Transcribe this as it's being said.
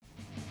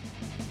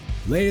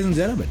Ladies and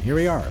gentlemen, here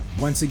we are,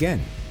 once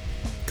again,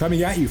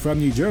 coming at you from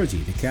New Jersey,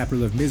 the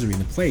capital of misery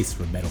and the place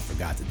where metal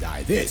forgot to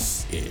die.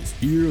 This is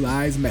Here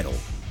Lies Metal,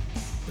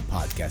 the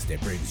podcast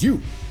that brings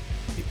you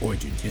the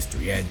origin,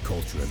 history, and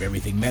culture of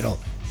everything metal.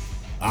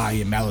 I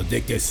am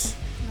Maledictus,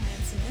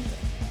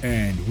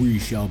 and we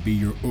shall be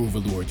your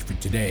overlords for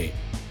today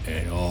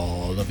and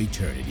all of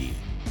eternity.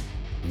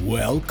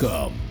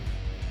 Welcome.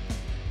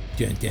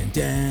 Dun dun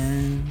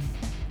dun.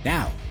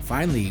 Now,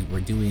 finally,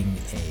 we're doing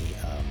a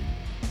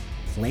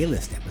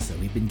playlist episode.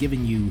 We've been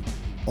giving you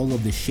all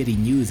of the shitty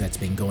news that's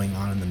been going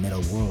on in the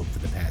metal world for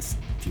the past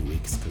few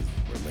weeks because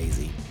we're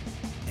lazy.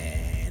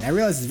 And I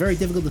realize it's very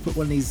difficult to put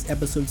one of these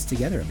episodes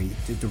together. I mean,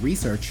 the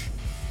research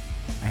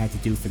I had to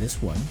do for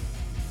this one,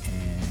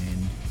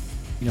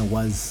 and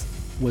was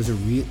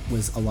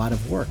a lot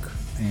of work,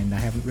 and I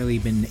haven't really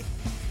been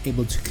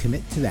able to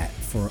commit to that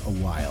for a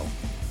while.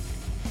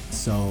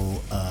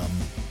 So,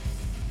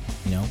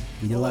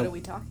 we did a lot. What are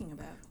we talking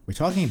about? We're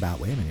talking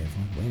about. Wait a minute,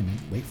 everyone.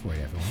 Wait for it,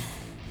 everyone.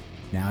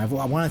 Now, I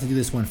wanted to do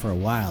this one for a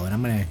while, and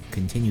I'm going to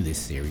continue this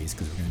series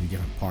because we're going to do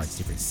different parts,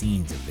 different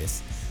scenes of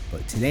this.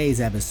 But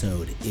today's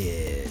episode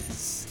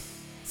is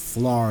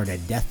Florida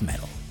death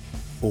metal,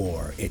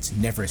 or It's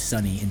Never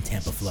Sunny in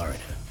Tampa, Florida,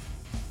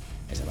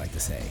 as I like to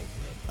say.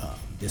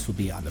 This will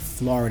be on the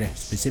Florida,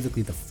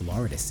 specifically the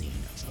Florida scene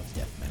of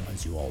death metal.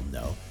 As you all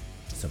know,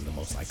 some of the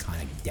most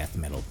iconic death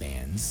metal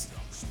bands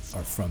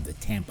are from the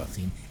Tampa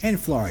scene, and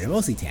Florida,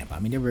 mostly Tampa. I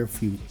mean, there were a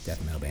few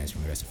death metal bands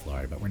from the rest of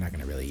Florida, but we're not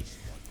going to really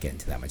get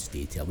into that much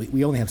detail.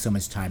 We only have so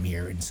much time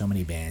here and so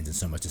many bands and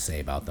so much to say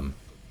about them.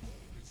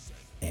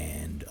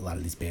 And a lot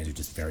of these bands are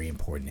just very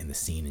important in the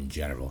scene in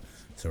general.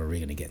 So we're really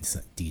going to get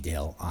into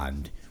detail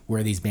on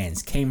where these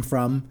bands came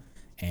from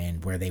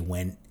and where they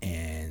went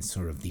and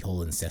sort of the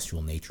whole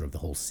ancestral nature of the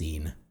whole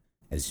scene,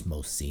 as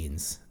most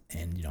scenes,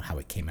 and how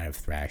it came out of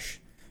thrash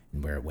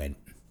and where it went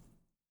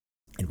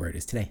and where it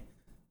is today.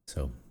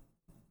 So,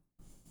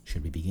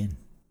 should we begin?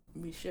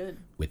 We should.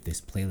 With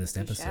this playlist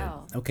episode.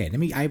 Shall. Okay,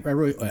 I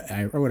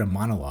wrote a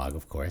monologue,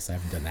 of course. I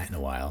haven't done that in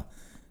a while.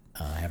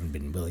 I haven't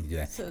been willing to do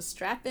that. So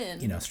strap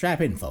in.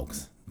 Strap in,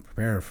 folks.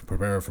 Prepare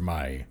for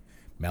my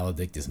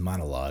Maledictus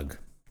monologue.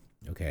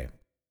 Okay.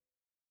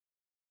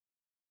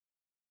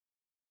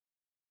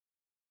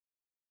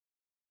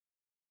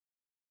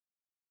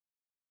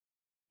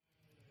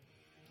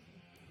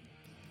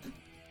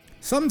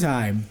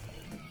 Sometime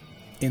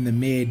in the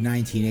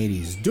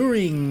mid-1980s,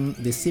 during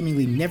the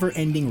seemingly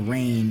never-ending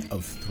reign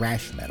of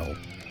thrash metal,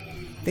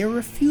 there were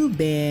a few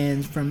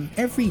bands from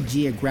every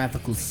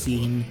geographical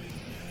scene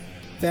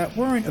that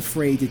weren't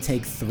afraid to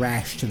take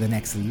thrash to the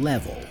next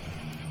level.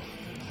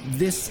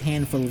 This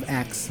handful of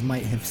acts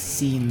might have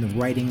seen the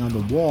writing on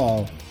the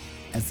wall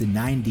as the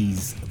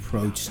 90s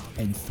approached,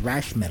 and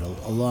thrash metal,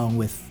 along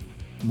with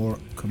more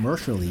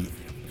commercially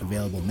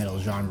available metal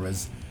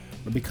genres,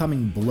 were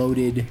becoming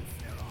bloated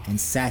and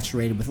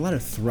saturated with a lot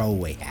of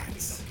throwaway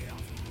acts.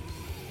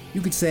 You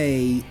could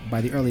say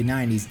by the early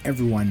 90s,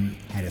 everyone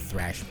had a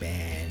thrash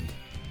band,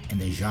 and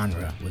the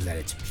genre was at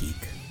its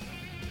peak.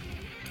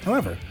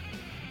 However,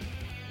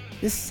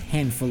 this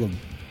handful of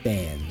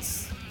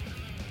bands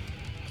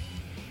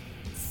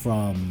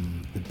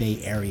from the Bay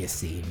Area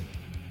scene,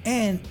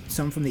 and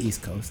some from the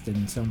East Coast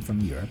and some from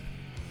Europe,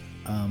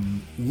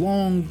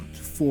 longed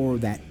for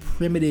that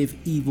primitive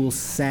evil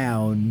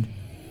sound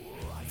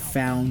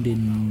found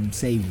in,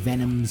 say,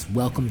 Venom's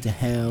Welcome to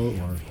Hell,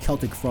 or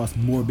Celtic Frost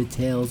Morbid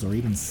Tales, or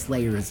even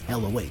Slayer's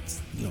Hell Awaits,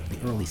 the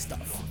early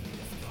stuff.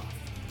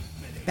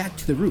 Back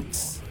to the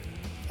roots.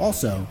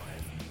 Also,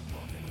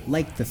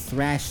 like the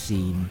thrash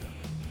scene,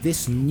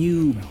 this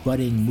new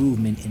budding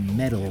movement in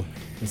metal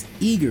was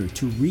eager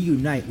to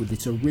reunite with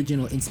its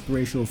original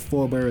inspirational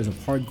forebears of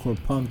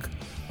hardcore punk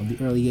of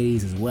the early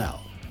 80s as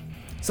well.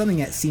 Something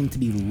that seemed to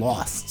be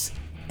lost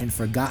and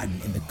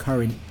forgotten in the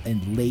current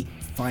and late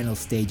final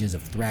stages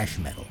of thrash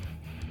metal.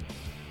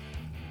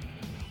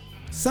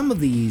 Some of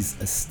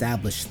these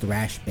established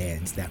thrash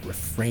bands that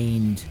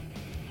refrained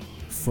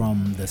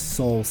from the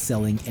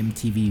soul-selling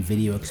MTV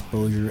video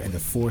exposure and the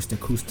forced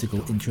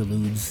acoustical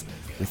interludes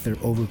with their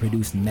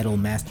overproduced metal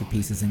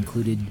masterpieces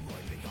included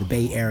the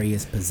Bay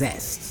Area's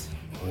Possessed,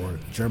 or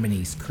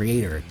Germany's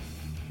Creator,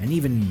 and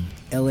even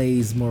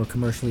LA's more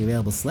commercially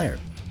available Slayer,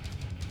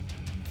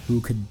 who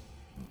could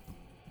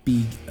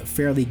be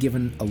fairly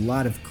given a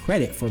lot of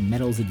credit for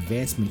metal's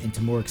advancement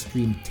into more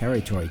extreme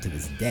territory to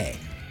this day.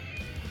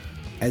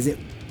 As it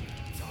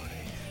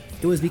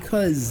was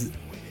because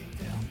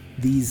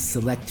these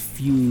select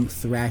few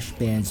thrash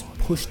bands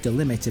pushed the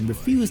limits and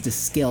refused to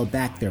scale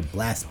back their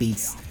blast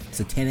beats,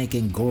 satanic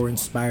and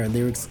gore-inspired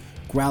lyrics,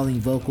 growling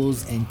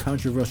vocals, and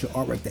controversial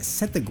artwork that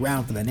set the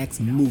ground for the next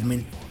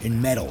movement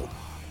in metal.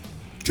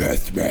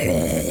 Death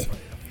metal!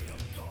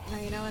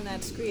 Now, in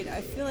that screed, I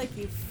feel like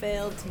you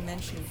failed to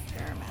mention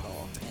hair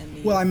metal and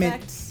the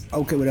effects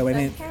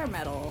that hair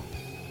metal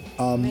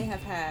may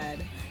have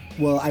had.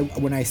 Well,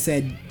 when I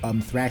said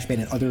thrash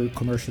band and other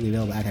commercially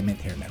available act, I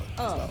meant hair metal.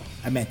 Oh. As well.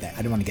 I meant that. I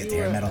didn't want to get to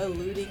hair metal.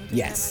 Alluding to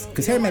yes, hair metal?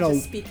 because hair metal. To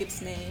speak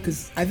its name.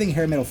 Because I think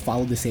hair metal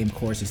followed the same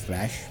course as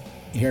thrash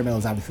hair metal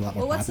is obviously a lot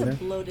more popular. What's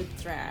the bloated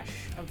thrash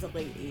of the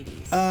late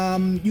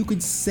 80s? You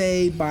could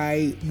say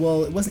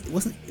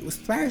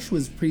thrash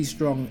was pretty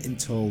strong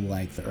until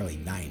like the early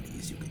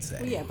 90s, you could say.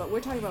 Well, yeah, but we're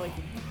talking about like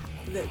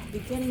the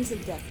beginnings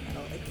of death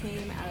metal. It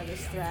came out of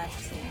this thrash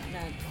scene,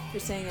 and you're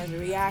saying as a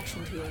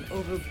reaction to an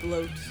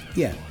overbloat.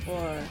 Yeah.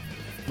 Or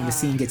when the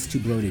scene gets too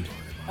bloated.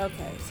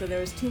 Okay, so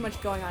there was too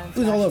much going on in thrash. It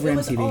was all over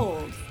MTV. It was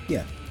old.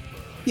 Yeah.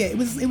 Yeah, it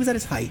was at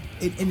its height,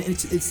 and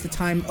it's the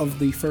time of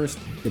the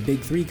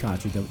Big Three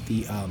concert,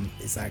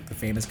 it's like the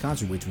famous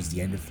concert, which was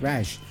the end of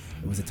thrash.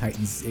 It was the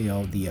Titans,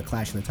 the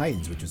Clash of the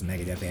Titans, which was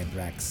Megadeth,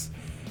 Anthrax,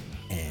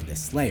 and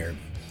Slayer,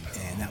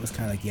 and that was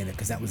kind of like the end,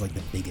 because that was like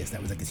the biggest, that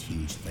was like this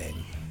huge thing,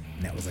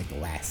 and that was like the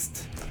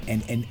last,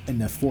 and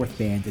the fourth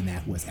band in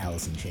that was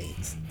Alice in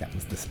Chains. That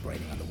was the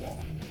writing on the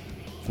wall.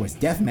 Of course,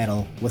 death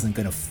metal wasn't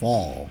gonna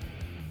fall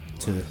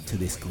to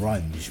this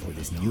grunge or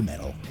this new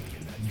metal.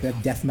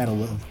 Death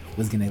metal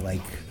was gonna like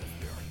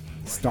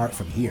start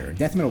from here.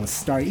 Death metal was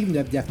started, even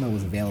though death metal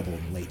was available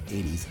in the late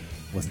 80s,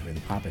 wasn't really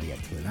popular yet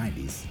until the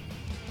 90s.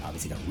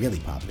 Obviously got really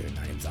popular in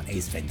the 90s. It was on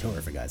Ace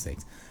Ventura, for God's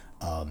sakes,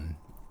 and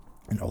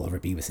all over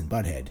Beavis and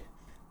Butthead.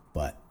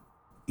 But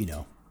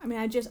I mean,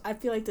 I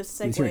feel like this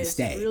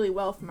segues really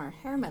well from our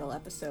hair metal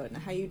episode and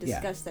how you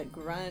discussed that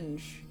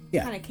grunge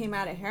kind of came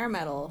out of hair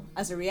metal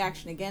as a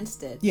reaction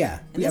against it. Yeah,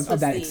 and this of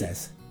was that the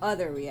excess.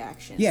 Other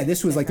reaction. Yeah,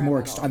 this was like the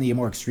more on the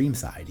more extreme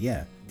side.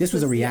 Yeah, this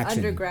was a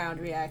reaction. The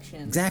underground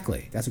reaction.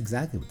 Exactly. That's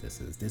exactly what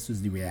this is. This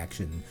was the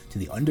reaction to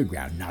the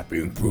underground not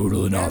being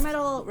brutal enough. Hair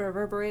metal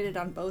reverberated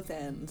on both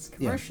ends,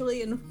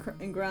 commercially in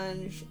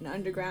grunge, and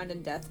underground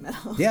in death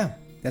metal. Yeah.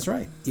 That's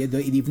right. Yeah,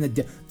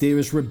 there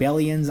was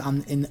rebellions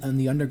on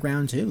the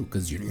underground too,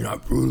 because you're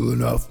not brutal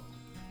enough.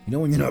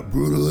 When you're not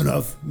brutal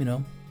enough,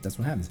 that's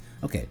what happens.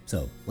 Okay,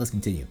 so let's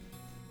continue.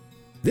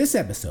 This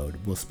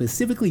episode will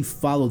specifically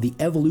follow the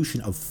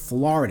evolution of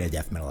Florida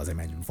death metal, as I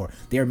mentioned before.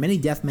 There are many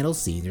death metal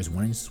scenes. There's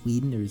one in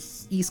Sweden.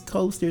 There's East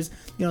Coast. There's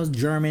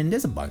German.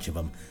 There's a bunch of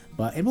them,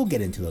 and we'll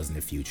get into those in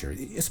the future,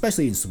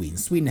 especially in Sweden.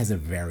 Sweden has a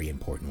very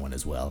important one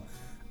as well,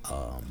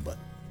 but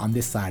on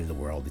this side of the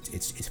world,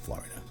 it's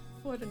Florida.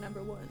 Florida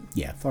number one.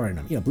 Yeah, Florida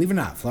number. Believe it or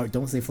not, Florida.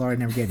 Don't say Florida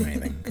never gave me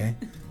anything. Okay,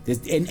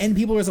 and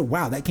people are like,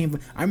 wow, that came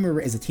from. I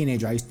remember as a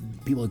teenager,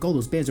 people like, oh,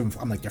 those bands are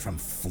from. I'm like, they're from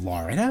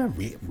Florida,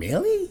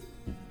 really?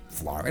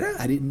 Florida?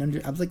 I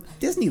was like,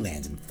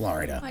 Disneyland's in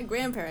Florida. My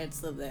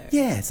grandparents live there.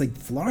 Yeah, it's like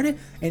Florida,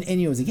 and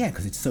I was like, yeah,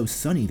 because it's so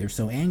sunny, they're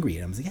so angry,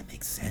 and I was like, that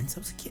makes sense. I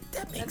was like, yeah,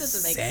 that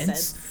doesn't make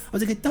sense. I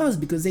was like, it does,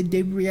 because they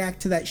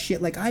react to that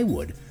shit like I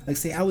would. Like,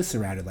 say I was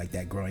surrounded like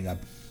that growing up,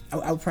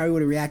 I probably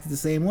would have reacted the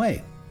same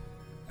way.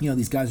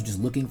 These guys are just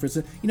looking for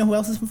some. Who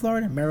else is from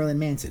Florida? Marilyn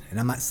Manson. And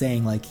I'm not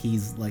saying like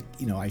he's like,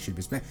 I should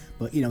respect,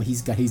 but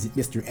he's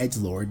Mr.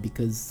 Edgelord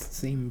because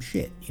same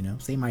shit,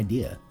 same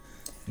idea.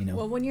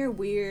 Well, when you're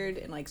weird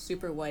and like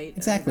super white,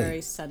 exactly, in a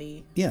very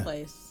sunny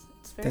place,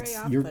 it's very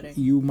off-putting.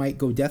 You might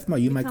go death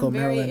metal. You might go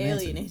Marilyn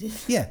alienated.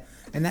 Manson. Yeah,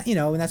 and that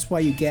and that's why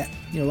you get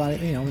a lot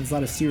of there's a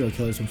lot of serial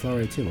killers from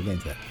Florida too. We'll get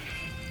into that.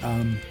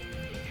 Where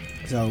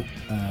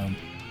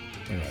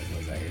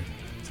was I here?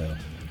 So,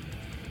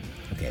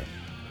 okay.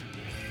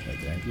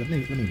 Let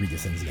me read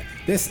this sentence again.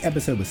 This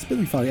episode was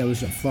specifically following the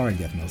evolution of Florida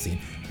death metal scene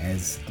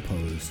as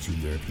opposed to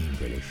European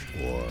British,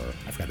 or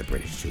I forgot the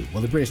British too.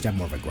 Well, the British have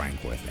more of a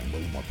grindcore thing, a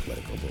little more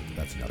political, but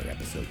that's another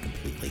episode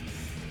completely.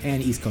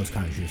 And East Coast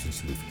contributions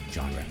to the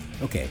genre.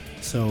 Okay,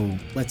 so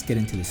let's get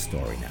into the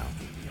story now.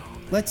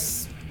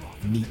 Let's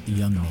meet a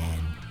young man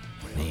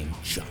named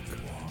Chuck.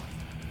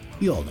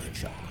 You all know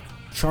Chuck.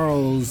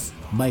 Charles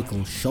Michael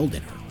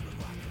Schuldiner.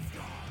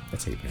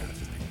 That's how you pronounce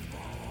his name.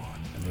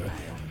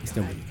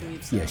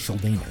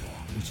 Schuldiner.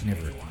 We should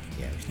never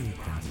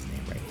pronounce his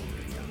name right.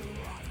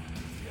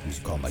 We used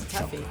to call him like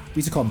Chuck. We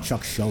used to call him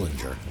Chuck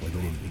Schullinger. Like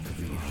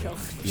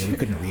we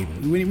couldn't read.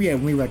 When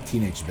we were like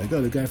teenagers, like,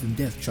 oh, the guy from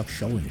Death, Chuck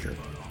Schullinger.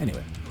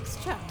 Anyway, it's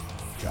Chuck.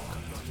 Chuck.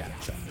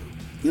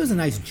 He was a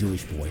nice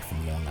Jewish boy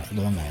from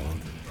Long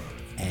Island,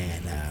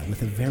 and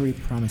with a very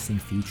promising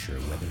future,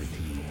 whether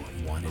he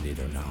wanted it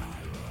or not.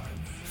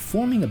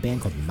 Forming a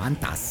band called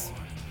Mantas.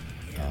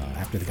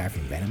 After the guy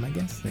from Venom, I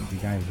guess. The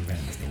guy from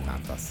Venom is named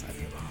Mantas. I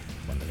think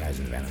one of the guys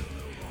in Venom.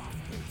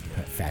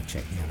 Fact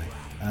check me on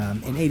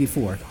that. In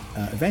 '84,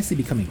 eventually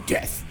becoming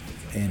Death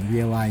and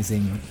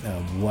realizing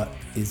what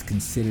is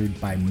considered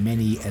by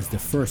many as the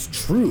first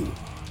true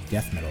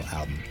death metal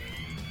album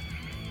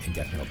and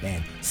death metal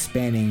band,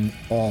 spanning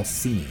all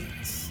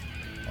scenes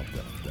of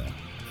the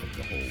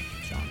whole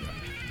genre.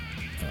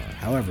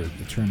 However,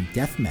 the term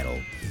death metal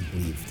is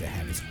believed to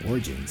have its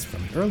origins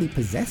from an early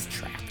Possessed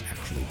track,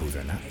 actually, believe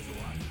it or not.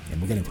 And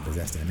we'll get into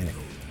Possessed in a minute,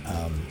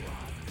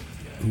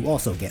 who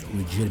also get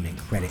legitimate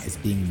credit as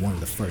being one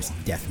of the first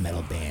death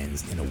metal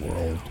bands in a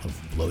world of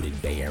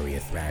bloated Bay Area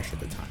thrash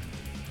at the time.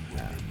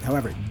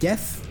 However,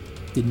 Death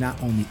did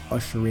not only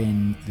usher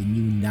in the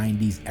new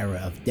 90s era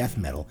of death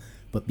metal,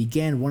 but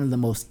began one of the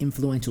most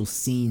influential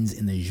scenes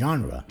in the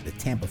genre, the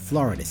Tampa,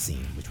 Florida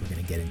scene, which we're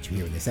going to get into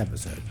here in this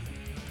episode.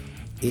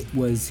 It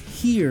was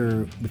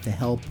here, with the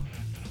help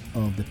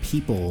of the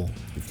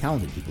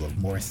talented people of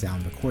Morris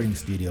Sound Recording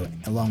Studio,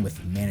 along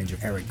with manager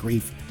Eric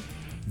Grief,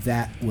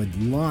 that would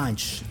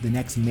launch the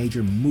next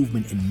major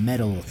movement in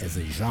metal as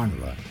a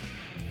genre.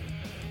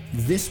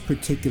 This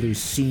particular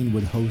scene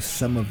would host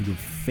some of your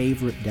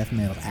favorite death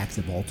metal acts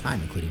of all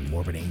time, including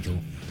Morbid Angel,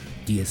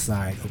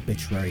 Deicide,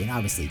 Obituary, and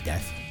obviously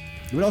Death.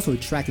 It would also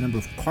attract a number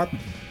of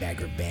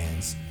carpetbagger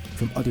bands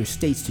from other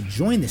states to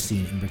join the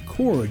scene and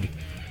record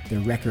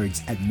their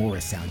records at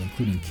Morris Sound,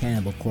 including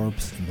Cannibal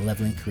Corpse and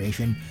Malevolent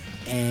Creation,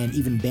 and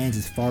even bands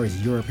as far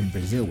as Europe and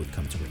Brazil would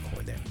come to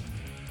record there.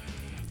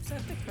 Is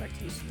that the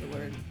correct use of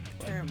the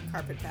term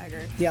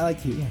carpetbagger? Yeah,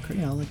 like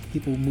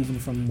people moving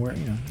from where,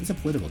 it's a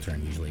political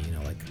term usually,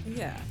 like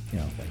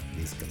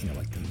these,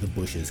 like the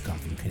Bushes come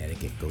from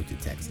Connecticut, go to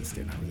Texas.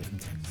 They're not really from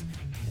Texas.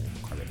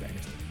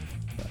 Carpetbaggers.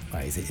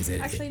 But, is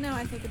it? Actually, no,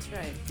 I think it's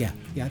right.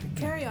 Yeah.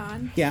 Carry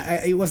on.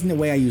 Yeah, it wasn't the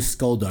way I used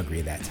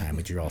skullduggery that time,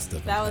 which you're all still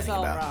that was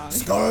all about. Wrong.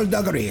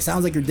 Skullduggery. It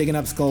sounds like you're digging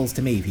up skulls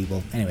to me,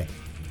 people. Anyway,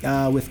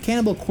 with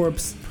Cannibal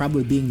Corpse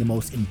probably being the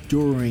most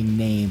enduring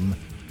name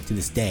to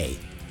this day,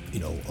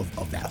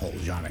 of that whole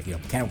genre.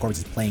 Cannibal Corpse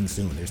is playing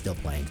soon. They're still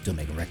playing, still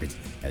making records,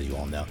 as you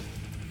all know.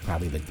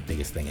 Probably like the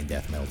biggest thing in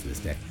death metal to this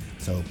day.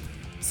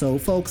 So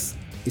folks,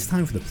 it's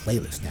time for the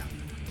playlist now.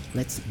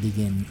 Let's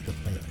begin the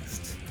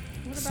playlist.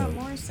 What about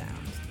more sound?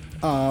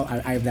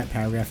 I have that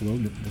paragraph a little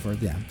bit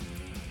further down.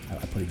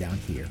 I put it down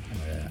here.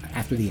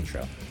 After the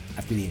intro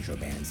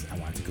bands, I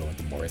wanted to go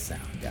into Morris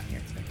Sound down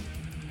here today.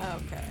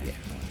 Okay. Yeah,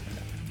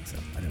 so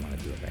I didn't want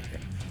to do it right here.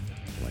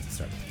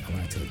 I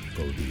wanted to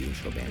go to the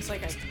intro bands. It's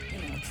like it's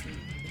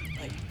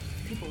like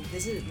people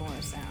visited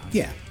Morris Sound.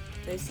 Yeah.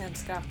 They sent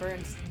Scott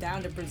Burns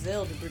down to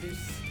Brazil to produce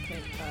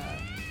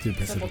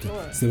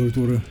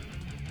Sepultura.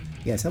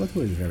 Yeah,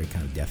 Sepultura is very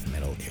kind of death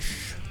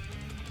metal-ish.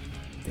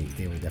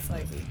 They were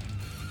definitely.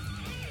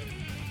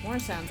 More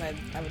Sounds, I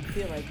would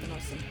feel like the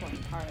most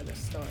important part of this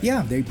story.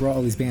 Yeah, they brought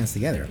all these bands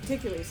together.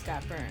 Particularly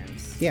Scott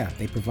Burns. Yeah,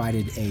 they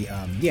provided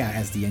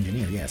as the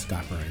engineer,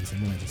 Scott Burns,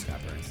 and more than Scott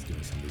Burns is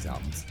doing some of these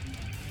albums.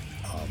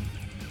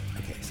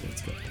 Okay, so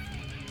let's go.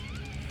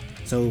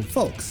 So,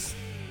 folks,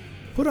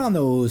 put on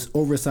those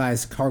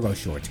oversized cargo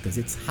shorts because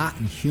it's hot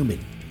and humid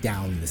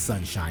down in the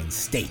Sunshine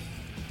State.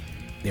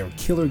 There are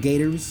killer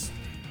gators,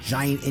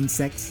 giant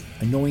insects,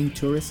 annoying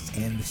tourists,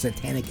 and the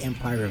satanic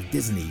empire of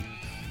Disney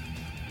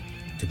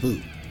to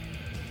boot.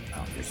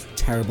 There's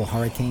terrible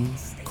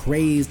hurricanes,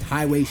 crazed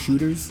highway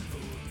shooters,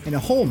 and a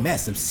whole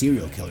mess of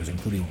serial killers,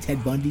 including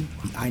Ted Bundy,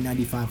 the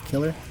I-95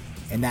 killer,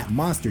 and that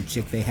monster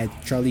chick they had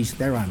Charlize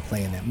Theron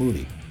play in that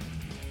movie.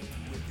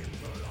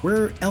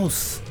 Where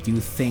else do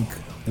you think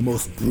the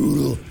most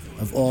brutal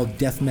of all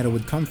death metal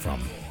would come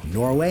from?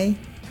 Norway?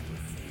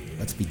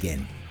 Let's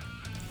begin.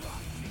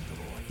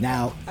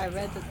 Now, I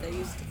read that they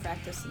used to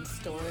practice in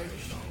storage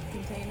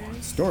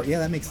containers. Yeah,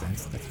 that makes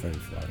sense. That's very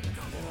Florida.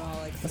 They were all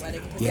like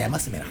sweating. Yeah, it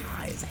must have been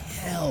high as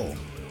hell.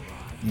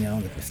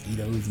 With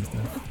mosquitoes and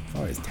stuff.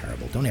 Florida's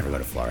terrible. Don't ever go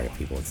to Florida,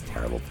 people. It's a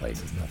terrible place.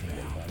 There's nothing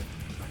good about it.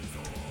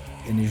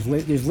 And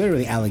there's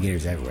literally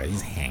alligators everywhere. They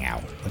just hang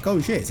out. Like,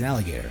 oh shit, it's an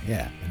alligator.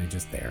 Yeah, and they're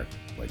just there.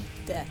 Like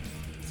death.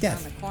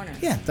 Death. On the corner.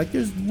 Yeah, like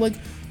there's like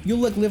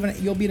you'll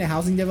be in a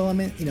housing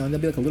development, and there'll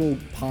be like a little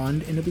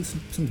pond, and there'll be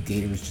some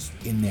gators just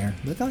in there.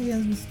 Like, oh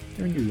yeah,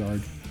 they're in your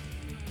yard.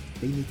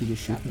 They need to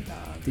just shoot them.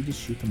 They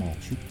just shoot them all.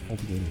 Shoot all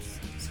the gators.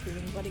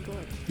 Screaming bloody gore.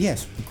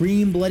 Yes,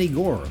 green bloody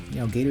gore.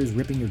 Gators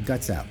ripping your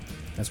guts out.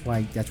 That's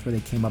where they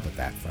came up with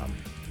that from.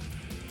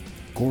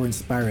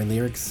 Gore-inspired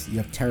lyrics. You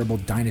have terrible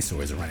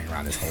dinosaurs running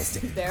around this whole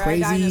state. There are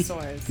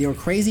dinosaurs. There were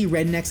crazy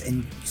rednecks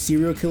and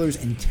serial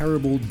killers and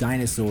terrible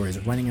dinosaurs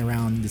running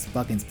around this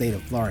fucking state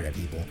of Florida,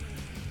 people.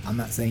 I'm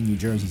not saying New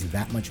Jersey's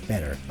that much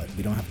better, but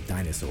we don't have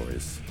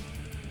dinosaurs,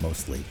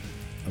 mostly.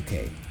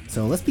 Okay,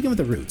 so let's begin with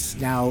the roots.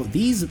 Now,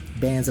 these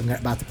bands I'm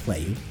about to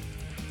play you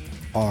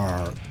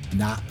are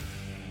not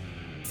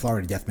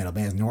Florida death metal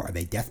bands, nor are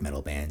they death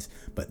metal bands,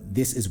 but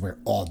this is where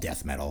all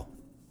death metal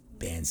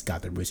bands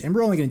got their roots. And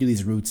we're only going to do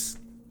these roots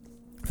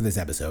for this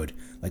episode.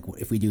 Like,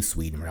 if we do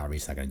Sweden, we're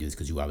obviously not going to do this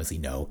because you obviously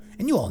know,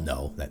 and you all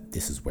know that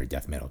this is where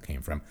death metal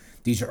came from.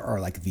 These are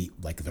like the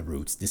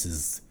roots.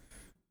 These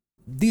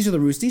are the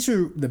roots. These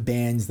are the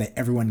bands that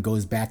everyone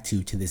goes back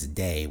to this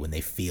day when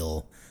they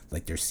feel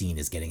like their scene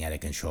is getting out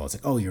of control. It's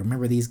like, oh, you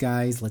remember these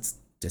guys? Let's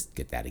just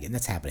get that again.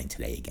 That's happening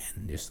today again.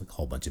 There's like a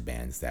whole bunch of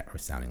bands that are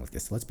sounding like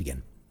this. So let's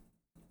begin.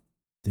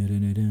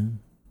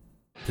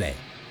 Play.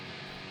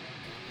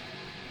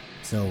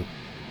 So,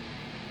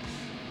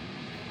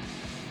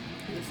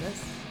 who is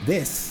this?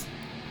 This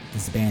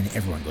is the band that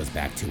everyone goes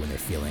back to when they're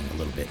feeling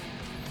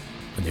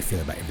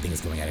about everything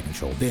is going out of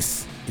control.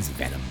 This is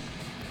Venom.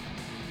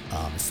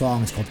 The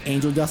song is called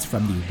Angel Dust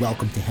from the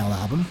Welcome to Hell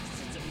album.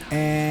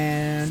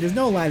 And there's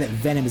no lie that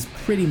Venom is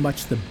pretty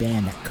much the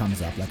band that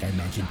comes up, like I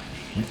mentioned,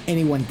 when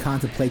anyone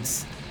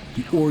contemplates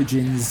the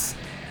origins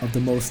of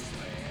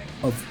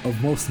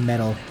most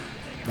metal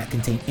that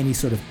contain any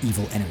sort of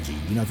evil energy.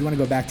 If you want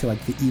to go back to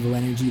like the evil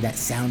energy, that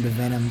sound of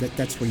Venom,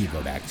 that's where you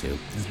go back to.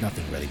 There's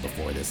nothing really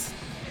before this.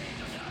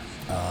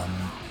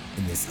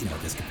 In this,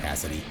 this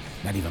capacity.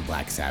 Not even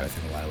Black Sabbath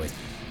in a lot of ways.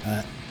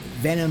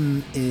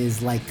 Venom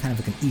is like kind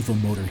of like an evil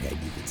Motorhead,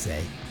 you could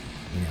say.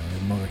 You know,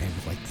 a Motorhead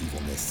with like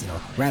evilness. You know,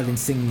 rather than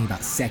singing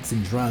about sex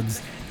and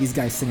drugs, these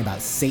guys sing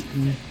about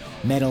Satan,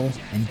 metal,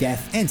 and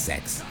death and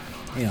sex.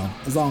 You know,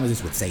 as long as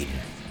it's with Satan,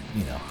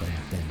 you know,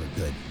 then we're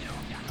good.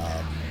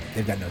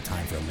 They've got no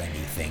time for Lemmy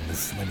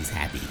things. Lemmy's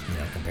happy, you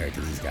know, compared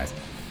to these guys.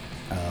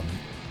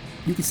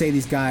 You could say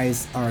these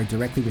guys are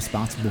directly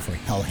responsible for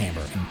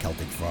Hellhammer and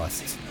Celtic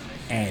Frost,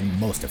 and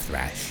most of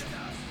thrash.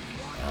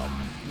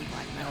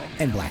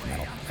 And black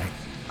metal, right?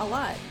 A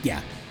lot.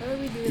 Yeah. What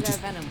do we do with that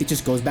Venom? It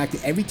just goes back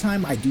to every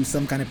time I do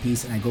some kind of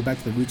piece and I go back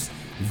to the roots,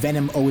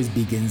 Venom always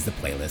begins the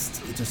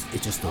playlist. It's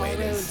just the way it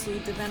is. All roads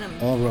lead to Venom.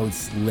 All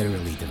roads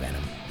literally to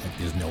Venom. Like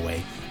there's no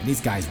way. And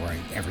these guys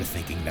weren't ever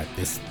thinking that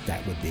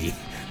would be.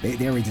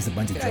 They were just a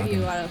bunch of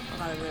drunken. A lot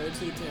of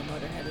roads lead to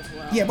Motorhead as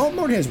well. Yeah, but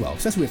Motorhead as well.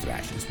 Especially with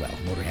thrash as well.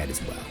 Motorhead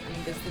as well. I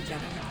mean, does the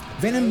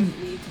Venom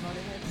lead to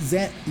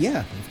Motorhead? Yeah,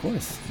 of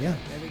course. Yeah.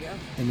 There we go.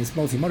 And it's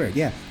mostly Motorhead,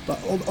 yeah. But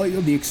all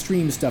the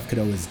extreme stuff could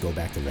always go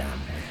back to Venom.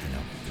 Like, you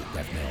know,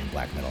 death metal and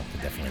black metal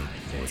could definitely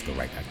always go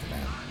right back to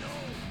Venom.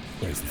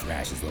 Whereas the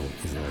thrash is a little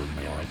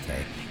more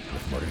okay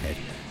with Motorhead.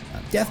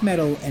 Death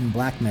metal and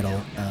black metal,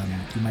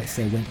 you might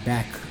say, went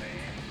back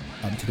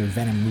to their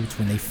Venom roots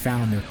when they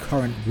found their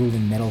current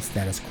ruling metal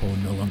status quo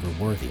no longer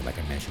worthy, like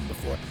I mentioned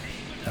before.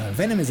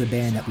 Venom is a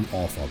band that we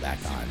all fall back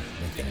on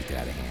when things get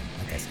out of hand,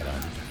 like I said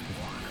on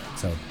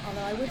so.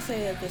 Although I would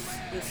say that this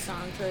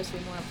song choice would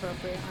be more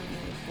appropriate on a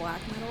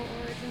black metal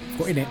origin.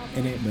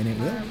 And it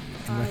will.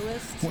 Our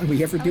list. When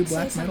we ever do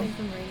black metal. Something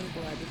from Raining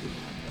Blood would be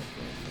more appropriate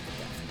for the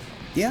death metal.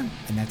 Yeah,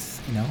 and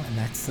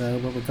that's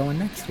where we're going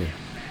next here.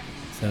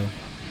 So,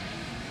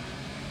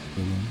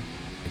 boom,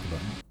 hit the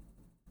button.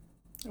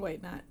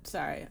 Wait,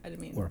 sorry, I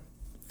didn't mean.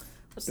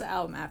 What's the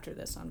album after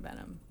this on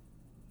Venom?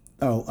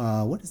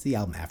 Oh, what is the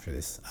album after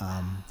this?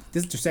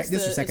 This is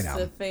their second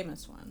album. It's the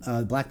famous one.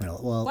 Black metal.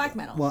 Well, Black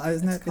metal. Well,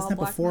 isn't that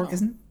before? Metal.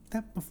 Isn't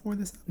that before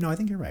this? No, I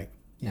think you're right.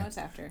 Yeah. No, it's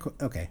after.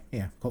 Okay,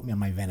 yeah. Quote me on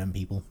my Venom,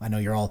 people. I know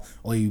you're all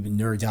you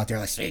nerds out there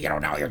like, see, you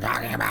don't know what you're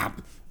talking about.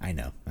 I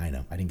know. I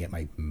didn't get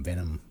my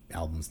Venom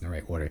albums in the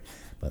right order,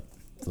 but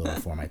it's a little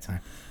before my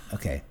time.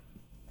 Okay.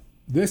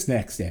 This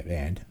next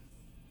band,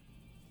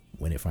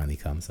 when it finally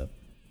comes up,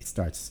 it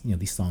starts, you know,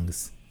 these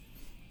songs,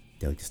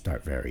 they'll just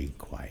start very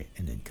quiet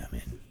and then come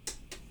in.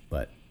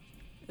 But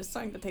this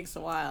song that takes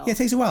a while. Yeah, it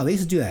takes a while. They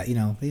used to do that, you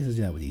know. They used to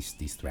do that with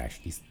these thrash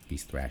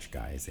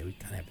guys. They would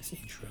kind of have this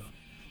intro,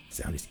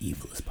 sound as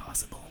evil as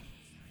possible.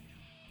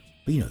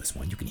 But you know this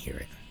one, you can hear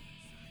it.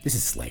 This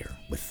is Slayer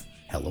with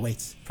Hell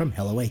Awaits, from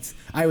Hell Awaits.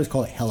 I always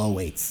call it Hell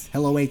Awaits.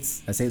 Hell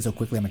Awaits. I say it so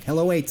quickly, I'm like, Hell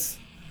Awaits.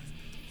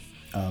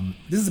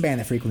 This is a band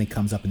that frequently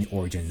comes up in the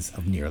origins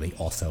of nearly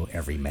also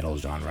every metal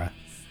genre.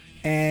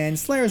 And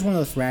Slayer is one of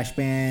those thrash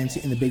bands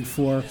in the big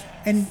four.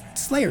 And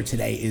Slayer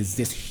today is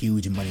this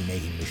huge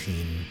money-making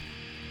machine.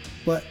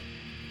 But,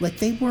 like,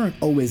 they weren't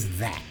always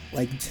that.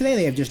 Like, today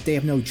they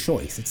have no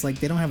choice. It's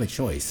like they don't have a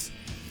choice.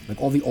 Like,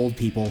 all the old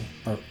people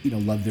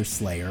love their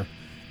Slayer.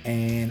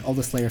 And all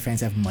the Slayer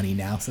fans have money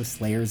now, so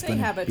Slayer's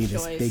going to be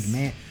this big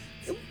man.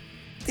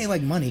 They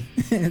like money.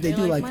 They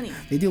do like money.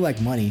 They do like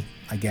money,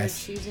 I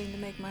guess. They're choosing to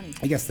make money.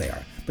 I guess they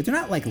are. But they're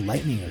not, like,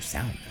 lightening their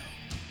sound, though.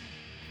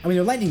 I mean,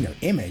 they're lightening their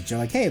image. They're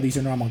like, hey, these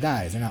are normal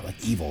guys. They're not, like,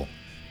 evil.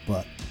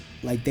 But,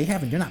 like,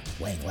 they're not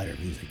playing lighter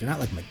music. They're not,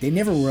 like, they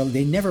never went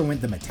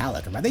the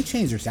Metallica route. They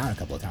changed their sound a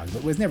couple of times, but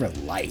it was never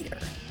lighter.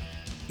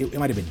 It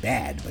might have been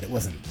bad, but it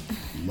wasn't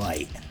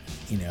light.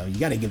 You know, you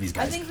got to give these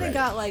guys credit. They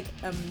got, like,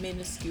 a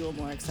minuscule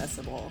more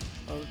accessible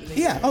over the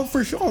years. Oh,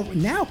 for sure.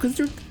 Now, because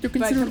they're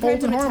considered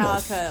old and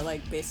harmless. Metallica,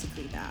 like,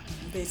 basically not.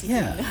 Basically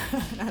not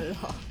at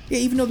all. Yeah,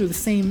 even though they're the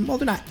same, well,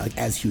 they're not, like,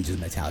 as huge as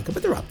Metallica,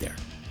 but they're up there.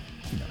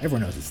 You know,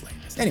 everyone knows who Slayer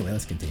is. Anyway,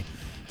 let's continue.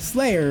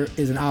 Slayer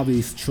is an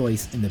obvious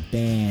choice in the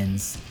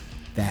bands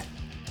that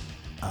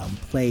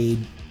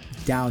laid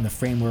down the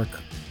framework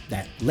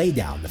of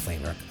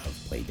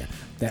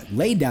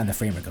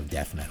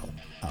death metal,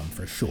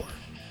 for sure.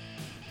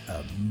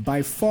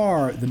 By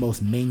far the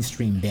most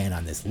mainstream band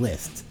on this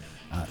list,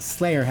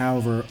 Slayer,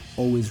 however,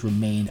 always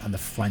remained on the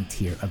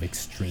frontier of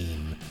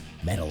extreme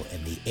metal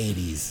in the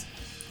 80s,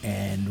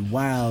 and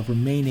while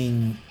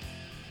remaining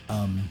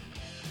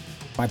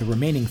by the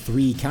remaining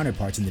three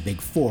counterparts in the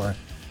Big Four,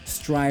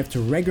 strive to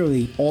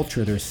regularly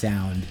alter their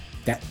sound.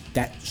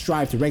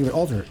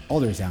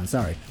 Alter their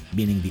sound.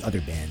 Meaning the other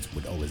bands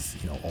would always,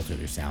 alter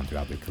their sound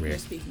throughout their career. You're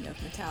speaking of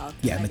Metallica.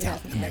 Yeah,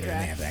 Metallica, Megadeth,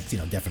 and Anthrax.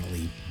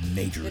 Definitely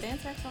major. Did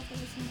Anthrax also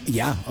listen?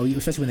 Yeah. Oh,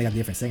 especially when they got a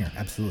different singer.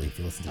 Absolutely, if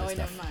you listen to their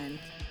stuff. Never mind.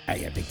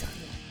 Yeah, big time.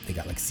 Yeah. They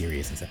got like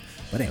Sirius and stuff.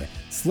 But anyway,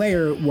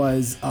 Slayer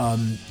was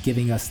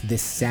giving us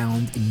this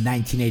sound in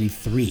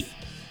 1983.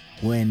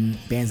 When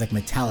bands like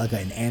Metallica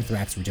and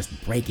Anthrax were just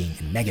breaking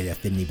and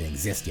Megadeth didn't even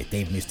exist yet.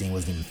 Dave Mustaine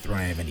wasn't even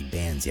throwing out any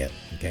bands yet,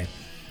 okay?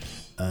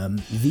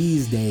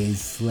 These days,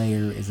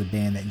 Slayer is a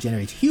band that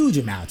generates huge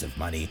amounts of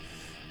money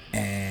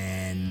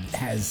and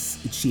has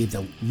achieved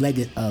a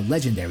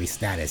legendary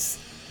status,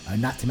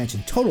 not to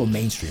mention total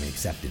mainstream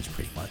acceptance,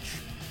 pretty much.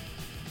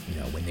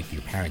 when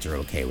your parents are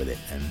okay with it,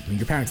 and when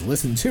your parents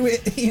listen to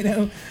it,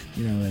 and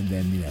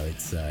then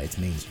it's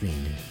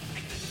mainstream.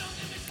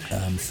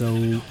 So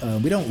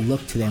we don't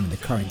look to them in the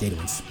current day to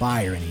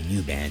inspire any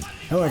new bands.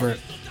 However,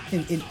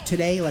 in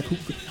today, like,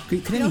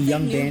 could any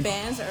young band? New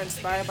bands are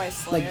inspired by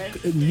Slayer.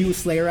 Like a new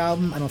Slayer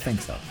album? I don't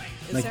think so.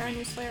 Is there a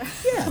new Slayer?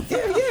 Yeah,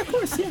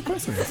 of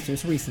course there is.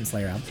 There's a recent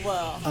Slayer album.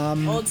 Well,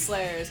 old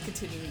Slayer is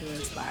continuing to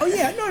inspire. Oh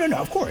yeah, no,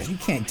 of course you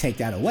can't take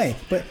that away.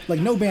 But like,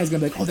 no band's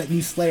gonna be like, oh, that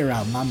new Slayer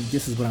album,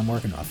 this is what I'm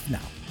working off. No,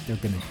 they're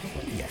gonna,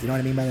 you know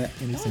what I mean by that?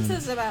 What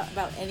says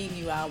about any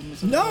new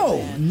albums?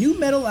 No, new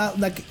metal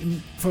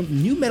from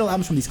new metal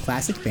albums from these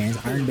classic bands,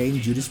 Iron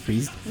Maiden, Judas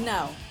Priest.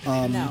 No.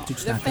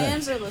 The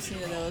fans are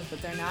listening to those,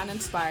 but they're not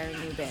inspiring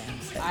new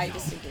bands. I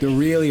disagree. The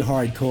really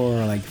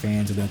hardcore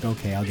fans are like,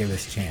 okay, I'll give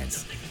this a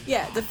chance.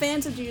 Yeah, the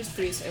fans of Judas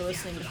Priest are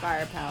listening to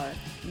Firepower.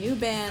 New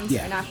bands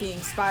are not being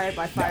inspired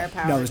by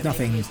Firepower. No, there's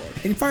nothing.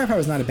 And Firepower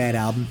is not a bad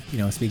album,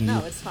 speaking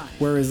of. No, it's fine.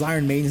 Whereas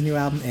Iron Maiden's new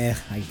album, I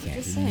can't.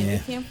 Just saying, you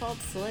can't fault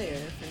Slayer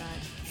for not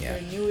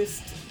their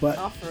newest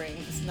offering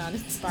is not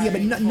inspiring. Yeah,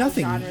 but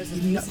nothing.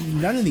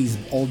 None of these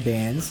old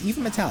bands,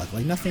 even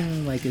Metallica,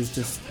 nothing is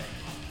just.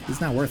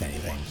 It's not worth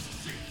anything.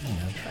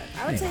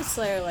 I would say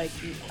Slayer,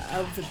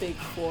 of the big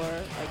four,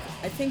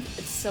 I think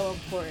it's so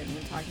important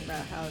when talking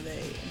about how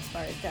they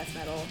inspired death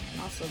metal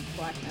and also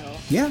black metal.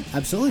 Yeah,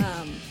 absolutely.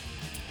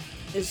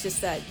 It's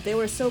just that they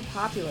were so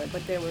popular,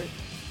 but they were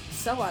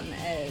so on the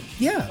edge.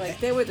 Yeah.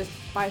 They were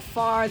by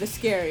far the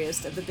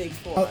scariest of the big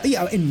four. Oh,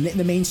 yeah, in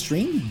the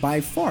mainstream,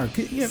 by far.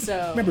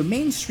 Remember,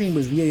 mainstream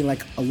was really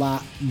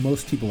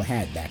most people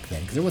had back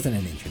then, because there wasn't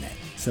an internet.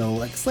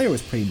 So, Slayer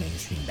was pretty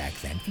mainstream back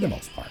then, for the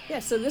most part. Yeah,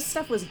 so this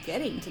stuff was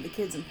getting to the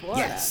kids in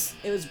Florida. Yes.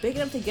 It was big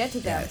enough to get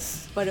to them,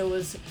 but it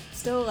was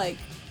still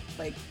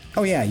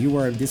Oh, yeah,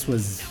 this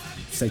was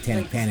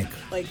Satanic Panic.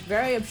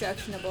 Very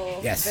objectionable.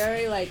 Yes.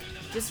 Very,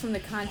 just from the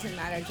content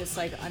matter, just,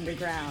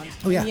 underground.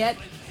 Oh, yeah. And yet,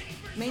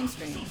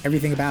 mainstream.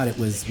 Everything about it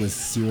was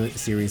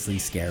seriously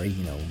scary,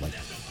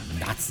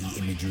 Nazi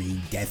imagery,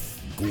 death,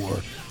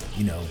 gore,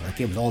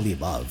 it was all the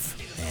above.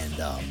 And,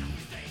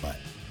 but,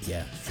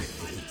 yeah,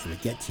 it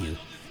would get to you.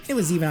 It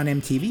was even on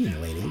MTV in the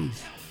late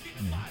 80s.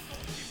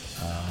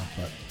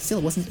 But still,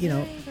 it wasn't,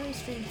 Very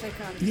strange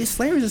dichotomy.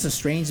 Slayer is just a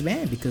strange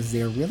band because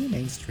they're really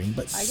mainstream,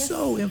 but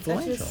so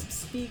influential. That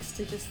just speaks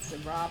to just the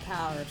raw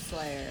power of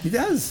Slayer. It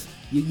does.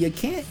 You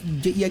can't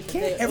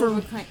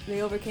ever.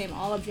 They overcame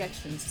all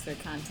objections to their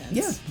content.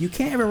 Yeah, you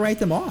can't ever write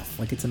them off.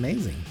 It's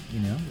amazing.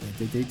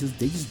 They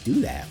just do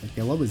that.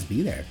 They'll always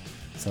be there.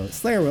 So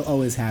Slayer will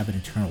always have an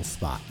eternal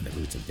spot in the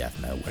roots of death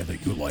metal, whether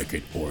you like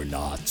it or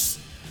not.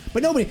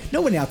 But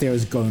nobody out there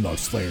is going, "Oh,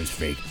 Slayer's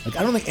fake."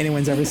 I don't think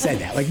anyone's ever said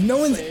that. No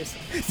one's,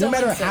 no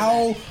matter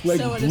how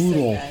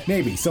brutal.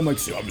 Maybe someone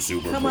I'm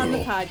super brutal. Come on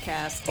the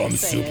podcast. I'm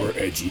super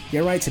edgy.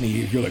 Yeah, right to me.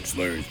 You're like,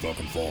 Slayer's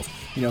fucking false.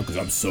 Because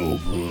I'm so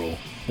brutal.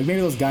 Maybe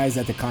those guys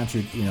at the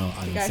concert,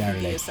 on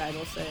Saturday. Will say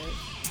it.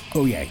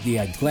 Oh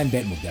yeah. Glenn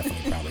Benton will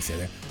definitely probably say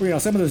that. Or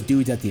some of those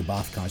dudes at the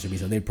Aboth concert,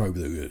 they'd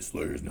probably be like, "Yeah,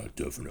 Slayer's not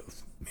tough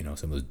enough."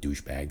 Some of those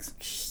douchebags.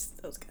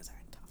 Those guys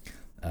aren't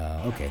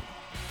tough. Okay.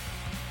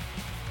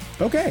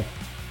 Okay,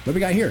 what we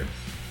got here?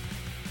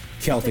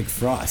 Celtic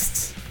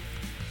Frost.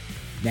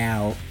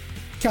 Now,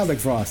 Celtic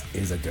Frost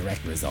is a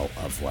direct result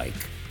of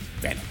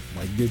Venom.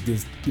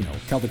 There's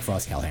Celtic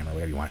Frost, Hellhammer,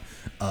 whatever you want.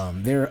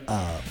 They're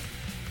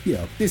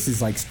this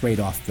is straight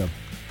off the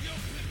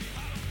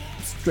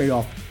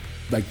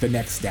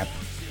next step.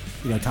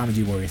 Tommy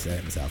G. Warrior said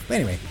it himself. But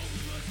anyway,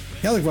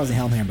 Celtic Frost and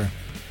Hellhammer,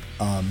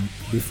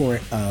 before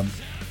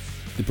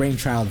the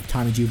brainchild of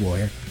Tommy G.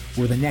 Warrior,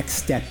 were the next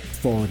step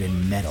forward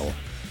in metal.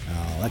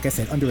 Like I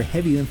said, under a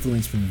heavy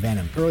influence from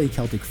Venom, early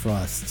Celtic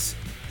Frosts,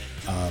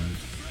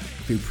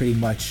 they're pretty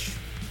much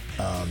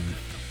a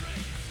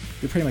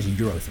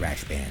Euro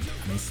thrash band.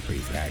 It's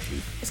pretty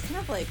thrashy. It's kind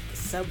of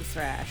sub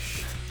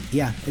thrash.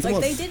 Yeah,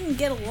 they didn't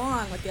get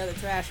along with the other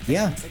thrash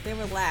bands. Yeah, they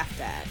were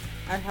laughed at.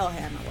 Or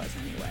Hellhammer was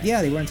anyway.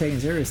 Yeah, they weren't taken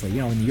seriously.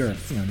 In Europe,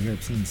 in the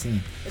European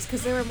scene. It's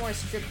because they were more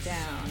stripped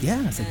down.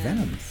 Yeah, it's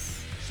Venom.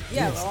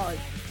 Yeah,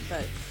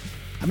 but.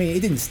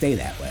 It didn't stay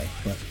that way,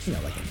 but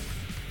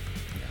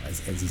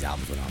as these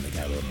albums went on, they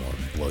got a little more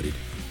bloated.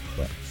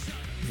 But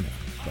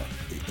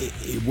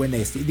when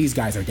these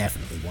guys are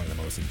definitely one of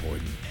the most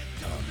important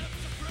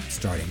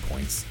starting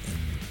points in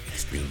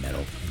extreme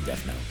metal, in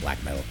death metal,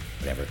 black metal,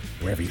 whatever,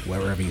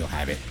 wherever you'll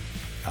have it.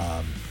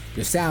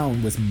 Their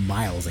sound was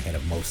miles ahead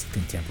of most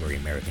contemporary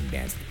American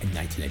bands in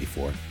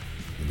 1984,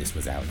 when this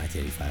was out in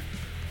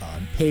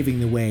 1985, paving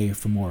the way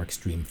for more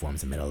extreme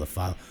forms of metal to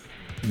follow.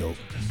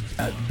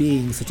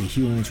 Being such a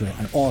huge influence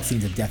on all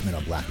scenes of death metal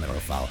and black metal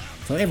to follow.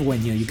 So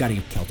everyone, you got to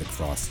give Celtic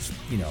Frost,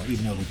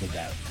 even though they did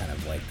that kind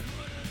of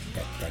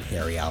that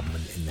hairy album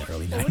in the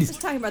early 90s. We're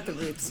just talking about the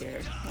roots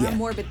here.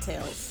 Morbid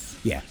Tales.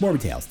 Yeah,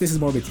 Morbid Tales. This is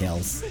Morbid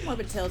Tales.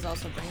 Morbid Tales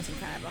also brings in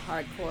kind of a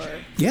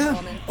hardcore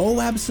element.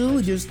 Oh,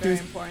 absolutely. There's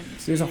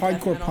a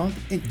hardcore punk.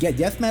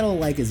 Death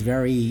metal is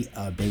very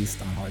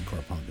based on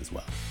hardcore punk as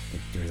well.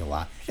 There's a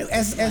lot,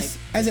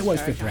 as it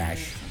was for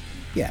thrash.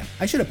 Yeah,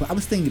 I should have. I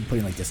was thinking of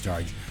putting like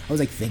Discharge. I was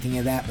like thinking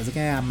of that, but I was like,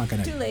 I'm not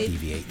gonna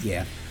deviate.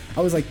 Yeah,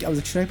 I was like,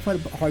 should I put a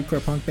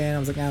hardcore punk band? I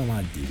was like, I don't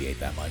want to deviate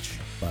that much.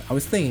 But I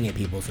was thinking it,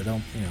 people. So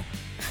don't,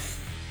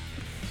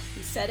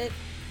 You said it.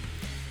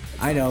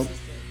 I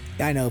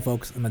know,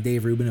 folks. I'm a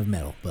Dave Rubin of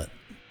metal, but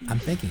I'm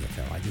thinking it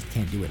though. I just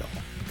can't do it all.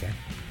 Okay.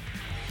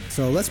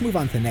 So let's move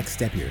on to the next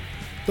step here.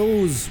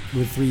 Those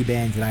were 3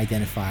 bands that I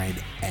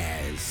identified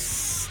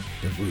as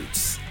the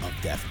roots of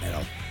death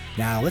metal.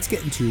 Now let's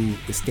get into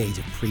the stage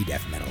of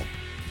pre-death metal.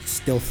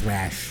 Still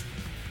thrash,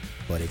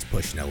 but it's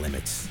pushing the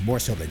limits, more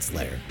so than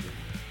Slayer.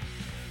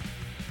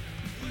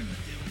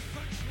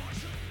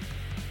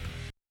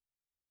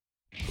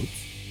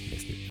 Oops,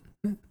 missed it.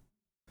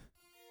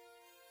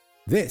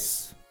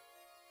 This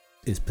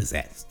is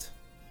Possessed,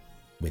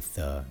 with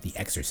The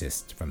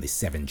Exorcist from the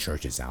Seven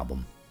Churches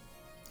album.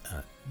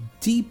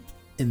 Deep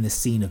in the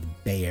scene of the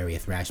Bay Area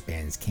thrash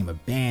bands came a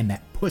band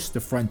that pushed the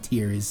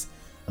frontiers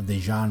of the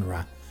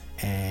genre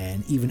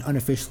and even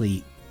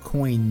unofficially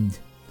coined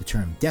the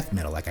term death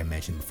metal, like I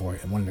mentioned before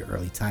in one of their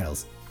early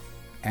titles,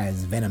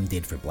 as Venom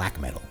did for black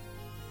metal.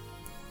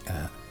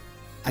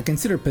 I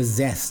consider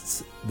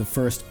Possessed the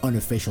first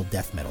unofficial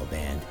death metal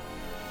band,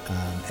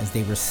 as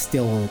they were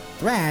still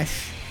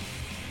thrash.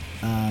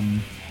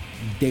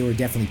 They were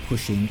definitely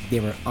pushing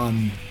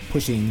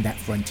that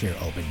frontier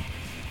open.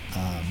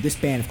 This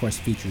band, of course,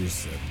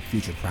 features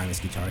future Primus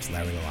guitarist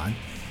Larry Lalonde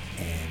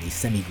and the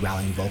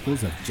semi-growling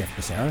vocals of Jeff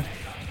Becerra.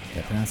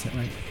 Did I pronounce that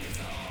right?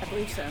 I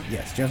believe so.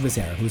 Yes, Jeff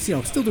Becerra, who's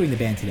still doing the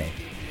band today.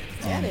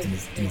 Yeah, in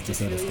his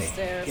disabled state.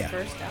 Their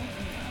first album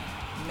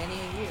in many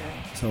a year.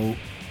 So,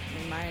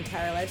 in my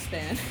entire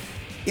lifespan.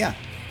 Yeah,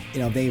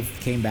 they've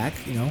came back.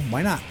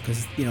 Why not?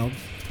 Because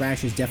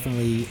thrash is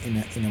definitely in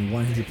a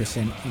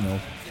 100%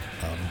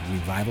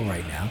 revival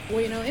right now.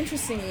 Well,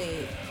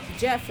 interestingly,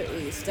 Jeff at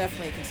least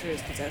definitely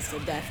considers Possessed a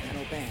death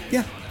metal band.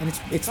 Yeah, and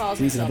it's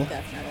calls reasonable.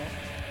 Death metal.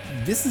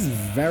 This is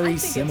very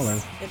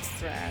similar. It's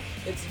thrash.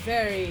 It's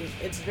very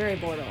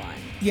borderline.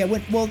 Yeah,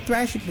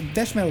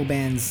 death metal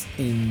bands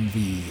in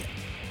the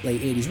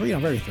late '80s were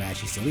very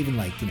thrashy still. Even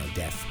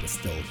Death was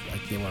still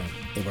they weren't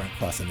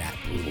crossing that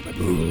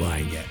brutal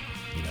line yet.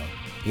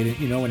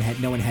 No one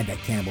had that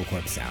Cannibal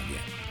Corpse sound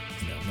yet.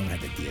 No one had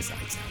the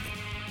Deicide sound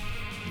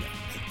yet.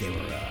 They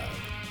were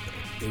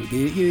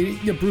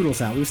the brutal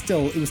sound. It was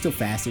still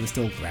fast. It was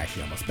still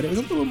thrashy almost, but it was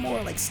a little more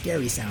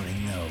scary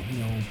sounding though.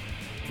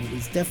 It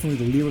was definitely,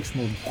 the lyrics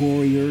were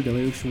gorier. The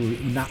lyrics were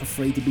not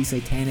afraid to be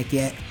satanic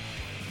yet,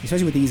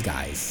 especially with these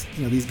guys.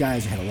 These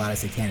guys had a lot of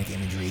satanic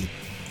imagery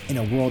in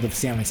a world of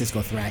San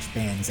Francisco thrash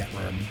bands that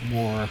were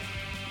more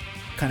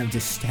kind of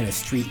just had a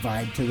street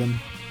vibe to them.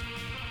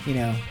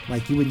 You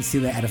wouldn't see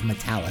that out of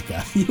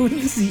Metallica. You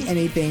wouldn't see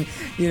anything,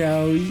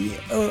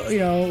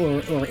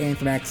 or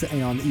Anthrax,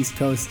 on the East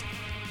Coast,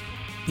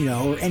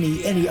 or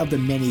any of the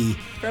many.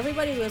 For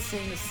everybody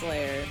listening to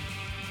Slayer,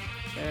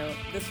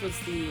 this was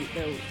the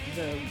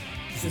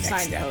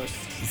signpost.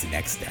 It's the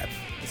next step.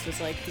 This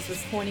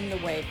was pointing the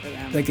way for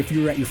them. Like if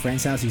you were at your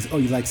friend's house, he's,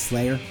 you like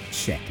Slayer?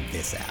 Check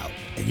this out.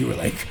 And you were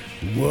like,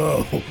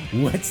 whoa,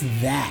 what's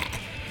that?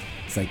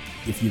 It's like,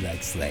 if you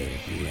like Slayer,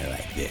 you're gonna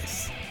like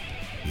this.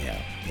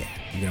 Yeah,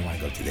 you're gonna want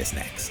to go to this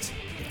next.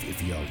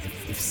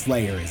 If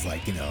Slayer is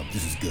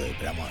this is good,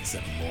 but I want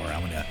something more. I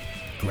want to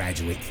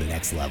graduate to the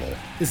next level.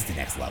 This is the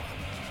next level.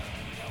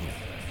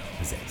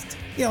 Possessed.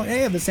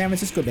 Any of the San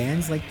Francisco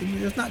bands,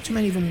 there's not too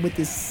many of them with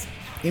this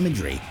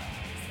imagery.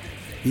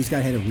 These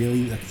guys had a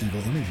really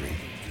evil imagery,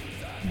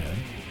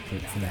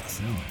 for that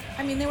scene.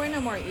 I mean, they were no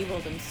more evil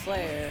than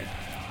Slayer,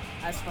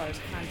 as far as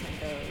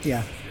content goes.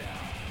 Yeah.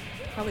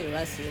 Probably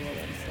less evil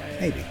than Slayer.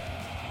 Maybe.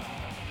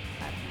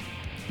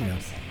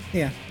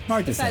 Yeah,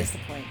 hard to say. Besides the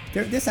point.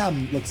 This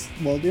album looks,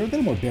 they're a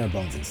little more bare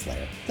bones than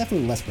Slayer.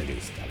 Definitely less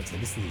produced, I would say.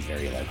 This is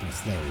very,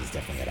 Slayer is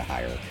definitely at a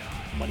higher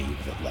money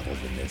level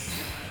than this,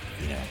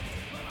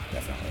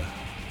 definitely.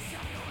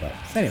 But,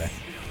 anyway.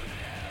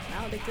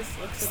 Now that this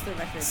looks at the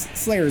record.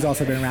 Slayer has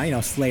also been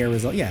around, Slayer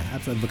was,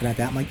 absolutely looking at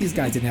that. I'm like, these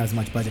guys didn't have as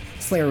much budget.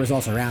 Slayer was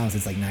also around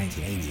since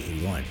 1980,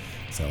 81.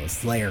 So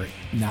Slayer,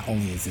 not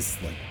only is this,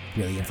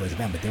 really influential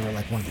band, but they were,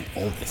 one of the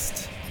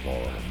oldest of all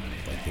of them.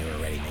 They were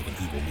already making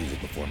evil music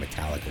before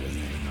Metallica was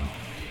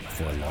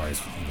before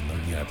Lars even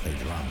knew how to play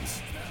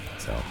drums.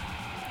 So,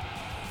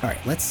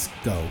 alright, let's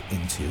go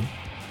into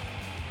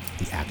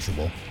the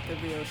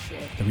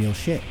real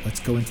shit. Let's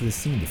go into the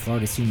scene. The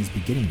Florida scene is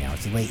beginning now.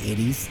 It's the late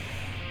 80s,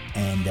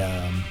 and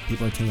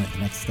people are taking it the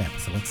next step.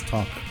 So let's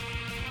talk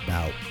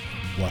about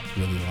what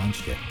really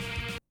launched it.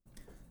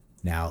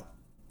 Now,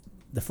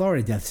 the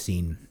Florida death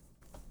scene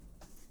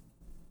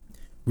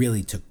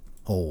really took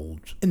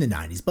hold in the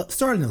 90s, but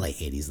started in the late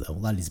 80s though. A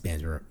lot of these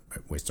bands were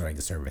starting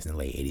to surface in the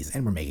late 80s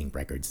and were making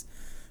records.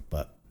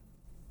 But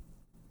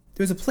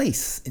there's a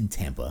place in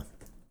Tampa,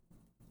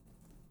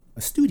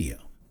 a studio,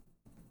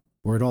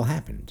 where it all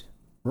happened,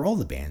 where all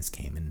the bands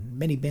came, and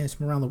many bands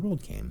from around the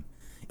world came.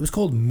 It was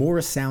called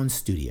More Sound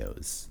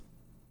Studios,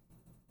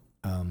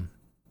 where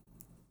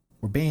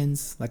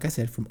bands, like I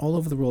said, from all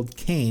over the world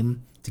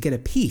came to get a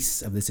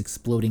piece of this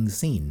exploding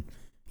scene.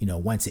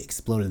 once it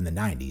exploded in the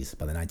 90s,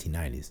 by the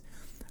 1990s.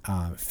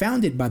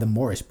 Founded by the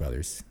Morris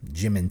brothers,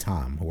 Jim and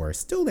Tom, who are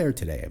still there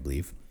today, I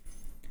believe.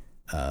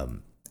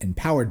 And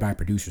powered by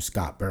producer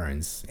Scott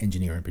Burns,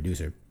 engineer and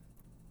producer.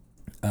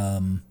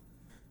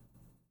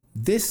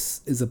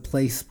 This is a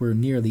place where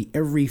nearly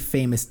every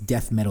famous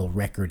death metal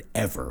record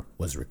ever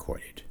was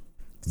recorded.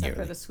 Except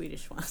for the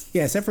Swedish ones.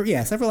 Yeah, except for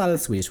a lot of the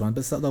Swedish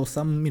ones, but though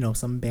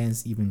some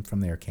bands even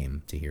from there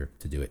came to here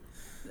to do it.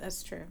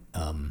 That's true.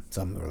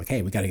 So we're like,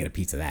 hey, we got to get a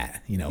piece of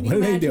that. What are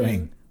they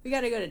doing? We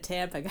got to go to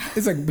Tampa, guys.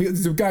 It's like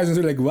some guys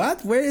are like,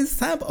 what? Where is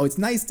Tampa? Oh, it's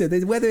nice there.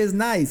 The weather is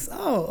nice.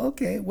 Oh,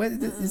 okay.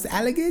 Is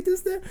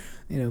alligators there?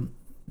 Yeah,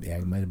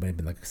 it might have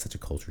been like such a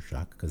culture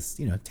shock because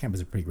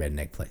Tampa's a pretty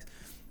redneck place,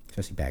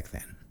 especially back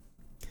then.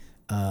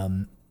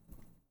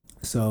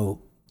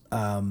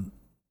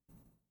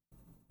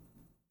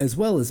 As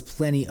well as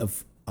plenty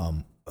of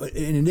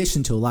in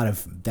addition to a lot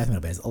of death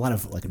metal bands, a lot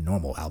of like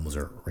normal albums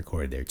are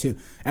recorded there too.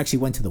 I actually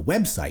went to the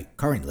website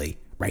currently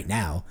right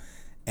now,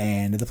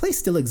 and the place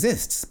still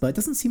exists, but it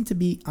doesn't seem to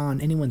be on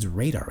anyone's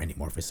radar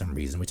anymore for some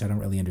reason, which I don't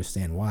really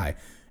understand why.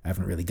 I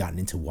haven't really gotten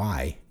into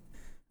why,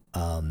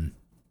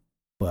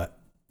 but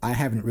I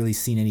haven't really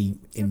seen any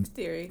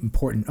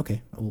important.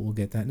 Okay, we'll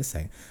get that in a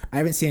second. I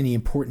haven't seen any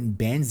important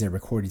bands there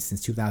recorded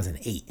since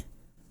 2008.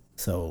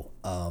 So,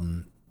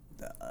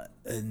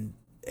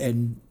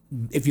 and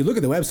if you look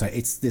at the website,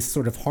 it's this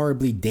sort of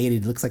horribly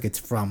dated. It looks like it's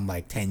from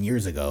like 10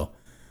 years ago.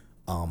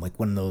 Like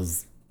one of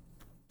those.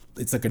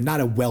 It's like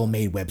not a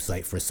well-made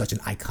website for such an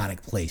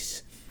iconic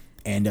place.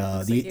 And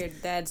like your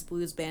dad's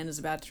blues band is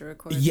about to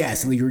record.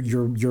 Yes, there.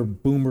 your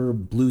boomer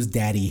blues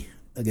daddy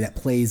that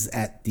plays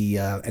at the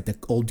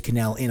Old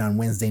Canal Inn on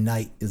Wednesday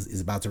night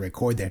is about to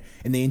record there.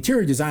 And the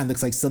interior design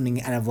looks like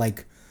something out of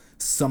like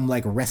some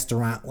like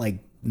restaurant like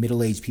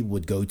middle-aged people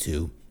would go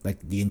to. Like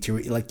the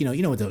interior, like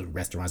you know what the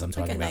restaurants I'm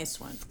talking about. Like a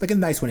nice one. Like a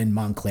nice one in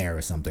Montclair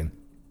or something.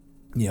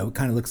 It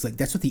kind of looks like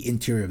that's what the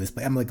interior of this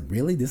place. I'm like,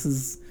 really? This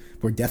is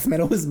where death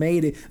metal was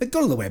made? Like,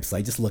 go to the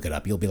website, just look it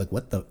up. You'll be like,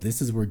 what the? This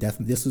is where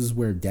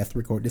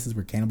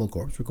Cannibal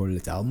Corpse recorded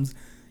its albums.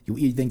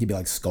 You'd think you'd be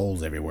like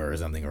skulls everywhere or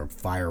something, or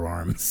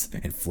firearms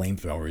and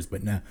flamethrowers,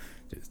 but no,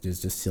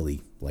 there's just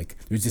silly. Like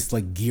there's just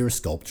like gear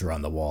sculpture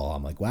on the wall.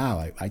 I'm like, wow,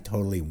 I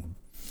totally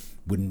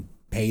wouldn't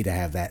pay to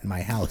have that in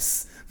my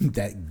house.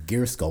 That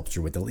gear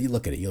sculpture with you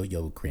look at it,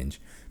 you'll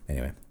cringe.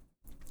 Anyway,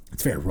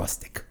 it's very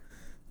rustic.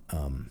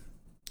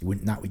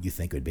 Not what you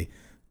think it would be,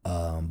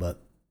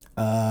 but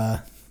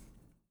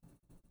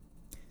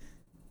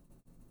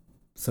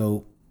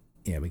so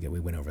yeah, we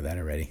went over that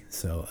already.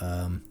 So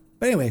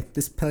but anyway,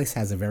 this place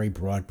has a very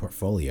broad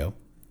portfolio,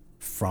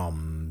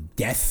 from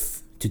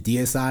Death to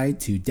Deicide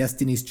to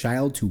Destiny's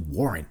Child to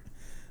Warrant.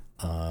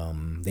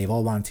 They've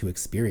all wanted to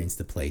experience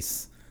the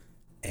place,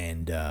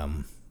 and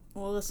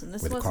well, listen,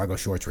 where the cargo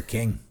shorts were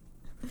king.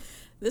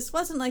 This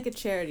wasn't like a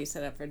charity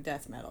set up for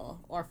death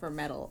metal or for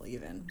metal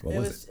even. What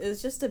was it? It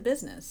was just a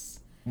business,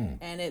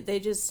 and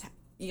they just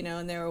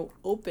and they were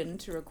open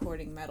to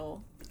recording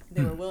metal.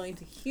 They were willing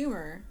to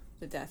humor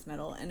the death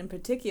metal, and in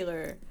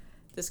particular,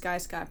 this guy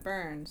Scott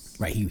Burns,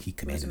 right? He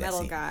commanded was a that metal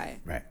scene. guy,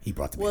 right? He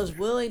brought the was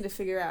willing to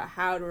figure out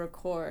how to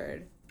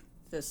record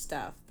this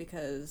stuff,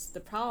 because the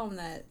problem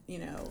that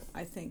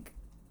I think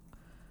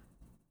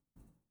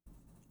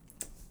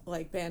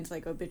like bands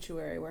like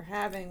Obituary were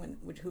having,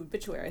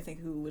 Obituary I think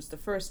who was the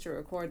first to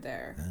record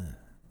there.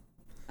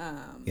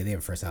 Yeah, they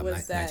have first album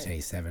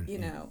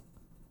 1987.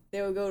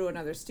 They would go to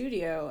another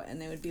studio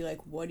and they would be like,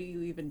 "What are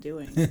you even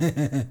doing?"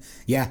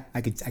 Yeah,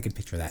 I could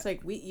picture that. It's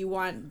like you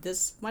want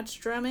this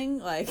much drumming,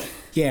 like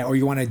yeah, or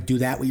you want to do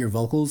that with your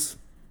vocals,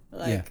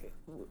 like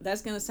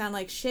that's gonna sound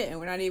like shit, and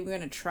we're not even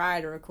gonna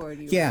try to record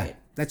you. Yeah, right.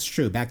 That's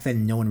true. Back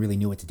then, no one really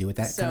knew what to do with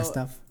that kind of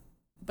stuff.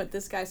 But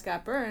this guy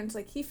Scott Burns,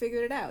 like he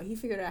figured it out. He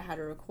figured out how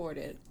to record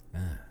it,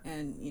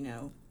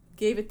 and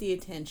gave it the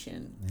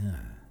attention. Yeah.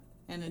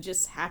 And it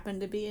just happened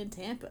to be in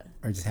Tampa.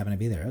 Or it just happened to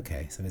be there.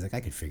 Okay, so he's like,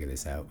 I could figure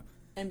this out.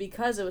 And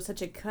because it was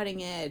such a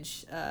cutting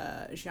edge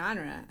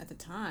genre at the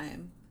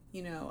time,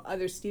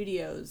 other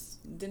studios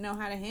didn't know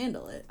how to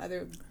handle it.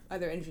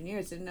 Other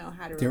engineers didn't know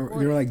how to record it.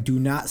 They were like, do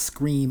not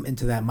scream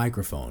into that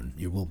microphone.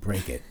 You will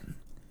break it.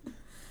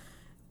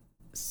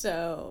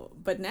 So,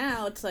 but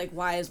now it's like,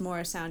 why is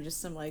Morrisound just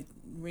some like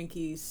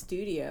rinky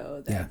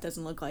studio that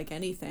doesn't look like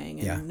anything,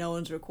 and no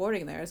one's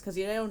recording there? It's because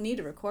you don't need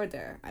to record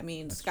there. I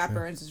mean, that's Scott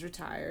Burns is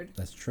retired.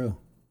 That's true.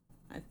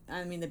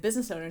 I mean, the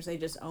business owners, they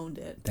just owned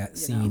it. That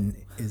scene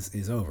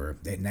is over.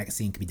 That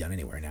scene can be done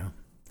anywhere now.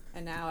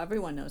 And now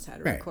everyone knows how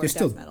to record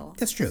death metal.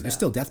 That's true. So. There's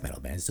still death metal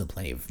bands. There's still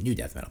plenty of new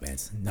death metal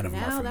bands. None of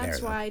them are from there. Now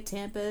that's why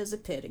Tampa is a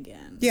pit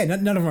again. Yeah,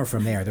 none of them are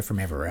from there. They're from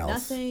everywhere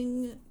else.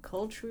 Nothing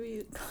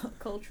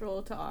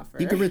cultural to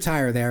offer. You could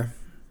retire there.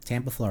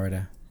 Tampa,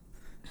 Florida.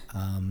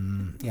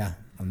 Yeah,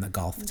 on the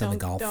golf.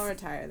 Don't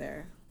retire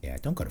there. Yeah,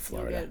 don't go to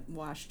Florida. You'll get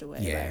washed away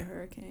by a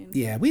hurricane.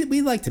 Yeah,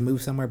 we like to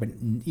move somewhere, but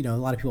a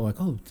lot of people are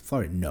like, "Oh,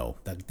 Florida." No,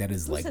 that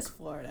is Who like. says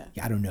Florida?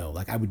 Yeah, I don't know.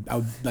 Like I would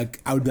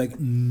be like,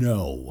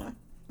 no,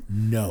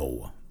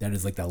 that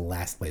is like the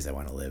last place I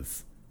want to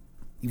live,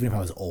 even if I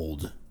was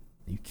old.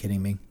 Are you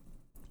kidding me?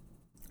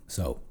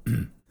 So,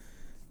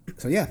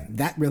 so yeah,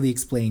 that really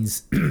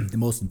explains the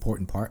most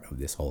important part of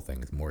this whole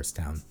thing is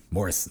Morristown.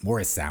 Morris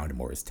Sound,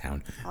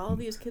 Morristown. All of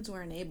these kids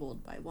were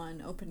enabled by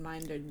one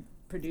open-minded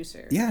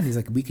producer. Yeah, and he's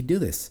like, we could do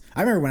this.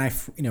 I remember when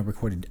I,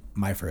 recorded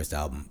my first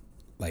album,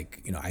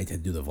 like, I had to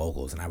do the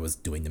vocals, and I was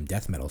doing them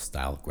death metal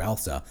style,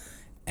 growls,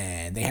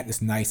 and they had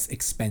this nice,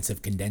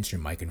 expensive condenser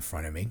mic in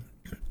front of me,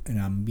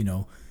 and I'm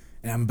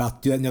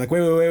about to do that, and they're like,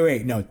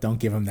 wait, no, don't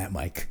give him that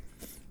mic.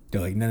 They're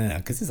like, no,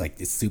 because it's like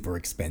this super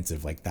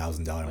expensive, like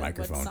 $1,000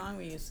 microphone. What song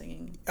were you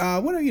singing?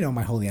 One of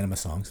my Holy Anima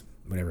songs,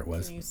 whatever it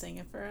was. Can you sing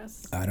it for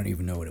us? I don't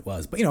even know what it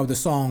was, but the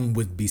song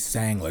would be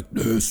sang like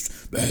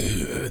this.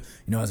 I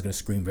was gonna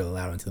scream really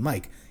loud into the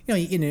mic.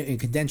 In a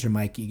condenser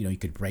mic, you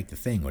could break the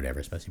thing, or whatever.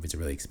 Especially if it's a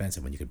really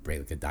expensive one, you could break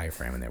like a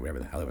diaphragm in there, whatever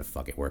the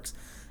fuck it works.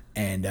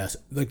 And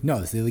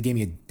no, so they gave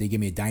me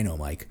a dyno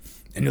mic,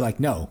 and they're like,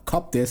 no,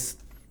 cup this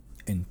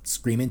and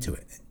scream into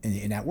it,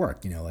 and that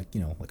worked. Like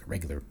a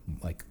regular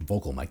like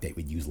vocal mic they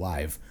would use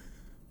live.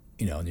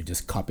 And they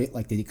just cup it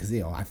like they did, because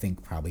I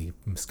think probably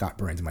Scott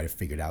Burns might have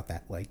figured out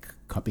that like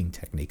cupping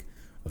technique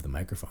of the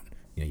microphone.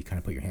 You kind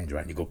of put your hands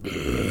around and you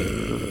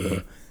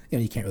go.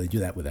 You can't really do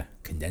that with a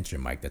condenser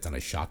mic that's on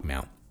a shock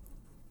mount.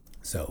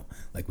 So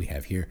like we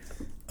have here.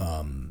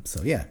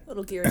 So yeah.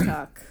 Little gear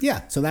talk.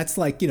 Yeah. So that's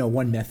like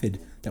one method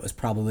that was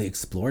probably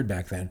explored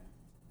back then.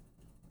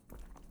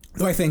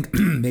 Though I think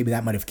maybe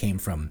that might have came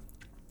from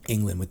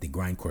England with the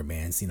grindcore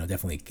bands. That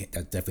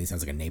definitely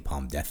sounds like a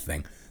Napalm Death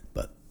thing.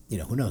 But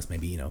who knows?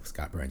 Maybe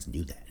Scott Burns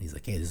knew that, and he's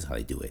like, hey, this is how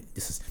they do it.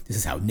 This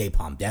is how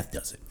Napalm Death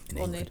does it.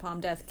 Well, England. Napalm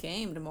Death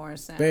came to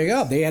Morristown. There you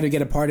go. They had to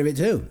get a part of it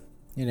too.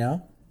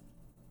 And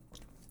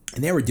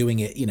they were doing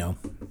it.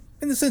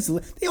 In the sense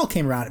of, they all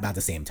came around about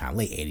the same time,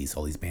 late 80s.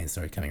 All these bands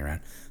started coming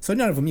around. So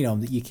none of them,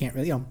 you can't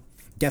really,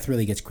 Death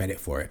really gets credit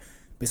for it.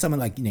 But someone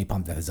like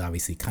Napalm Death is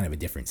obviously kind of a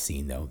different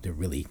scene, though. They're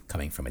really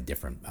coming from a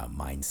different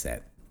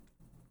mindset.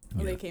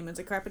 Well, they came as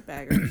a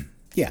carpetbagger.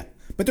 Yeah,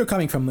 but they're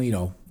coming from,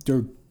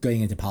 they're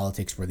getting into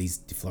politics where these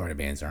Florida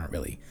bands aren't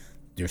really.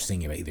 They're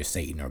singing about either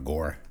Satan or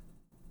gore,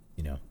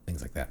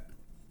 things like that.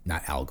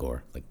 Not Al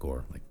Gore, like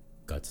gore, like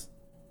guts,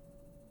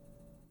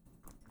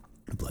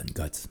 blood and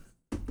guts.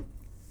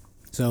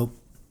 So,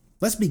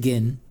 let's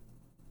begin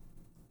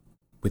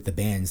with the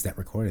bands that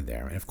recorded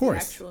there, and of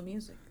course, the actual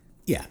music.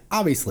 Yeah,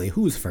 obviously,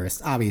 who's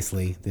first?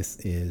 Obviously, this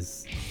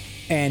is,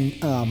 and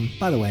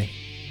by the way,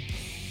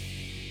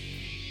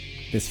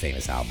 this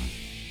famous album,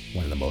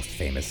 one of the most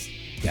famous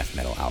death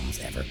metal albums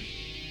ever.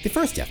 The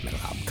first death metal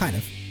album, kind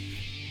of.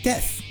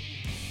 Death.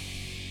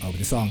 With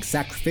the song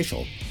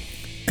Sacrificial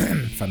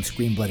from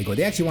Scream Bloody Gore.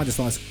 They actually wanted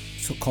the song,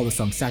 call the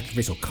song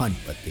Sacrificial Cunt,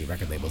 but the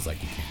record label's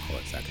like, you can't call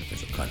it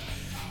Sacrificial Cunt.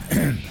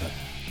 But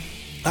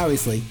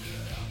obviously,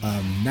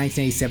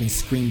 1987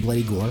 Scream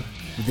Bloody Gore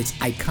with its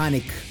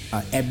iconic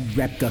Ed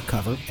Repka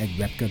cover. Ed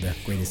Repka, the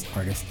greatest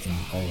artist in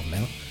all of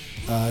metal,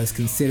 is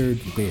considered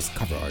the greatest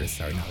cover artist.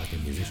 Sorry, not like a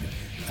musician.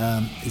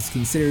 Is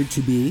considered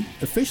to be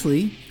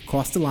officially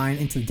crossed the line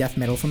into death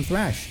metal from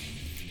thrash,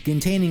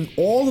 containing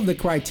all of the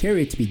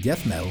criteria to be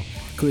death metal,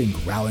 including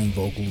growling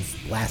vocals,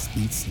 blast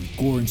beats, and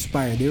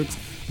gore-inspired lyrics,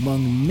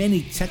 among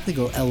many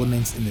technical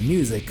elements in the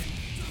music.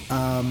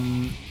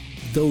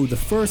 Though the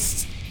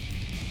first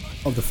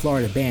of the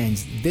Florida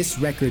bands, this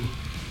record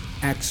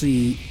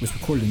actually was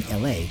recorded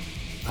in LA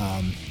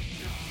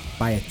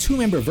by a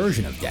two-member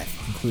version of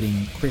Death,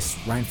 including Chris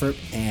Reinfurt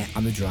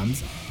on the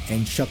drums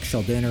and Chuck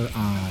Schuldiner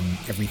on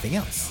everything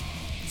else.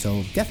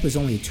 So Death was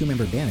only a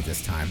two-member band at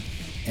this time,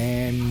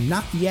 and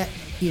not yet,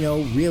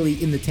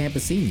 really in the Tampa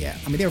scene yet.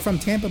 I mean, they were from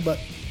Tampa, but,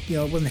 it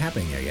wasn't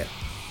happening there yet.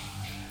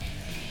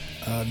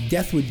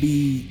 Death would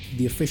be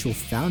the official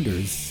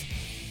founders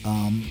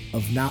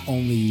of not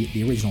only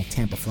the original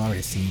Tampa,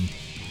 Florida scene,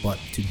 but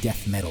to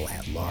death metal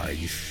at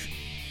large.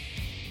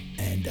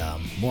 And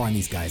more on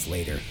these guys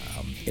later.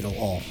 It'll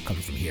all come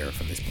from here,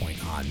 from this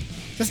point on.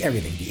 Just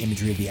everything, the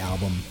imagery of the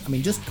album. I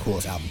mean, just the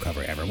coolest album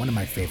cover ever. One of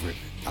my favorite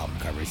album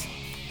covers.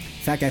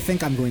 In fact, I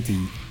think I'm going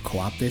to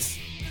co-op this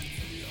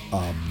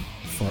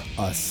for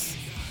us.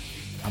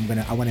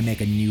 I want to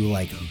make a new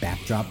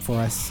backdrop for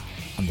us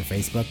on the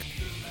Facebook.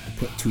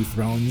 Put two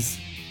thrones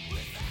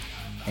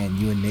and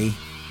you and me,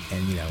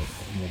 and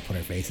we'll put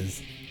our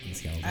faces.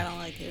 I don't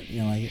like it. You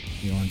don't like it?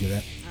 You don't want to do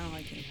that? I don't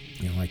like it.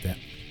 You don't like that?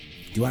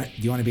 Do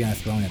you want to be on a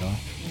throne at all?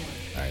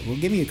 Yeah. All right. Well,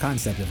 give me a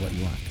concept of what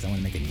you want, because I want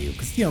to make it new.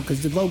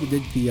 Because the logo,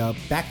 the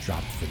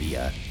backdrop for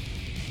the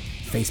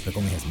Facebook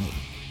only has me.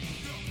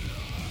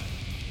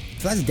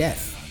 So that's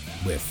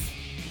Death with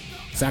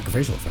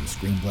Sacrificial from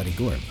Scream Bloody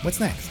Gore. What's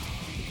next?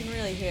 You can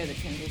really hear the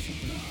transition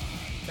from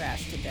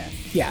thrash to death.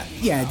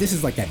 Yeah. This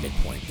is like that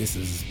midpoint. This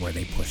is where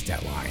they push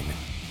that line.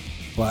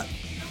 But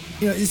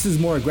this is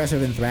more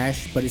aggressive than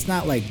thrash, but it's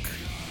not it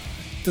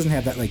doesn't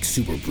have that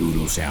super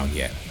brutal sound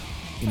yet.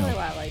 That's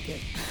why I like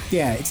it.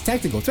 Yeah, it's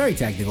technical. It's very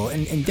technical,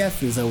 and Death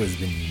has always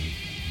been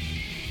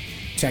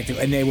technical,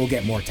 and they will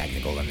get more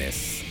technical than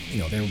this.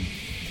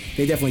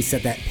 They definitely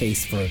set that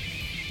pace for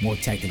more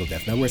technical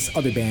death metal, whereas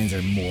other bands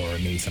are more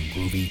maybe some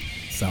groovy,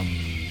 some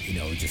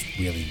just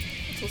really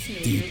Let's listen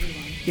to deep. The groovy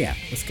one. Yeah,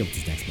 let's go with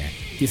this next band.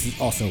 This is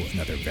also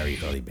another very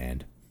early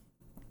band.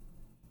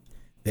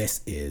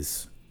 This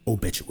is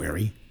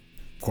Obituary.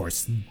 Of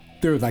course,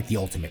 they're like the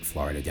ultimate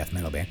Florida death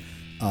metal band.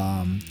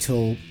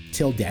 Till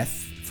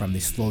Death from the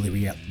Slowly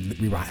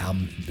Rewrought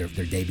album, their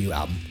debut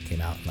album,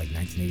 came out in like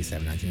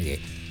 1987, 1988.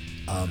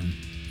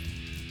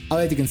 I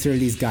like to consider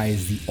these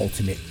guys the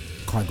ultimate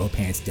cargo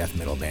pants death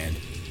metal band.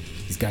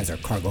 These guys are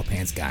cargo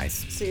pants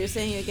guys. So you're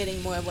saying you're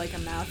getting more of like a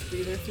mouth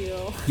breather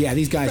feel? Yeah,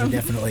 these guys are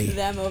definitely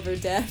them over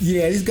death.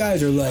 Yeah, these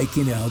guys are like,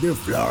 they're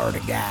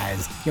Florida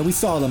guys. Yeah, we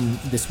saw them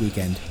this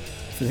weekend.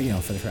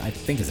 I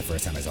think it's the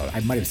first time I saw them. I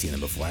might have seen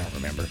them before. I don't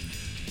remember.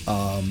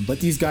 But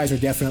these guys are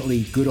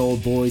definitely good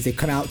old boys. They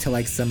come out to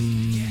like some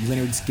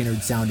Lynyrd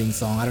Skynyrd sounding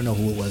song. I don't know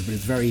who it was, but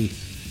it's very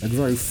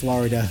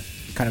Florida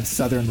kind of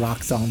southern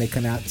rock song. They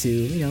come out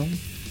to,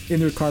 in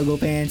their cargo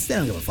pants. They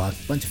don't give a fuck.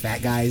 Bunch of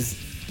fat guys,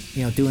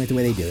 doing it the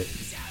way they do it.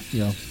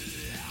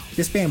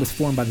 This band was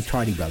formed by the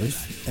Tardy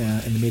brothers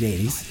in the mid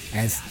 '80s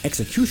as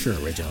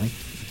Executioner originally,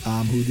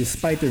 who,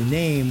 despite their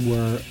name,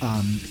 were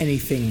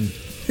anything.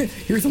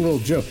 Here's a little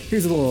joke.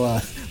 Here's a little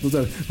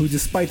joke. Who,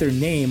 despite their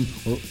name,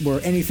 were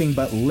anything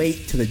but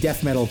late to the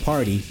death metal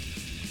party.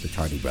 The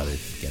Tardy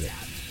brothers, get it? I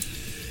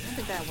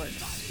think that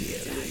works.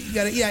 Yeah, you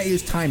got it. Yeah, it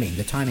was timing.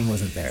 The timing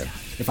wasn't there.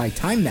 If I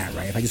timed that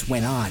right, if I just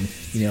went on,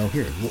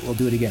 here, we'll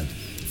do it again.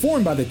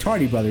 Formed by the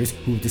Tardy brothers,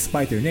 who,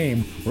 despite their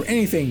name, were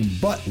anything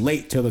but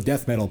late to the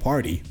death metal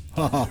party.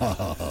 Ha ha ha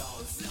ha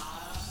ha.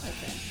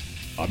 Okay.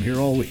 I'm here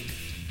all week.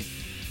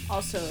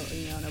 Also,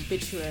 an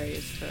obituary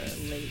is for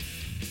late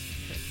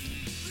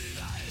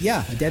person.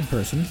 Yeah, a dead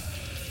person.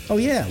 Oh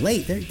yeah,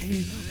 late. There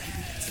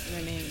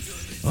Their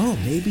names. Oh,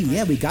 maybe.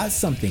 Yeah, we got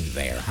something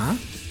there, huh?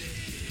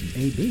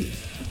 Maybe.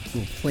 A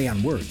little play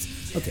on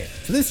words. Okay,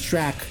 so this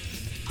track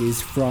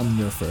is from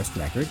their first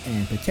record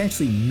and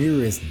potentially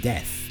mirrors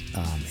Death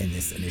in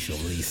this initial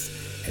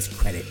release as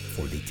credit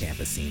for the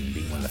Tampa scene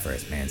being one of the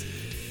first bands.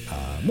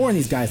 More on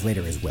these guys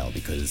later as well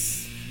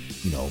because,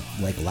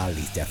 like a lot of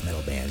these death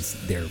metal bands,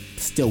 they're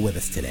still with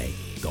us today,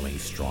 going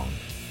strong.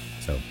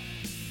 So,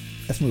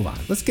 let's move on.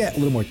 Let's get a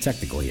little more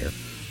technical here.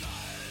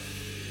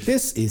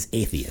 This is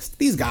Atheist.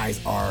 These guys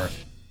are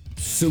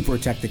super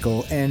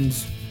technical and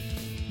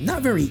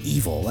not very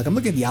evil. Like, I'm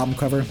looking at the album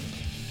cover.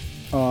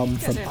 These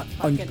guys are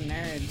fucking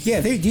nerds. Yeah,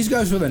 these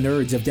guys were the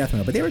nerds of death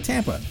metal, but they were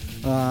Tampa.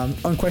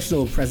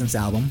 Unquestionable Presence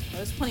album.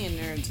 There's plenty of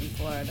nerds in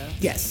Florida.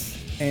 Yes,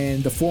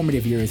 and the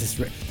formative years.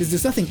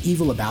 There's nothing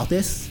evil about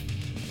this,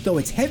 though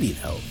it's heavy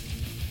though.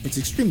 It's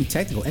extremely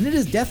technical, and it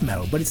is death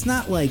metal, but it's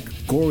not like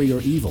gory or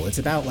evil. It's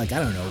about like, I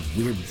don't know,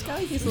 weird. It's got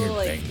like these little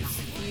like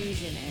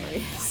fusion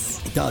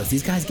areas. It does.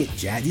 These guys get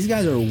jazzed. These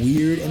guys are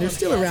weird, and they're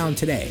still around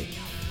today.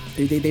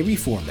 They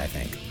reformed, I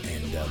think,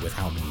 and with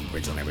how many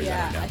original members,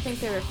 I don't know. I think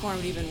they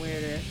reformed even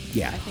weirder.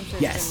 Yeah. I think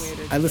they're even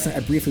weirder. I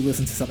briefly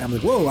listened to something. I'm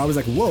like, whoa. I was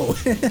like, whoa.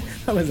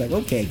 I was like,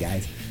 okay,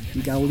 guys,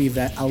 you gotta leave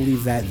that. I'll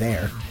leave that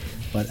there.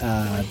 But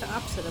like the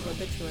opposite of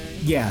Obituary.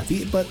 Yeah,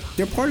 but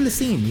they're part of the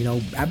scene.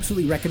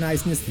 Absolutely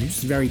recognizing this. They're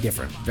just very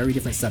different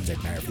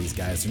subject matter for these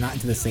guys. They're not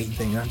into the Satan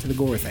thing. They're not into the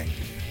gore thing.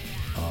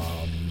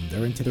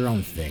 They're into their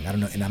own thing. I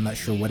don't know, and I'm not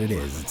sure what it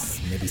is. It's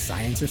maybe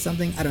science or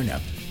something. I don't know.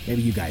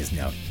 Maybe you guys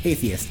know.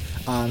 Atheist.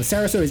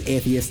 Sarasota's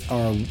Atheist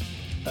are,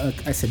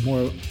 I said,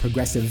 more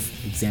progressive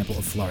example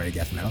of Florida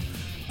death metal.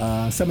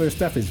 Some of their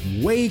stuff is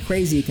way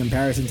crazy in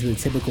comparison to the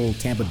typical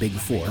Tampa Big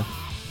Four.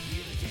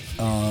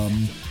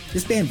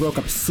 This band broke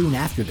up soon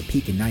after the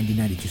peak in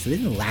 1992, so they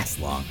didn't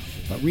last long,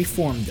 but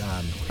reformed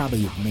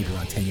probably maybe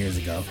around 10 years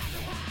ago,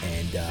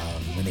 and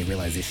when they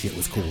realized this shit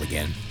was cool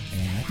again,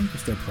 and I think they're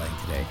still playing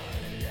today.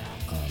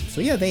 So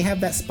yeah, they have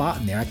that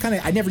spot in there.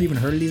 I never even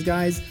heard of these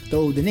guys,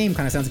 though the name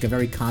kind of sounds like a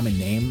very common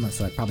name,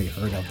 so I probably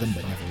heard of them,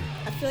 but never.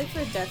 I feel like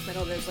for death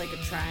metal, there's like a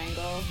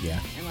triangle.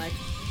 Yeah. And like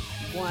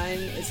one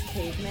is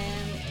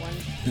caveman,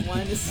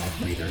 one is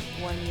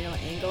one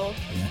angle,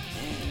 yeah.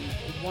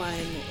 And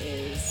one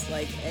is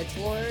like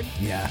edgelord.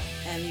 Yeah.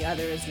 And the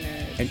other is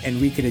nerd.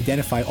 And we could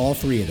identify all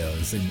three of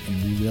those, and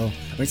we will.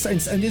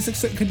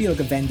 It could be like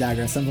a Venn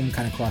diagram. Some of them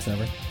kind of cross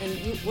over.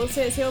 And we'll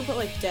we'll put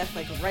like death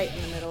like right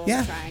in the middle of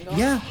the triangle.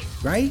 Yeah,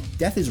 right.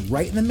 Death is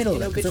right in the middle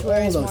of it.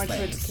 Obituary is more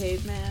towards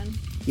caveman.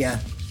 Yeah.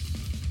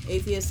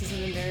 Atheist is in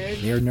the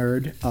nerd. They're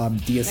nerd.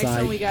 Deicide. Next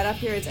one we got up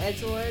here is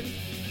edgelord.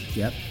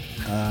 Yep.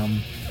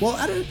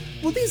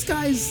 Well, these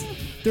guys,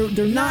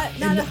 they're not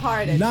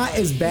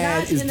as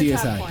bad as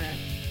Deicide.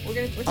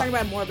 We're talking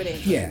about Morbid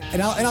Angel. Yeah,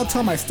 and I'll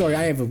tell my story.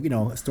 I have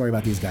a story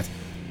about these guys.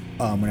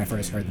 When I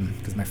first heard them,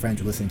 because my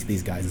friends were listening to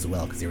these guys as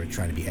well, because they were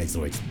trying to be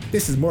edgelords.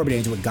 This is Morbid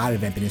Angel with God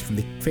of Emptiness from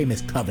the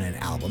famous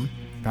Covenant album,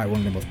 probably one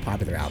of their most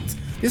popular albums.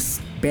 This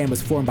band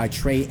was formed by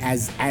Trey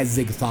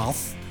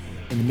Azigthoth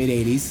in the mid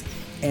 '80s,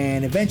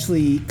 and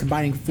eventually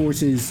combining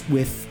forces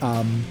with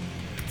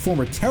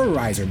former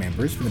Terrorizer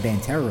members from the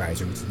band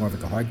Terrorizer, which is more of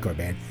like a hardcore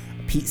band,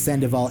 Pete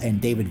Sandoval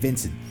and David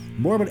Vincent.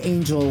 Morbid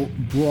Angel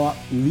brought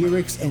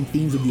lyrics and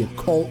themes of the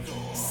occult,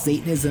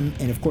 Satanism,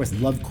 and of course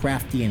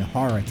Lovecraftian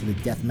horror to the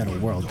death metal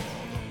world.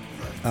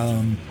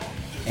 And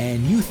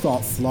you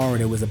thought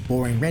Florida was a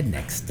boring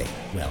redneck state.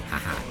 Well,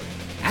 haha.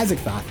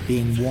 Azagthoth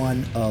being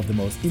one of the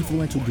most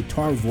influential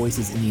guitar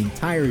voices in the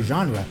entire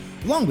genre,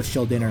 along with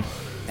Schuldiner,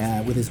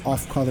 with his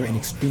off-color and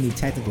extremely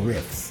technical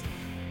riffs.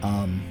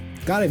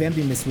 God of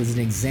Emptiness was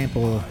an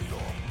example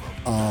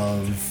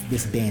of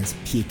this band's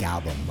peak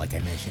album, like I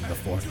mentioned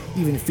before,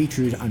 even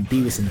featured on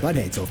Beavis and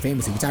Butthead so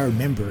famously, which I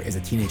remember as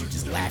a teenager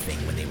just laughing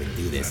when they would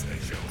do this.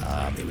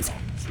 It was,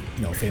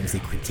 famously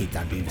critiqued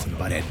on Beavis and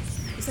Butthead.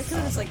 Is that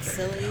because it's like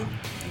silly?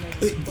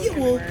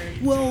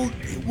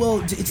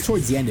 Well, it's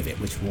towards the end of it,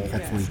 which we'll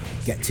hopefully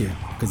get to,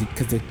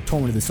 because the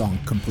tone of the song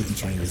completely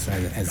changes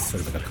as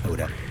sort of like a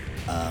coda.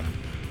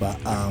 But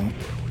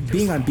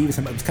being on Beavis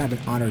and Butthead was kind of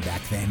an honor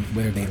back then,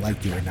 whether they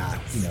liked you or not.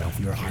 If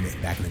you were on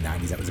it back in the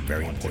 90s, that was a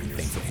very important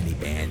thing for any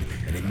band,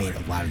 and it made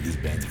a lot of these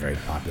bands very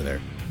popular.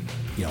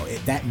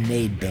 That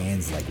made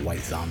bands like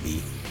White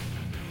Zombie,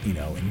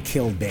 and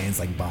killed bands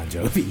like Bon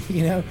Jovi,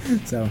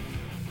 So,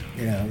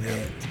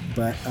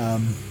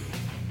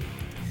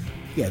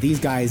 these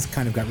guys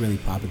kind of got really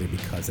popular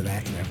because of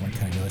that, everyone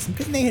kind of noticed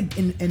them. And they had,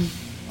 and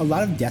a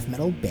lot of death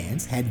metal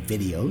bands had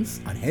videos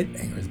on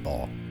Headbangers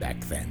Ball back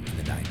then in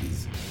the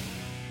 90s.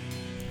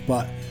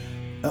 But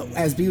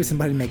as Beavis and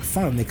Butthead make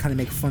fun of him, they kind of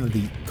make fun of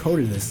the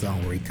coda of this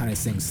song where he kind of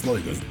sings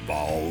slowly. He goes,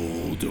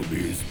 bow to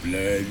me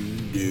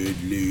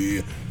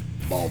splendidly,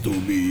 bow to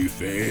me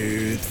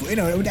faithful.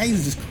 I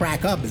used to just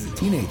crack up as a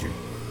teenager.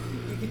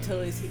 You can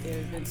totally see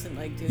David Vincent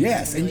doing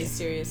a really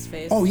serious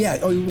face. Oh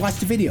yeah, you watch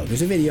the video.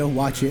 There's a video.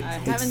 Watch it. I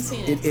haven't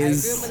seen it. It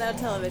is. I grew up without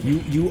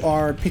television.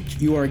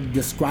 You are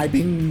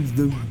describing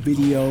the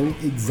video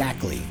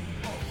exactly.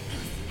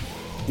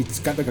 It's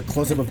got like a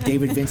close-up of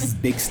David Vincent's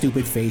big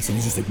stupid face, and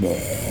he's just like,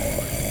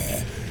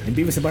 bleh. And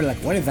Beavis and Butthead like,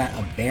 what is that?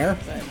 A bear?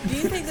 But do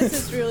you think this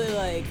is really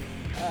like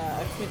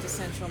a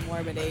quintessential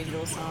Morbid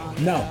Angel song?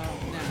 No.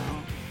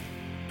 No.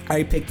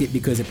 I picked it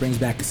because it brings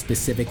back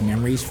specific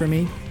memories for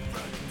me.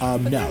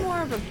 But no,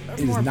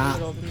 they're more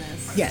brutal than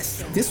this.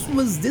 Yes, this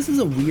is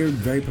a weird,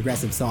 very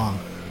progressive song.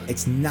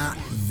 It's not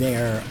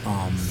their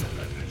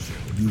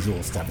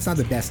usual stuff. It's not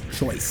the best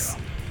choice.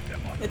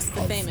 It's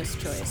the famous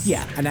choice.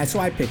 Yeah, and that's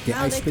why I picked it.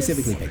 I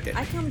specifically picked it.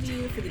 I come to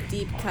you for the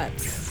deep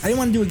cuts. I didn't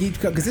want to do a deep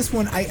cut because this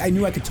one, I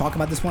knew I could talk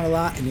about this one a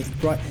lot, and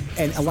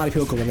and a lot of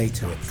people could relate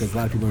to it because a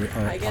lot of people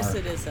are. I guess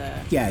it is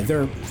a. Yeah,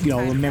 they're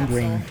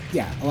remembering. Capsule.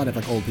 Yeah, a lot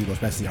of old people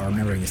especially are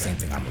remembering the same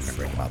thing I'm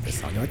remembering about this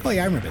song. They're like, oh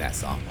yeah, I remember that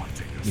song.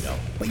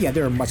 But yeah,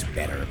 there are much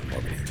better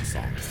Morbid Angel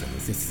songs than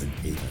this. This isn't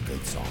even a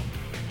good song.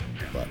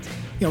 But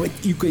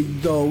you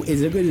could go. It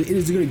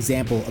is a good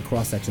example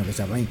across section of the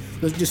stuff. I mean,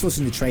 just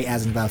listen to Trey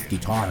Azagthoth's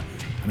guitar.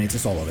 I mean, it's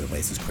just all over the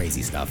place. It's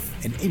crazy stuff,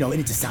 and and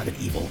it just sounded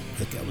evil.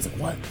 I was like,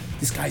 what?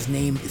 This guy's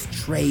name is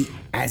Trey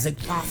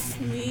Azagthoth.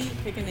 Can we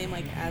pick a name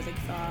like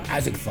Azagthoth?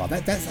 Azagthoth. I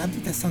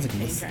think that sounds like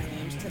change our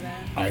names to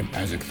that. I'm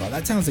Azagthoth.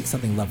 That sounds like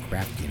something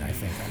Lovecraftian. I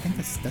think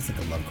that's like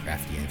a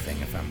Lovecraftian thing,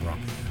 if I'm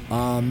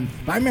wrong.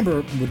 But I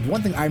remember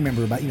one thing I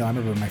remember about I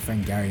remember my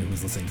friend Gary who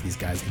was listening to these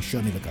guys. He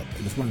showed me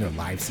it was one of their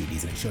live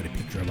CDs, and it showed a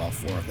picture of all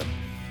four of them,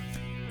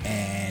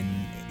 and.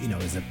 It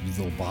was these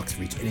little box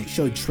for each, and it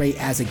showed Trey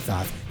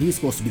Azagthoth. He was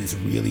supposed to be this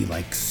really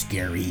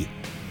scary,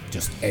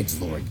 just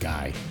edgelord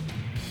guy.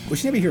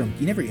 Which you never hear him.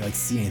 You never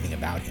see anything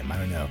about him. I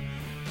don't know.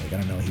 I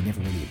don't know. He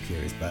never really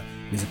appears. But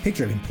there's a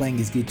picture of him playing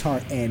his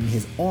guitar, and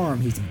his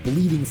arm. He's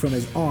bleeding from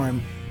his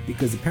arm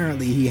because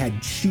apparently he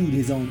had chewed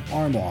his own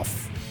arm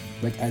off,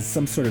 as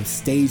some sort of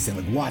stage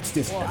thing. Watch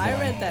this. Well, I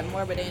read that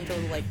Morbid Angel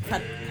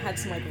had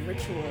some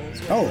rituals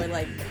where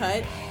they would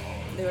cut.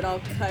 They would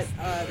all cut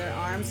their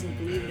arms and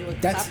bleed into a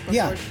cup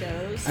before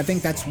shows. I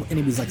think that's, and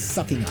he was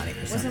sucking on it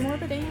or something. Was it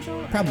Morbid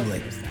Angel?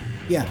 Probably.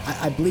 Yeah,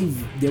 I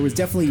believe there was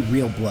definitely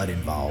real blood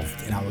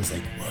involved, and I was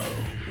like,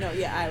 whoa. No,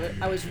 yeah,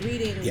 I was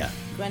reading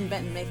Glenn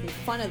Benton making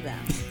fun of them.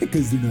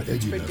 Because they're not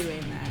edgy for enough.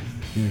 doing that.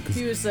 Yeah,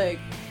 he was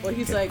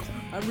like,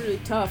 I'm really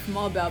tough, I'm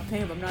all about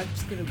pain, but I'm not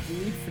just going to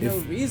bleed for no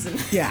reason.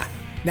 Yeah.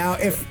 Now,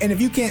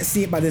 if you can't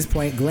see it by this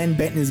point, Glenn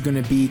Benton is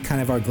going to be kind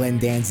of our Glenn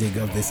Danzig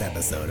of this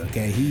episode,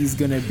 okay? He's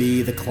going to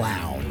be the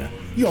clown.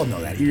 You all know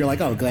that. You're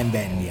like, oh, Glenn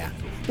Benton, yeah.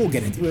 We'll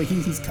get into it.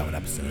 He's coming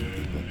up soon,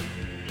 people.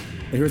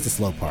 But here's the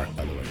slow part,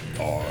 by the way.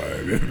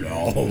 The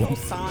whole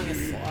song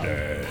is slow.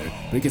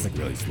 But it gets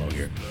really slow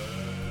here.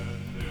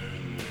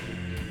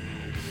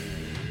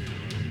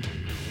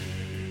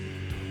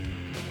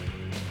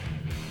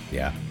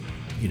 Yeah.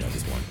 You know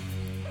this one.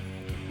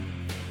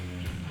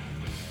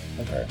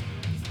 Okay.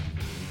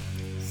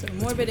 So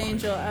Morbid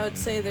Angel, I would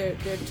say they're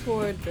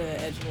toward the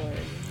edgelord.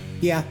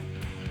 Yeah,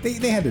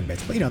 they have their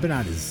bits, but they're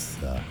not as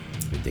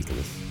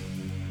ridiculous.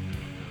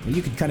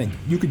 You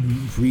could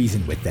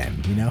reason with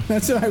them,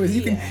 That's what I was.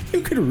 You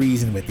could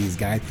reason with these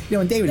guys,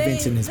 and David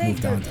Vincent has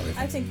moved on to other things.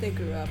 I think they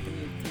grew up, and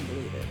you can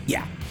believe it.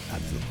 Yeah,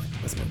 absolutely.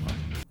 Let's move on.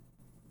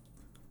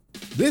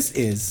 This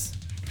is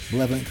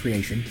Malevolent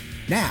Creation.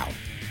 Now,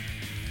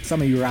 some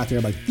of you are out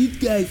there like, these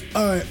guys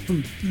aren't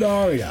from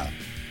Florida.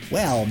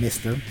 Well,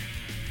 Mr.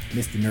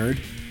 Nerd,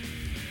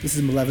 this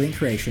is Malevolent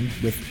Creation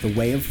with The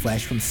Way of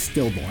Flesh from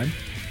Stillborn.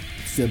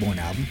 Stillborn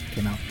album.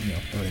 Came out,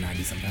 early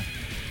 90s sometime.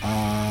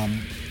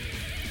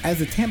 As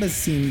the Tampa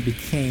scene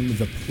became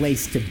the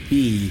place to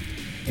be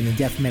in the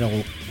death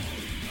metal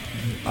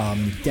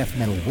death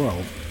metal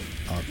world,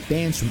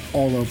 bands from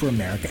all over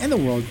America and the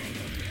world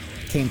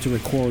came to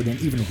record and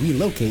even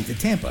relocate to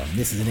Tampa. And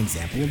this is an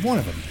example of one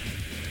of them.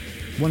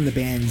 One of the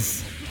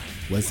bands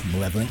was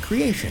Malevolent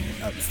Creation,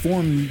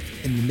 formed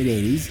in the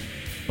mid-'80s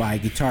by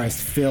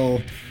guitarist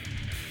Phil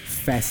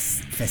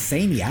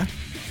Fasania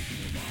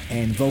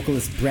and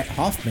vocalist Brett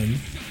Hoffman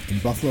in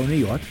Buffalo, New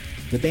York.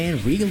 The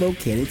band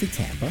relocated to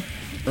Tampa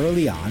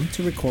early on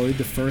to record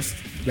the first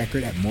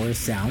record at Morris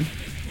Sound,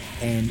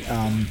 and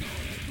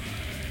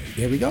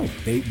there we go.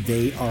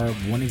 They are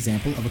one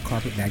example of a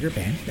carpetbagger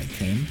band that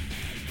came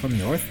from the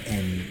north,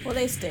 and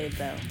they stayed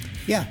though.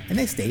 Yeah, and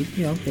they stayed.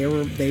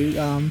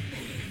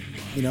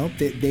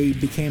 They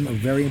became a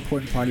very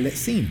important part of that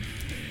scene.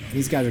 And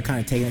these guys are kind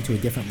of taking it to a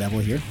different level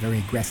here, very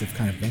aggressive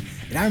kind of thing.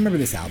 And I remember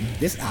this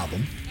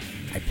album.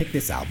 I picked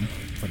this album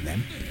from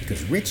them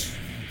because Rich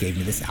gave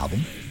me this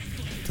album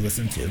to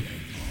listen to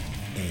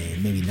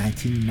in maybe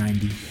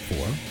 1994,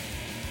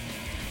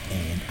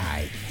 and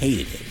I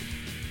hated it.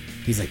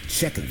 He's like,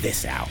 check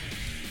this out.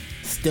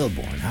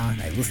 Stillborn, huh?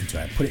 And I listened to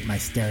it. I put it in my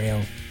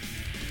stereo,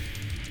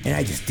 and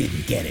I just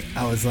didn't get it.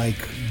 I was like,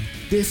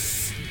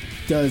 this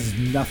does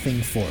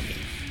nothing for me.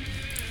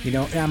 And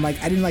I'm like,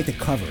 I didn't like the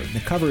cover. The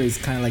cover is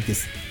kind of like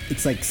this,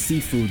 it's like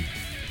seafood.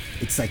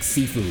 It's like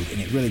seafood, and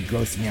it really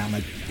grossed me out. I'm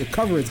like, the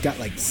cover has got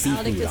like seafood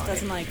on it. Alex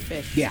doesn't like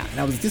fish. Yeah, and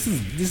I was, this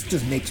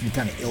just makes me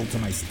kind of ill to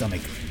my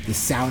stomach. The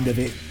sound of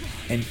it,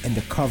 and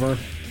the cover,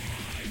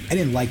 I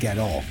didn't like it at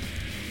all.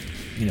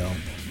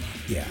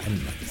 Yeah, I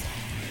didn't like this.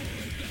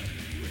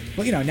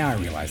 Well, now I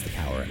realize the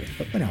power of it.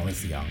 But when I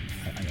was young,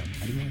 I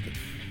didn't like it.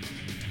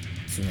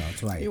 So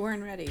you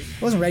weren't ready.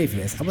 I wasn't ready for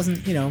this. I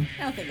wasn't, I don't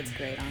think it's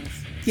great,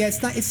 honestly. Yeah,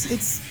 it's not.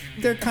 It's.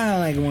 They're kind of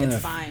like one of the.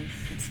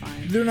 It's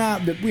fine. They're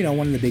not,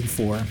 one of the big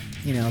four.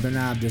 They're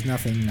not. There's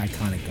nothing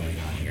iconic going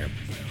on here.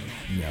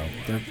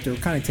 They're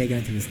kind of taking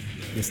it to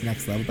this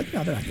next level. But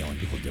they're not the only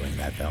people doing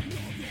that though.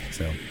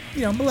 So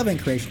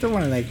Malevolent Creation. They're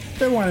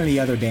one of the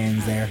other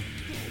bands there.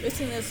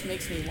 Listening to this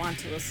makes me want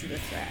to listen to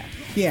thrash.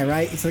 Yeah,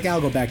 right. It's like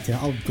I'll go back to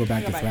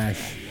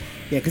thrash.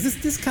 Yeah, because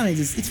this kind of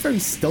just, it's very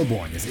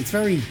stillborn. It's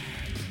very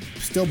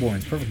stillborn.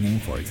 It's a perfect name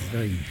for it. It's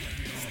very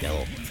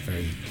still. It's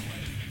very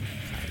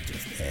kind of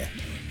just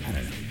I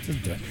don't know. It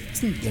doesn't do it.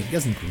 It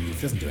doesn't groove.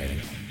 It doesn't do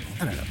anything.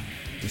 I don't know.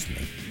 Just me.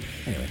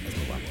 Anyway, let's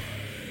move on.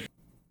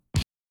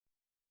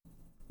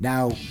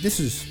 Now,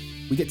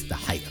 we get to the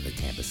height of the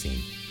Tampa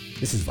scene.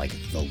 This is like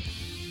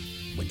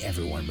when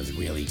everyone was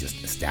really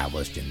just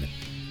established and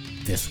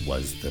this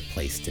was the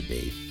place to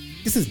be.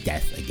 This is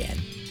Death again.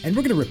 And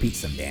we're going to repeat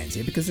some bands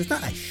here because there's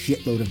not a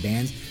shitload of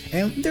bands.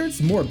 And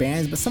there's more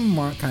bands, but some of them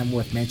aren't kind of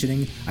worth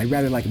mentioning. I'd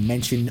rather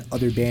mention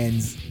other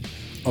bands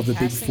of the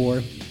big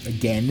four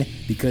again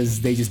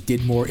because they just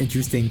did more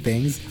interesting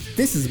things.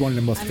 This is one of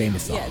the most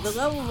famous songs. Yeah, the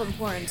level of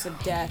importance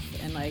of Death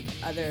and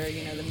other,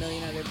 the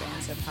million other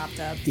bands that popped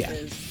up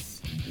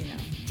is,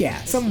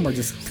 Yeah, some of them are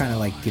just kind of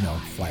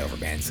flyover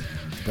bands.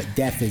 But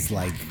Death is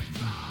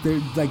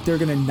they're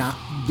gonna not.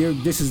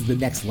 This is the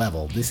next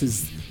level. This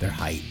is their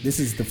height. This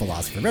is The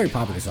Philosopher. Very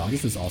popular song.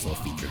 This was also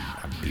featured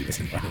on Beavis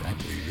and Butthead. I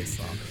believe this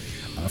song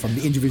from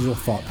the Individual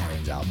Fault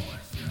Patterns album.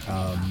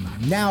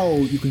 Now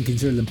you can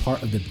consider them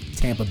part of the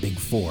Tampa Big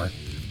Four,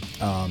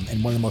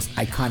 and one of the most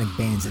iconic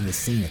bands in the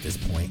scene at this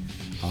point.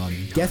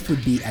 Death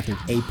would be at their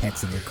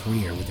apex in their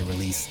career with the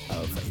release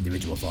of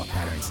Individual Thought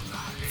Patterns,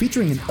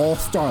 featuring an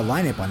all-star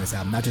lineup on this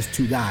album, not just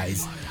two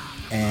guys,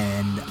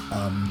 and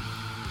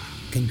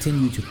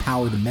continue to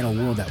power the metal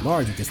world at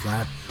large with this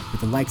lineup, with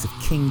the likes of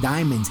King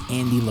Diamond's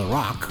Andy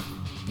LaRocque,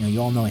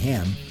 you all know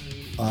him,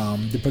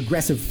 the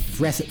progressive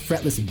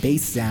fretless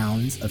bass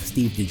sounds of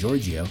Steve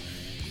DiGiorgio,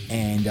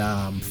 and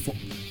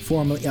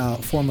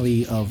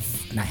formerly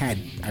of, and I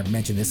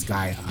mentioned this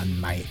guy on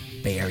my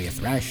Bay Area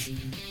Thrash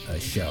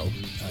show.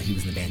 He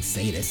was in the band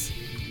Sadist,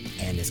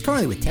 and is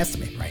currently with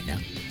Testament right now.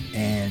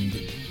 And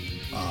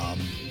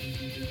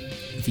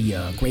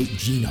the great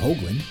Gene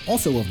Hoglan,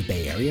 also of the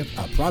Bay Area,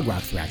 prog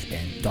rock thrash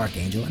band Dark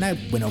Angel, and I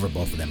went over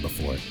both of them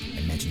before.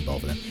 I mentioned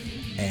both of them,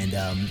 and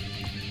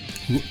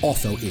who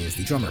also is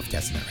the drummer of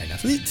Testament right now.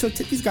 So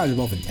these guys are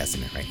both in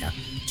Testament right now.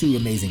 Two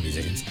amazing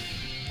musicians.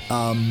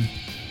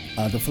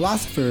 The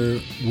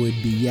Philosopher would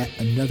be yet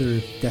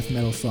another death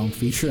metal song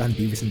featured on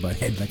Beavis and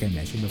Butthead, like I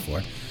mentioned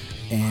before,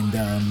 and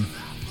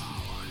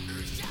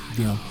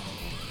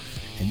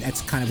and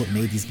that's kind of what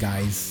made these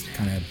guys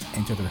kind of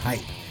enter their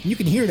height. And you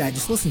can hear that,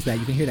 just listen to that,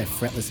 you can hear that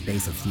fretless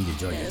bass of Steve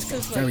DiGiorgio. Yeah,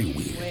 it's very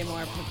weird. Way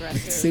more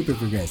progressive. It's super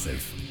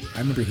progressive. I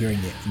remember hearing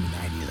it in the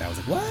 90s. I was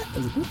like, what? I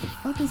was like, what the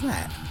fuck is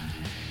that?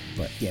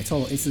 But yeah,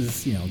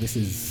 this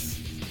is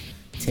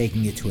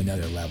taking it to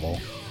another level.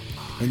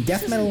 And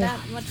death metal isn't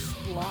that much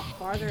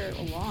farther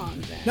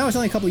along then. No, it's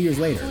only a couple of years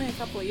later. It's only a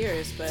couple of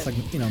years, but it's like,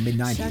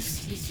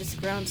 mid-90s. He's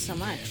just grown so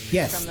much.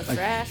 Yes. From the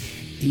thrash.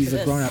 He's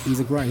a grown up. He's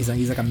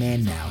like a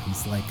man now.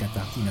 He's like at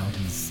the,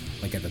 he's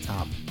like at the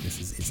top.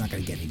 It's not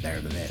going to get any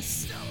better than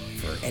this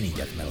for any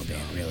death metal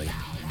band, really.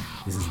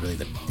 This is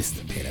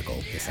the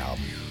pinnacle, this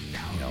album,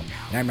 And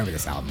I remember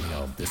this album,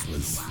 this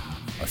was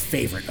a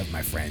favorite of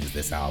my friends,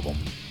 this album.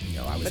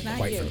 I was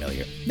quite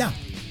familiar. No,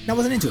 I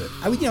wasn't into it.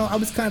 I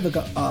was kind of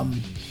like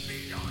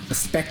a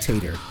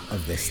spectator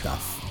of this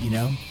stuff.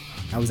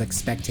 I was like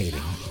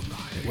spectating.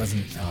 It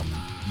wasn't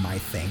my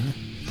thing.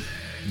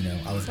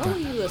 What were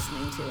you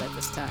listening to at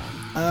this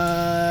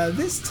time?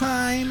 This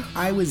time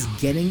I was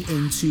getting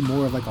into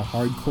more of like a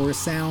hardcore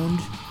sound.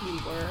 You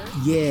were?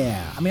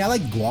 Yeah. I mean, I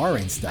like gore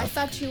and stuff. I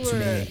thought you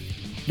were.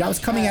 I was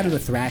coming out of the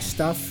thrash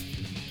stuff.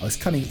 I was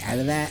coming out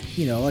of that,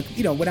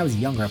 when I was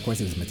younger, of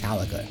course, it was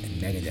Metallica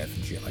and Megadeth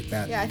and shit like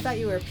that. Yeah, I thought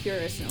you were a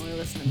purist and only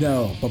listened to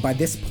No, but by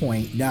this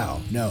point, no.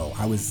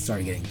 I was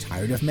starting getting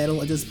tired of metal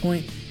at this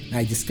point, and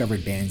I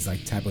discovered bands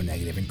like Typo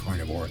Negative and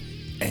Carnivore,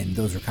 and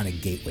those were kind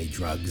of gateway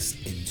drugs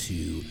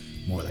into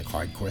more like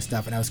hardcore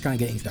stuff, and I was kind of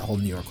getting into that whole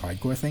New York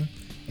hardcore thing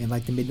in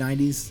like the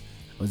mid-90s.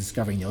 I was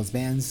discovering those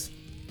bands,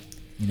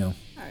 Alright,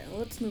 well,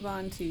 let's move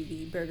on to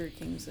the Burger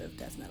Kings of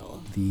death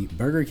metal. The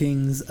Burger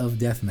Kings of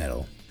death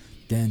metal.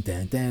 Dun,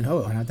 dun, dun.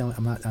 Oh, I'm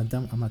not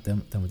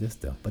done with this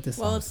though. But this.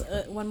 Well, it's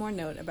one more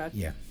note about.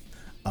 Yeah.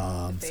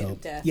 The fate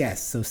of Death.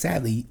 Yes. So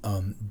sadly,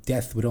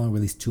 Death would only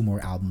release 2 more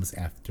albums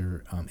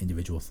after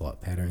Individual Thought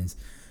Patterns,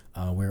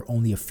 where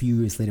only a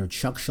few years later,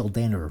 Chuck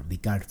Schuldiner, the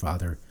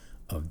godfather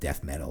of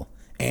death metal,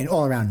 and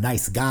all-around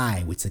nice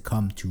guy, would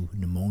succumb to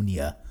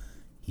pneumonia.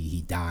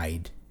 He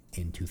died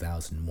in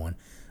 2001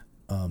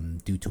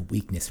 due to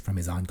weakness from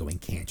his ongoing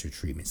cancer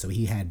treatment. So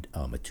he had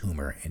a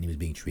tumor, and he was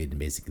being treated, and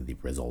basically the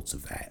results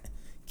of that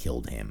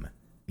killed him.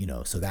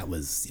 So that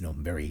was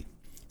very.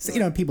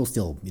 So people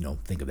still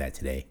think of that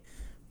today.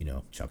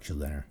 Chuck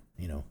Schuldiner.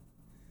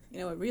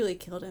 What really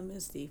killed him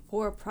is the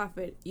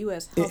for-profit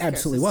U.S. healthcare It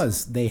absolutely system.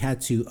 was. They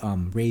had to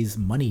raise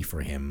money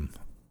for him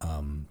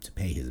to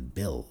pay his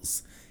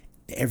bills.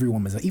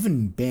 Everyone was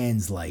even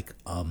bands like.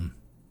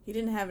 He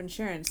didn't have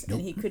insurance, Nope.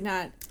 and he could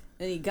not.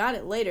 And he got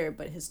it later,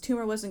 but his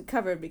tumor wasn't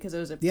covered because it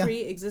was a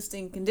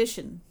pre-existing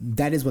condition.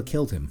 That is what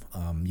killed him.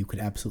 You could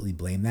absolutely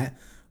blame that.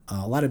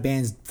 A lot of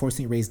bands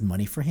fortunately raised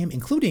money for him,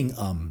 including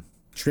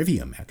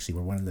Trivium. Actually,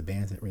 were one of the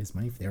bands that raised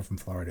money. They're from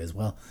Florida as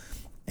well.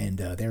 And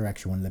they were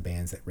actually one of the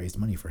bands that raised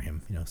money for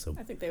him, So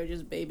I think they were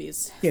just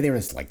babies. Yeah, they were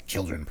just like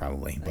children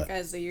probably. That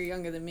guy's a year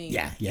younger than me.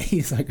 Yeah, he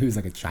was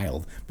like a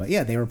child. But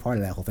yeah, they were part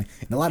of that whole thing.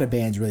 And a lot of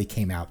bands really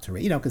came out to,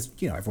 because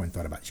everyone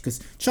thought about it.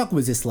 Because Chuck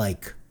was this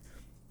like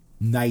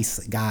nice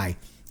guy,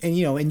 and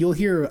and you'll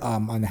hear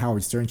on the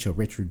Howard Stern show,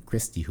 Richard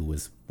Christie, who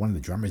was one of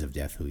the drummers of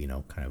Death, who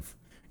kind of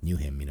knew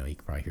him. You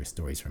could probably hear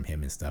stories from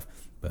him and stuff.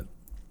 But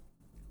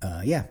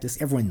just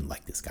everyone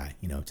liked this guy.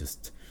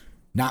 Just.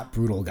 Not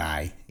brutal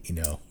guy, He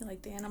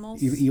liked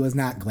animals. He was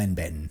not Glenn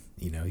Benton,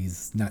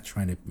 He's not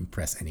trying to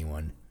impress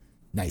anyone.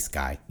 Nice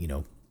guy,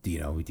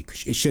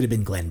 It should have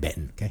been Glenn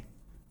Benton, okay?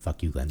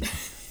 Fuck you, Glenn Benton.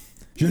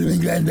 Should have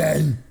been Glenn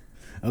Benton.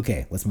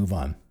 Okay, let's move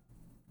on.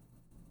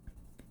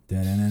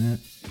 Da-da-da-da.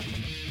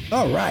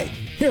 All right,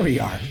 here we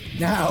are.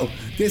 Now,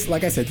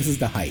 like I said, this is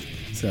the height,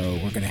 so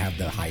we're gonna have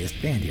the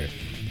highest band here.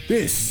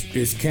 This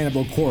is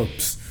Cannibal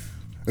Corpse,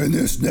 and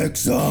this next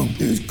song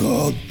is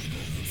called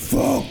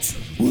 "Fucked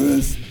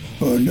with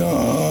a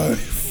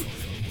Knife"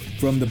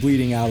 from the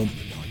Bleeding album.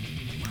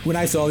 When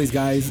I saw these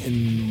guys,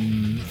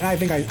 and I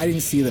think I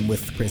didn't see them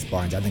with Chris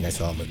Barnes. I think I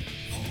saw them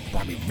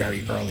probably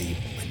very early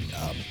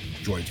when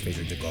George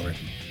Fisher took over.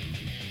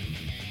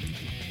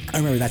 I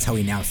remember that's how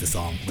he announced the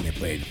song when they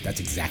played. That's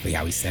exactly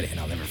how he said it, and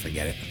I'll never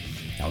forget it.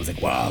 I was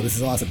like, wow, this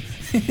is awesome.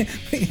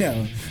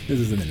 This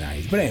is in the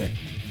 90s. But anyway,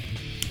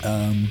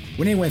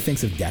 when anyone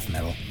thinks of death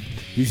metal,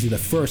 usually the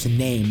first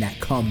name that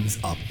comes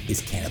up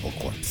is Cannibal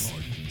Corpse.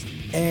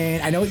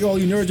 And I know what all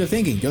you nerds are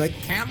thinking. You're like,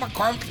 Cannibal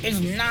Corpse is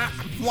not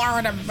a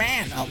Florida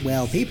band.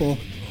 Well, people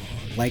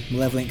like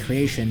Malevolent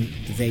Creation,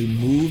 they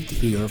moved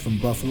here from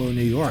Buffalo,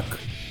 New York.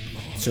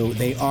 So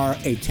they are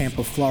a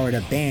Tampa,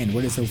 Florida band.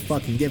 What is so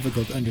fucking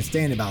difficult to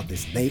understand about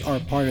this? They are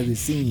part of the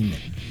scene,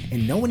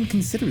 and no one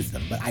considers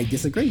them, but I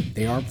disagree.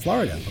 They are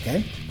Florida,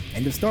 okay?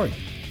 End of story.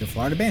 They're a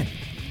Florida band.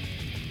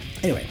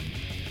 Anyway,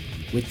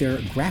 with their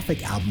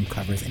graphic album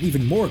covers and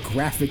even more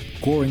graphic,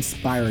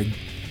 gore-inspired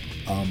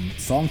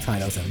song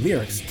titles and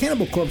lyrics,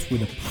 Cannibal Corpse were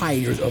the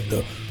pioneers of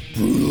the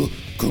brutal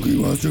Cookie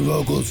Monster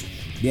vocals.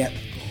 Yep.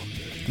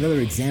 Another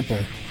example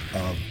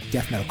of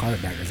death metal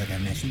carpetbaggers, like I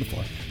mentioned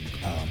before.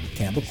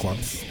 Cannibal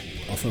Corpse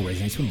also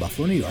originates from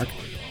Buffalo, New York,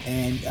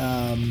 and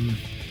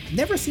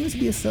never seems to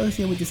be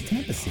associated with this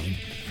Tampa scene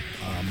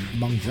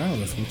among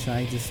journalists, which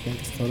I just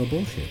think is total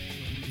bullshit.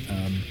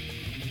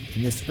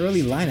 In this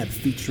early lineup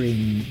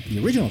featuring the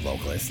original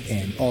vocalist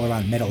and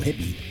all-around metal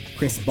hippie,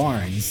 Chris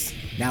Barnes,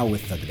 now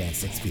with the band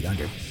 6 Feet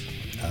Under,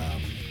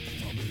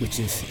 which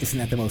isn't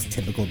that the most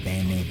typical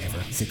band name ever?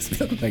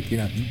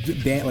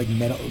 Band, like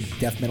metal,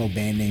 death metal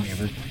band name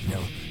ever.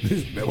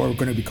 We're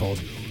going to be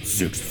called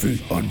 6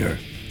 Feet Under.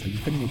 You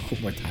couldn't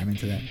put more time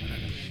into that? I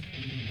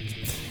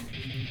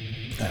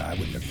don't know. I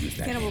wouldn't have used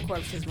that. Cannibal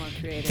Corpse is more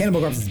creative.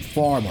 Cannibal Corpse is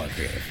far more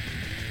creative.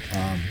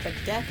 But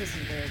Death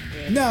isn't very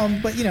creative. No,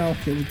 but they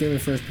were the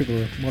first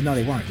people. Well, no,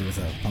 they weren't. There was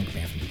a punk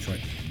band from Detroit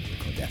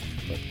called Death.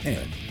 But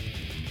anyway,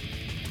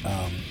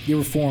 they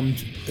were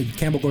formed.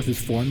 Cannibal Corpse was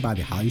formed by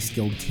the highly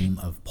skilled team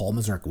of Paul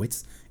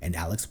Mazurkiewicz and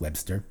Alex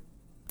Webster.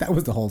 That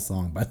was the whole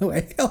song, by the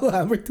way.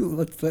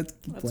 Let's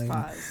keep playing.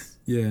 Pause.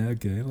 Yeah,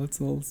 okay.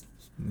 Let's all.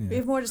 Yeah. We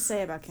have more to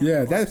say about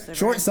Cannibal Corpse. Yeah, that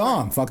short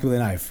song, "Fucked with a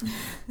Knife."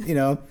 You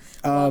know,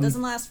 well, it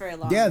doesn't last very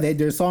long. Yeah,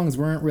 their songs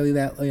weren't really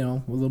that,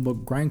 a little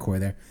bit grindcore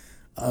there.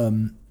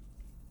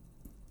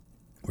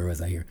 Where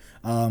was I here?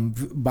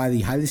 By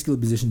the highly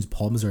skilled musicians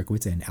Paul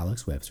Mazurkiewicz and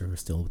Alex Webster, who are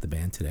still with the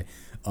band today.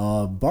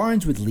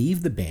 Barnes would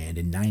leave the band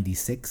in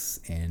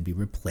 '96 and be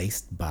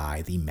replaced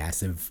by the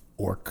massive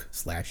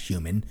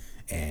orc/human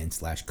and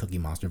 /Cookie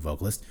Monster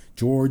vocalist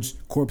George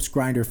Corpse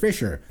Grinder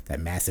Fisher,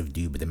 that massive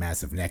dude with the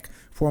massive neck,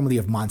 formerly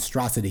of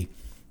Monstrosity.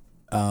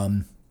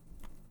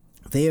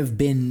 They have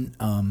been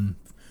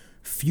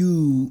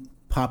few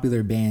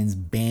popular bands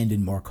banned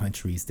in more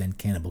countries than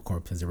Cannibal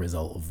Corpse as a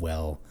result of,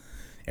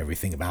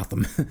 everything about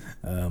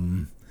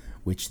them,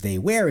 which they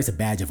wear as a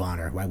badge of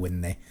honor. Why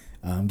wouldn't they?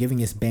 Giving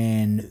this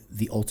band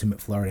the ultimate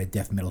Florida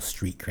death metal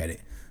street credit.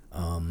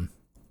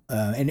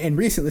 And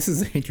recently, this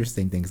is an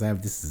interesting thing,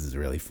 because this is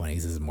really funny.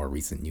 This is more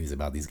recent news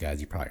about these guys.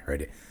 You probably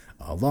heard it.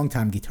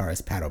 Longtime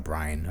guitarist Pat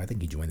O'Brien, I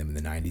think he joined them in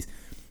the 90s,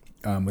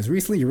 was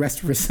recently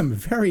arrested for some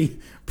very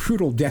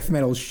brutal death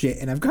metal shit.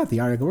 And I've got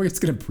the article. We're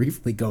just going to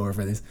briefly go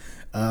over this.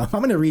 I'm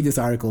going to read this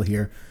article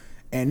here.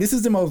 And this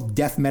is the most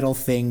death metal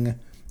thing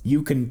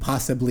you can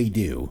possibly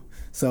do.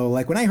 So,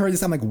 when I heard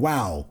this, I'm like,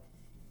 wow.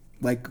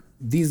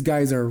 These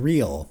guys are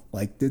real.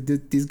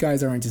 These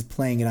guys aren't just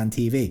playing it on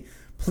TV.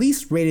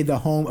 Police raided the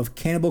home of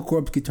Cannibal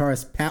Corpse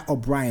guitarist Pat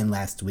O'Brien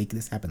last week.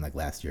 This happened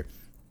last year.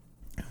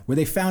 Where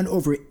they found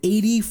over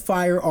 80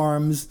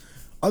 firearms,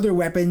 other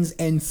weapons,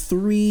 and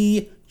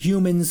 3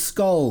 human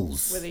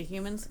skulls. Were they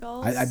human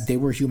skulls? They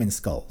were human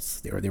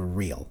skulls. They were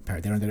real.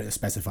 They're not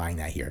specifying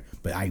that here.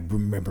 But I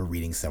remember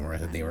reading somewhere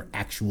that they were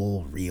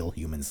actual, real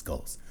human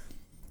skulls.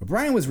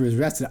 O'Brien was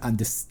arrested on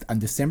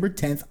December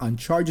 10th on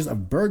charges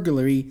of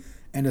burglary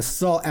and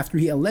assault after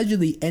he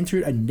allegedly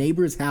entered a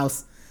neighbor's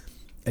house,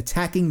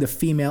 attacking the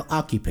female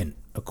occupant.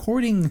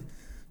 According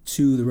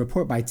to the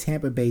report by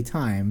Tampa Bay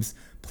Times,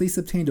 police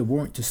obtained a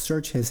warrant to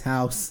search his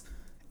house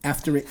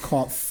after it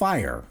caught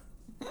fire.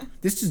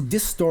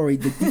 This story,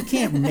 you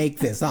can't make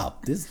this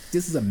up. This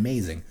is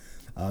amazing.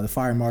 The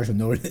fire marshal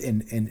noted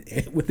in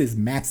with his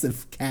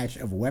massive cache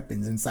of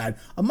weapons inside.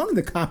 Among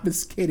the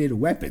confiscated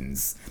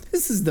weapons,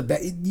 this is the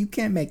best. You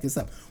can't make this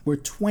up. Were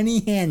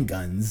 20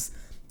 handguns,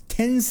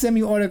 10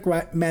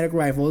 semi-automatic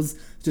rifles,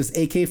 just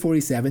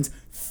AK-47s,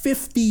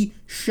 50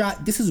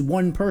 shot. This is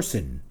one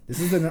person. This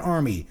isn't an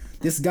army.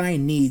 This guy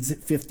needs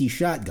 50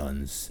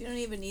 shotguns. You don't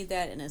even need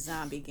that in a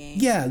zombie game.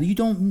 Yeah,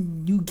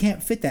 you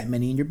can't fit that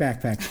many in your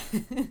backpack.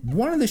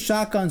 One of the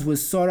shotguns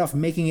was sawed off,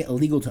 making it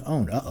illegal to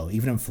own.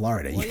 Even in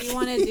Florida. What do you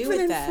want to do with that?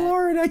 Even in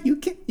Florida,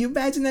 you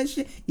imagine that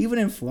shit? Even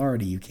in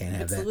Florida, you can't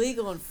have that. It's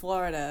illegal in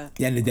Florida.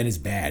 Then it's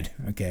bad.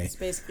 Okay. It's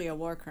basically a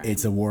war crime.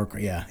 It's a war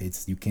crime. Yeah,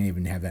 you can't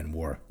even have that in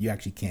war. You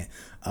actually can't.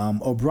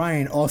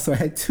 O'Brien also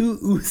had 2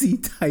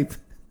 Uzi type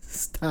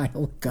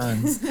style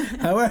guns.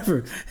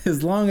 However,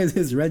 as long as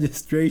his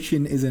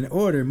registration is in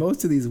order,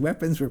 most of these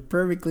weapons were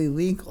perfectly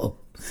legal.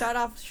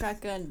 Sawed-off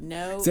shotgun,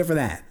 no. Except for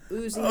that.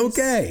 Uzis.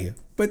 Okay,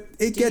 but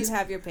it gets... Do you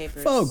have your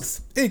papers?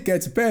 Folks, it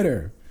gets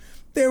better.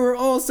 There were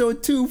also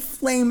 2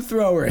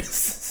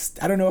 flamethrowers.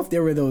 I don't know if they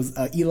were those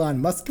Elon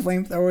Musk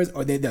flamethrowers,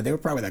 or they were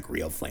probably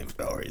real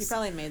flamethrowers.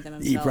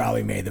 He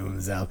probably made them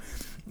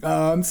himself.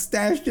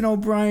 Stashed in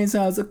O'Brien's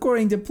house,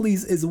 according to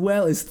police, as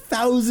well as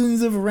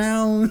thousands of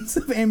rounds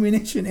of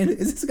ammunition. And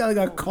is this guy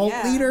a cult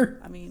leader?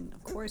 I mean,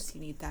 of course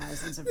you need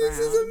thousands of rounds. This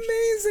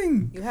is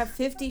amazing. You have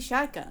 50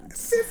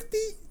 shotguns. 50?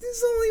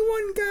 There's only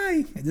one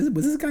guy.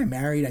 Was this guy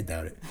married? I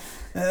doubt it.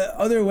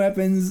 Other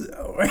weapons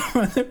were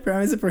on the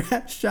premise,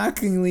 perhaps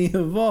shockingly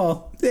of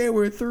all, there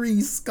were 3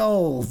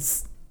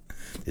 skulls.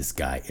 This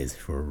guy is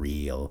for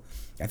real.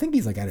 I think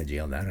he's out of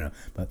jail now. I don't know.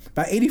 But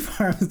about 80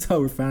 firearms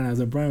were found as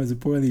O'Brien was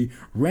reportedly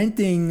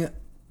renting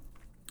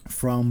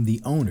from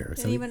the owner.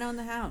 Didn't even own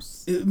the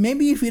house.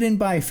 Maybe if you didn't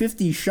buy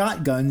 50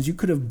 shotguns, you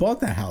could have bought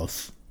the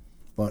house.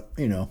 But,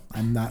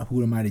 I'm not,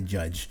 who am I to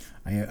judge?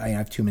 I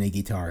have too many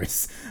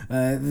guitarists.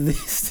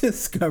 This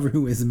discovery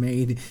was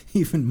made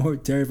even more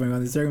terrifying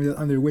on the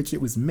circumstances under which it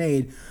was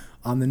made.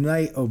 On the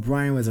night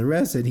O'Brien was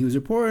arrested, he was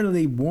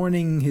reportedly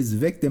warning his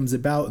victims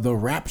about the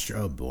rapture.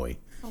 Oh, boy.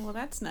 Oh, well,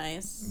 that's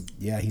nice.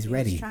 Yeah, he's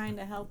ready. He's trying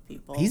to help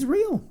people. He's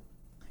real.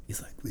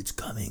 He's like, it's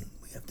coming.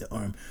 We have to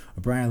arm.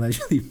 O'Brien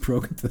allegedly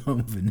broke into the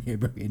home of a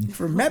neighbor he had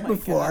never met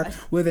before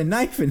with a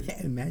knife in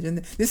hand. Imagine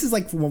that. This is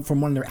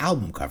from one of their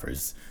album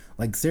covers.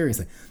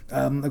 Seriously.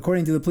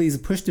 According to the police,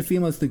 pushed the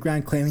female to the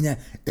ground, claiming that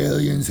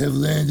aliens have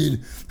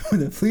landed.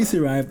 When the police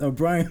arrived,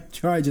 O'Brien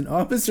charged an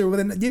officer with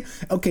an...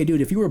 Okay,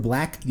 dude, if you were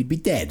black, you'd be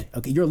dead.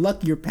 Okay, you're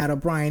lucky you're Pat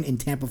O'Brien in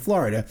Tampa,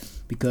 Florida,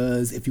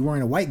 because if you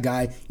weren't a white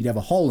guy, you'd have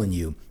a hole in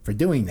you for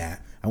doing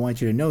that. I want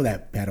you to know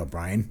that, Pat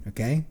O'Brien,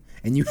 okay?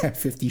 And you have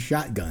 50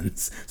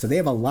 shotguns. So they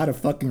have a lot of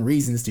fucking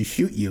reasons to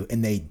shoot you,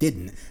 and they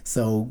didn't.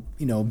 So,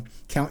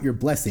 count your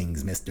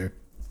blessings, mister.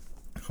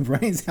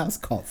 O'Brien's house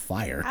caught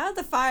fire. How did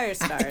the fire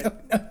start? I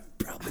don't know.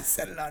 Probably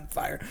set it on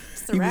fire.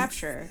 It's the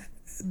rapture.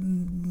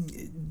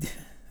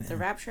 The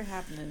rapture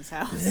happened in his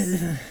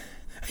house.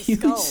 A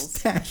huge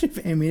stash of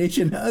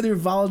ammunition and other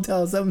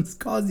volatile substances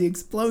caused the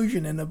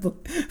explosion, and the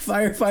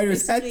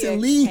firefighters had to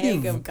leave. A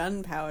keg of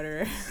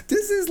gunpowder.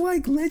 This is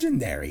like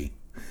legendary.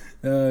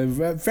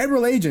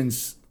 Federal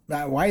agents.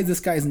 Why is this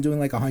guy isn't doing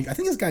like 100? I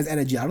think this guy's out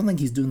of jail. I don't think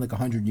he's doing like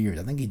 100 years.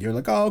 I think they're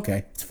like, oh,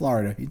 okay, it's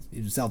Florida.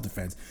 It's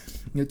self-defense.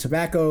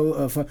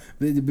 Tobacco.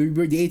 The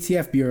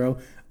ATF Bureau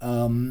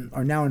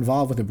are now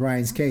involved with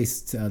O'Brien's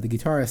case. The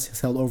guitarist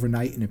was held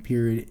overnight in a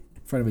period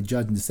in front of a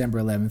judge on December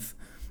 11th.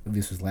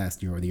 This was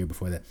last year or the year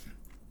before that.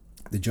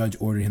 The judge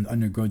ordered him to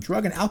undergo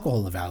drug and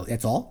alcohol evaluation.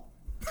 That's all.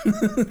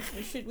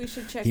 we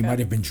should check. He might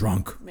have been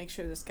drunk. Make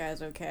sure this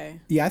guy's okay.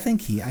 Yeah, I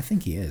think he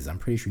is. I'm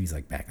pretty sure he's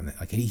like back in the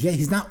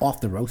he's not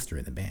off the roster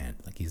in the band.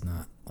 Like he's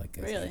not like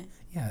really.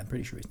 Yeah, I'm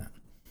pretty sure he's not.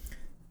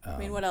 I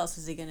mean, what else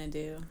is he gonna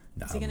do?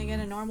 Is he gonna get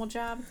a normal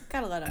job?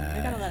 Gotta let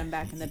him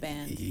back in the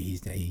band.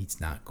 He's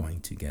not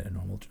going to get a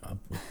normal job.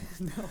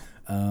 No.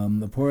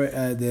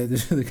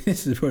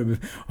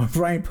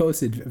 Brian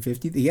posted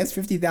He has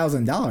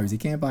 $50,000. He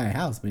can't buy a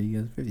house, but he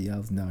has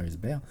 $50,000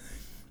 bail.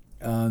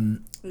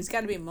 He's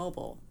got to be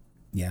mobile.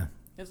 Yeah.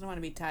 He doesn't want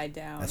to be tied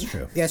down. That's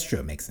true. Yeah, that's true.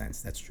 It makes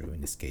sense. That's true.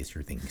 In this case,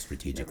 you're thinking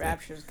strategically. The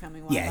rapture's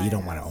coming. Yeah, you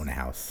don't want to own a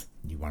house.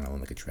 You want to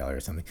own like a trailer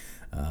or something.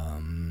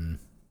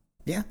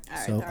 Yeah. All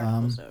right, so the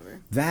article's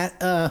over.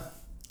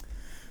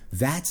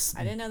 That's.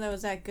 I didn't know that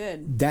was that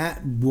good.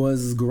 That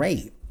was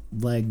great.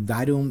 Like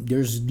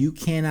you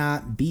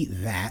cannot beat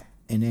that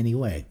in any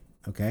way.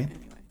 Okay,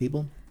 anyway,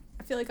 people.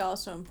 I feel like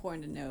also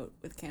important to note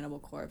with Cannibal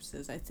Corpse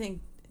is I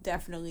think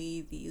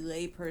definitely the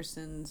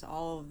laypersons,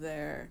 all of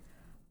their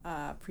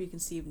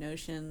preconceived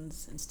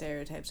notions and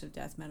stereotypes of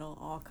death metal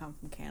all come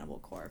from Cannibal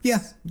Corpse. Yeah,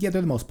 they're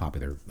the most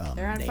popular.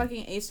 They're on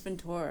fucking Ace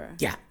Ventura.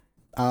 Yeah,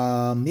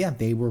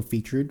 they were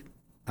featured.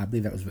 I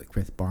believe that was with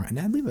Chris Barnes. And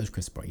I believe it was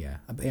Chris Barnes. Yeah,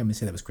 I'm gonna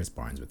say that was Chris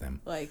Barnes with them.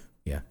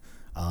 Yeah,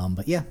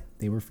 but yeah,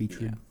 they were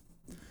featured. Yeah.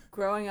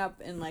 Growing up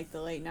in like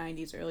the late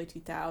 '90s, early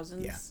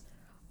 2000s. Yeah.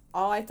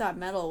 All I thought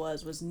metal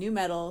was new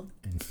metal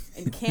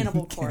and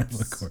Cannibal Corpse.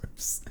 Cannibal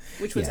Corpse.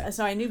 Which was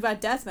so I knew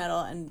about death metal,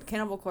 and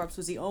Cannibal Corpse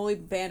was the only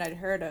band I'd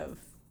heard of,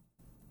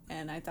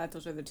 and I thought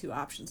those were the two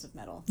options of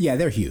metal. Yeah,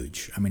 they're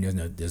huge. I mean,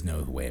 there's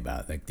no way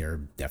about it. Like they're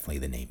definitely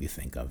the name you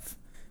think of,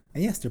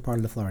 and yes, they're part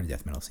of the Florida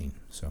death metal scene.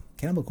 So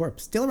Cannibal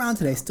Corpse still around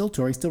today, still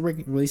touring, still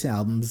releasing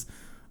albums.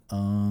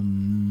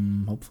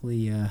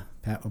 Hopefully,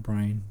 Pat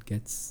O'Brien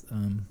gets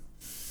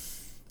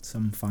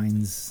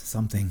finds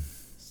something.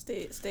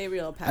 Stay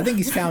real, Pat. I think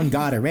he's found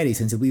God already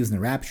since he believes in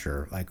the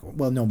rapture. Like,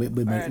 well, no,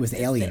 it was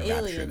the alien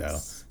rapture though.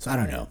 So I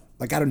don't know.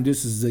 Like, I don't.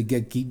 This is I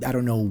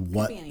don't know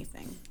what. Could be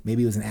anything.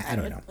 Maybe it was an. I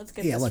don't know. Let's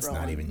get this let's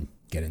rolling. not even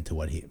get into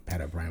what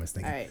Pat O'Brien was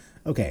thinking. All right.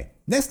 Okay.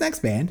 Next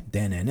band.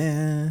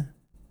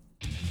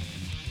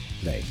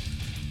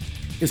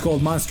 It's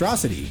called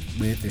Monstrosity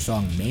with their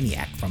song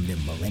Maniac from the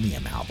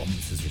Millennium album.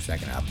 This is their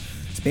second album.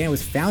 This band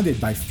was founded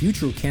by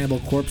future Cannibal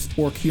Corpse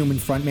Orc Human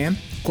frontman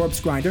Corpse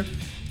Grinder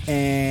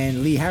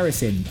and Lee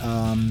Harrison,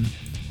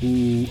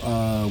 who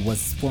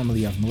was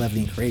formerly of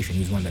Malevolent Creation.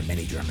 He was one of their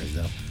many drummers,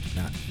 though.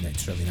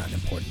 Certainly not an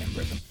important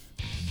member of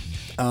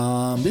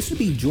them. This would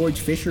be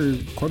George Fisher,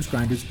 Corpse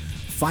Grinder's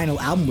final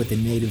album with the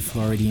native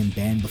Floridian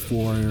band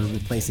before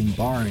replacing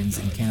Barnes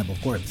and Cannibal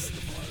Corpse.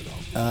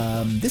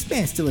 This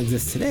band still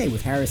exists today,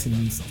 with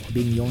Harrison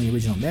being the only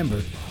original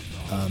member.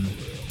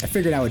 I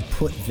figured I would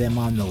put them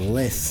on the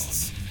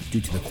lists due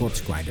to the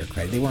Corpse Grinder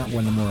credit. They weren't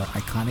one of the more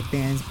iconic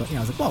bands, but I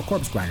was like, well,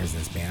 Corpse Grinder's in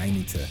this band. I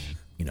need to,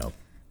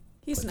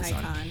 He's an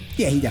icon. On.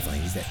 Yeah, he definitely.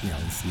 He's a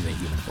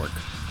human orc.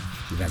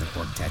 He has a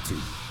orc tattoo.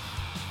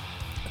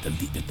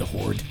 The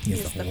Horde. He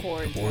has the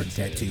Horde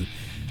tattoo.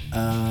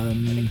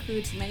 It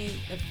includes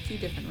a few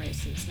different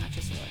races, not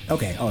just orcs.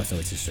 Okay. Oh, so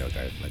it's just like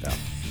a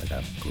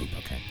group.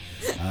 Okay.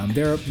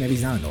 Maybe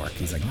he's not an orc.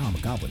 He's like, no, I'm a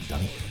goblin,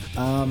 dummy.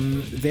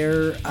 No, he's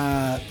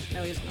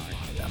an orc.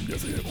 I'm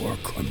definitely an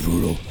orc. I'm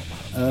brutal.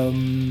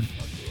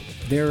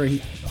 They're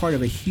part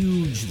of a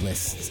huge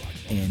list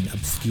in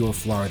obscure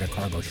Florida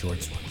cargo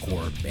shorts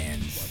gore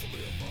bands.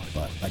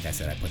 But like I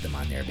said, I put them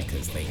on there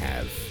because they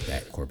have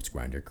that Corpse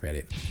Grinder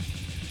credit.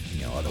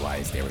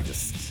 Otherwise they were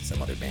just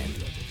some other band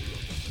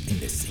in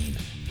this scene.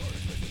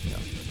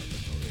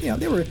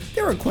 There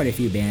were quite a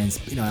few bands,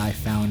 I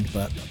found,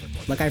 but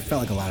I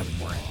felt like a lot of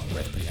them weren't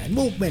worth putting on.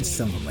 We'll mention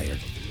some of them later.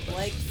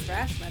 Like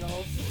thrash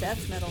metal,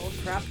 death metal,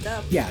 cropped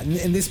up. Yeah,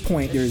 and this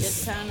point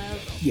there's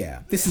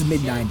this is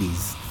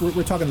mid-90s.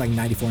 We're talking like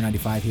 94,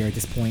 95 here at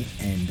this point,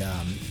 and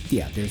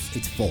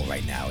it's full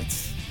right now.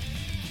 It's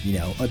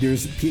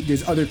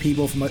there's other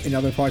people from in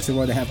other parts of the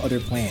world that have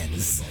other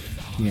plans.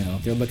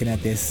 They're looking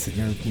at this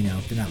and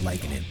they're not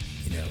liking it.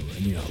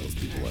 And those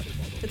people are.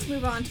 Let's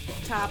move on to the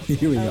top.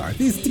 Here we are.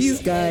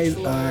 These guys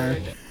are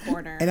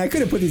corner. And I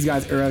could have put these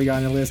guys earlier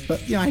on the list, but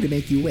I had to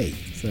make you wait.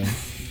 So.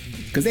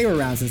 Because they were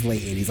around since the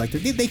late 80s. Like,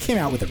 they came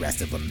out with the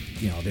rest of them.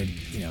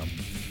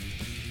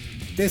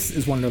 This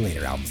is one of their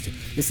later albums, too.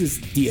 This is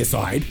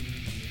Deicide,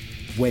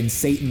 When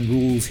Satan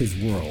Rules His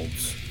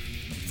Worlds,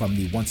 from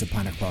the Once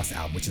Upon a Cross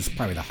album, which is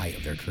probably the height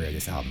of their career,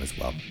 this album as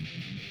well.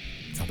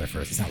 It's not their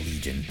first. It's not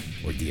Legion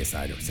or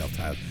Deicide or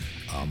self-titled.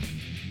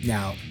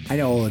 Now, I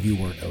know all of you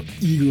were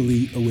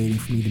eagerly awaiting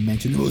for me to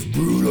mention the most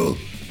brutal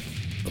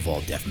of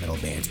all death metal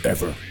bands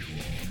ever.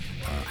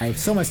 I have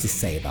so much to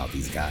say about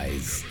these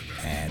guys,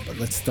 but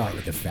let's start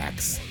with the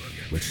facts,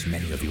 which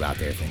many of you out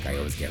there think I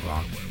always get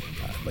wrong.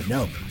 But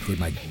no,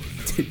 I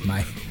did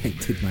my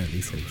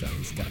research on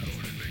these guys.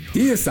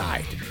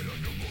 Deicide.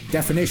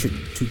 Definition: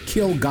 to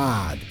kill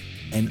God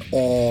and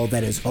all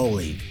that is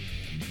holy.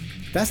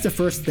 That's the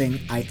first thing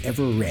I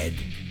ever read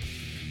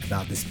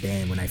about this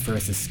band when I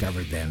first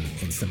discovered them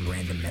in some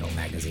random metal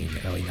magazine in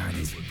the early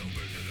 90s.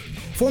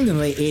 Formed in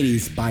the late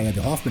 80s by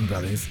the Hoffman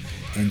brothers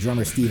and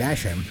drummer Steve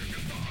Asham,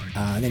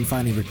 then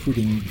finally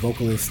recruiting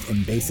vocalist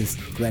and bassist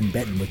Glenn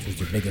Benton, which was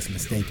their biggest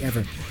mistake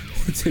ever,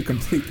 to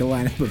complete the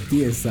lineup of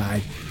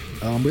Deicide,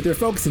 with their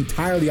focus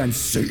entirely on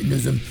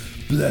Satanism,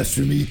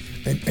 blasphemy,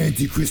 and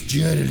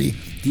anti-Christianity.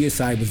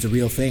 Deicide was the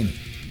real thing.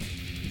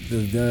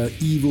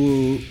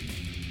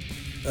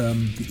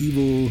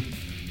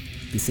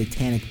 The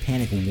satanic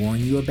panic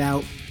warned you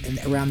about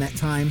around that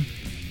time,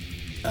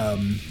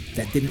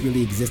 that didn't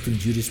really exist in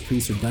Judas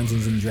Priest or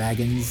Dungeons and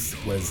Dragons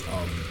was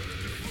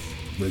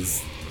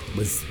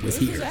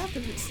here. Was after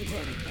the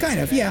satanic panic, kind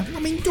of, right? yeah. I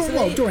mean,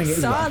 during it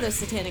as well. Saw the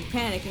satanic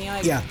panic, and you're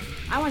like, yeah.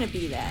 I want to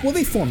be that. Well,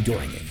 they formed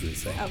during it, you would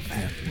say.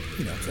 Okay.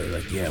 Yeah. So they're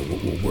like, yeah,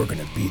 we're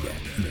gonna be that.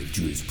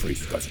 Judas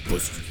Priest got some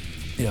pussy.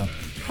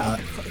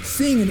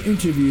 Seeing an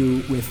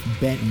interview with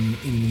Benton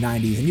in the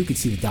 90s, and you can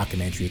see the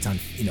documentary. It's on,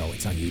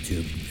 it's on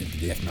YouTube. The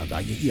Death Metal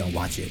Dog.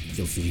 Watch it.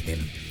 You'll see him.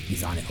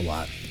 He's on it a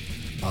lot.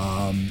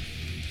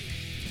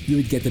 You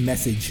would get the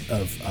message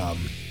of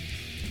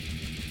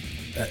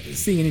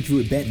seeing an interview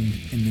with Benton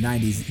in the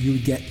 90s. You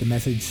would get the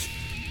message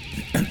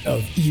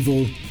of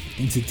evil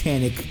and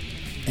satanic,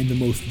 and the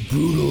most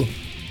brutal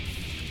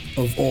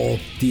of all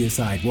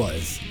Deicide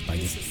was.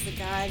 This is the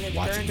guy that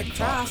burned a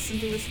cross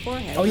into his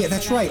forehead. Oh yeah,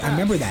 that's right. I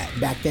remember that.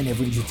 Back then,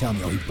 everyone used to tell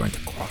me, "Oh, he burnt a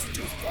cross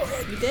into his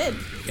forehead." You did.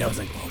 I was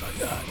like, "Oh my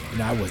god!"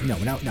 No, I wasn't. No,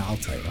 I'll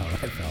tell you. I'll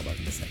tell about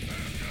it in a second.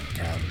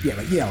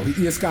 But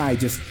this guy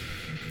just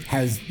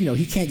has,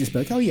 he can't just be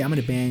like, "Oh yeah, I'm in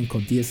a band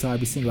called Deicide.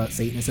 We sing about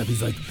Satan and stuff."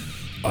 He's like,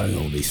 "I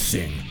only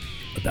sing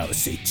about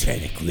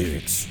satanic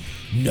lyrics,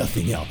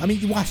 nothing else." I mean,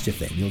 you watch the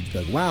thing, you'll be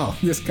like, "Wow,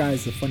 this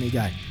guy's a funny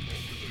guy."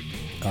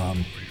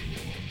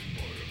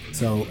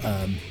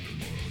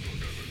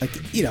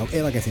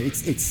 Like I said,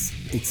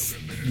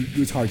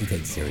 it's hard to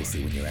take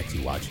seriously when you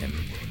actually watch him.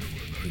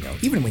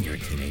 Even when you're a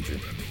teenager.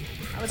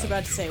 I was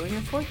about to say, when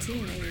you're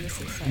 14, maybe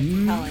this is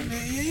compelling.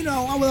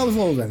 I was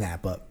older than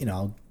that, but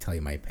I'll tell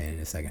you my opinion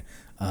in a second.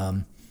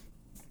 I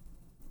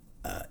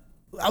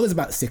was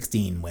about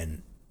 16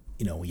 when,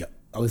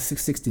 I was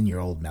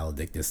 16-year-old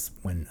Maledictus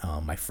when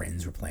my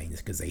friends were playing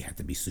this because they had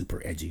to be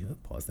super edgy.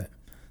 Pause that.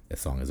 That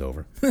song is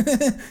over.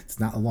 It's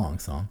not a long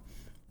song.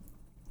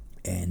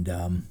 And,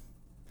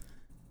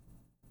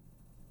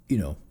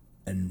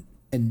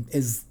 and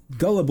as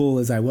gullible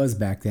as I was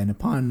back then,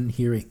 upon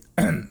hearing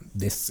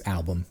this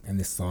album and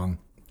this song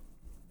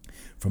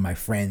from my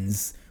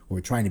friends who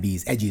were trying to be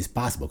as edgy as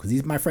possible,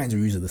 because my friends are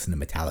usually listening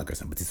to Metallica or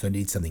something, but they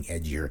need something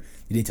edgier.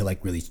 They need to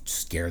really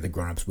scare the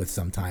grown-ups with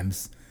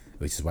sometimes,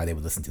 which is why they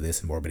would listen to this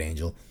and Morbid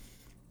Angel.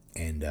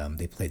 And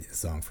they played this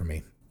song for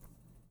me,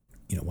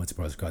 once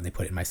upon a time, and they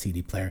put it in my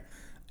CD player.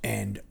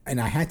 And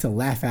I had to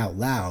laugh out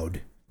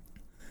loud.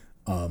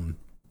 I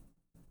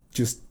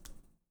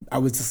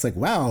was just like,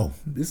 wow,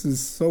 this is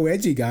so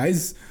edgy,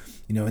 guys.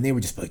 And they were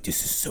just like,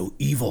 this is so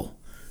evil.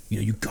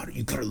 You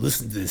gotta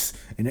listen to this.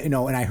 And and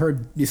I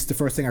heard this, the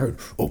first thing I heard,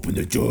 open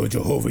the door,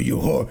 Jehovah, you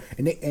whore.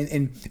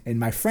 And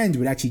my friends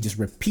would actually just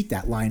repeat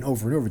that line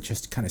over and over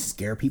just to kind of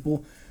scare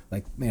people.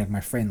 Like, man,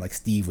 my friend like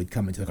Steve would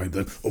come into the car and be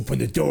like, open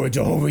the door,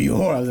 Jehovah, you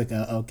whore. I was like,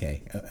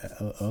 okay,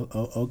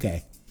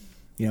 okay.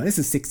 This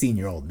is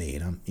 16-year-old me,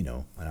 and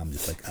I'm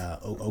just like,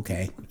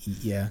 okay,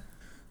 yeah,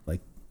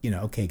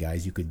 okay,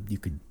 guys, you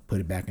could put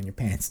it back in your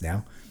pants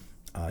now.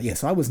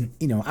 So I wasn't,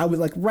 I was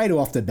like right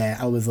off the bat,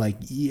 I was like,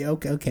 yeah,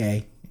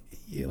 okay.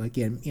 And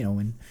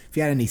if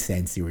you had any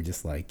sense, you were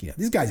just like,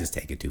 these guys just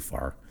take it too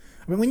far.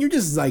 I mean, when you're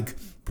just like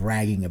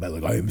bragging about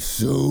like, I am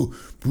so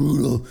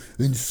brutal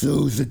and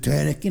so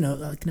satanic,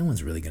 no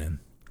one's really gonna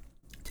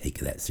take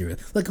that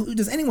serious. Like,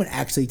 does anyone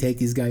actually take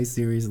these guys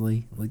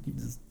seriously? Like, you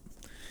just,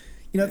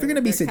 if you're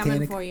gonna be satanic,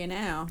 coming for you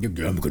now.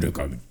 I'm gonna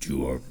come.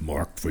 You are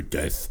marked for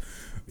death.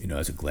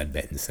 That's what Glenn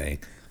Benton's saying.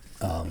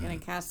 You're gonna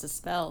cast a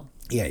spell.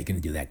 Yeah, you're gonna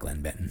do that,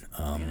 Glenn Benton.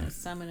 You're gonna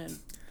summon an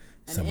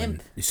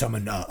imp.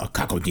 Summon a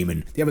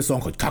cacodemon. They have a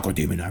song called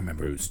Cacodemon. I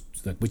remember, it was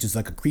which is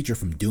like a creature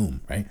from Doom,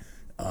 right?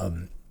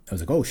 I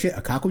was like, oh shit,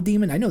 a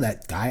cacodemon. I know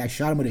that guy. I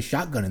shot him with a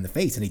shotgun in the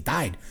face, and he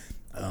died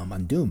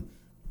on Doom.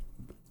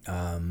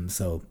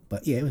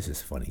 But yeah, it was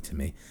just funny to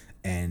me.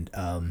 And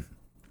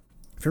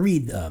if you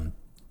read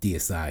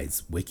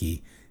Deicide's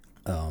wiki,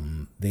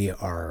 they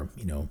are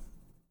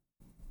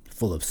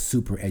full of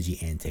super edgy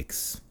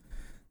antics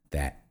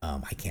that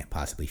I can't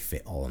possibly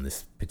fit all in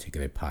this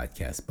particular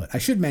podcast. But I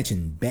should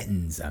mention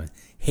Benton's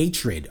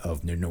hatred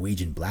of the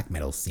Norwegian black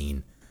metal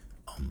scene,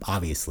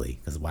 obviously,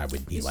 because why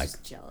would he He's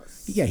just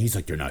jealous. Yeah, he's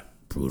like, they're not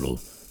brutal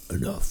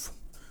enough.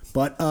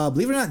 But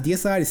believe it or not,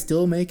 Deicide is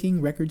still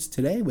making records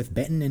today with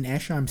Benton and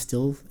Ashearm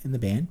still in the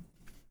band,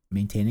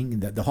 maintaining.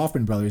 The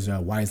Hoffman brothers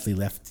wisely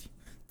left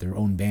their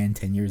own band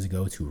 10 years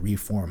ago to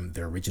reform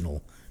their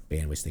original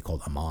band, which they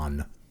called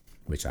Amon,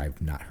 which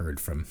I've not heard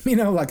from.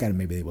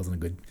 Maybe it wasn't a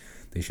good.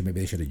 Maybe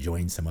they should have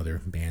joined some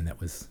other band that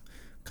was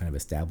kind of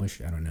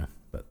established. I don't know,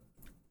 but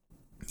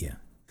yeah.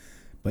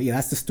 But yeah,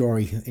 that's the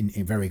story in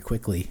very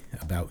quickly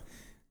about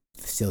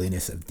the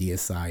silliness of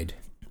Deicide.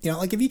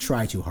 If you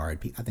try too hard,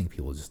 I think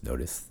people just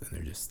notice, and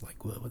they're just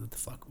like, what the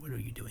fuck? What are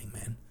you doing,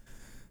 man?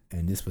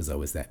 And this was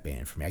always that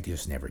band for me. I could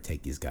just never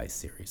take these guys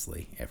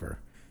seriously, ever.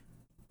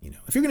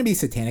 If you're going to be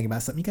satanic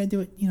about something, you got to do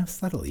it,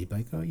 subtly.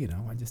 Like,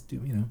 I just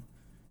do,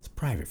 it's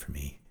private for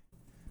me.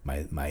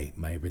 My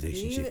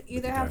relationship. You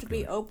either have to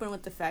be open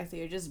with the fact that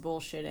you're just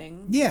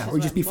bullshitting. Yeah, or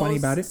just be funny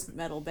about it.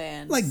 Metal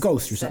bands. Like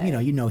Ghost or something.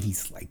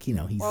 He's like,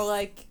 he's... Or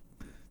like...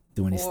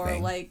 doing his thing. Or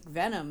like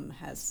Venom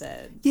has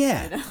said.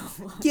 Yeah.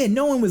 Yeah,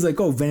 no one was like,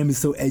 oh, Venom is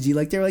so edgy.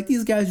 Like, they're like,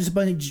 these guys are just a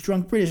bunch of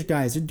drunk British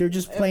guys. They're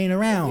just playing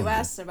around. If you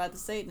asked about the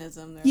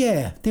Satanism.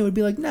 Yeah, they would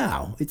be like,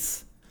 no,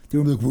 it's... They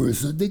would be like,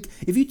 where's it?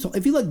 If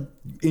you like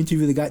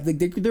interview the guy, like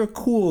they're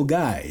cool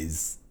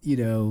guys,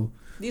 These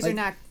are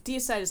not...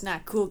 Deicide is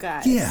not cool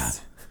guys. Yeah.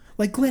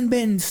 Like, Glenn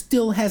Benton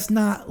still has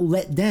not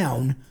let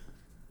down.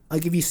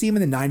 Like, if you see him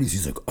in the 90s,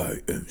 he's like,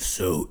 I am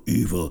so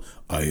evil.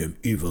 I am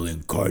evil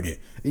incarnate.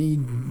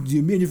 And you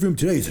interview him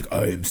today, he's like,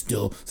 I am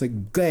still... It's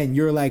like, Glenn,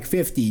 you're like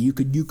 50. You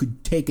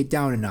could take it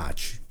down a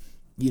notch.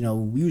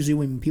 Usually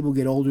when people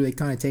get older, they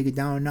kind of take it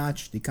down a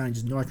notch. They kind of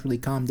just naturally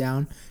calm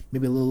down.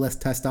 Maybe a little less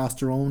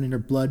testosterone in their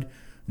blood,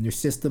 in their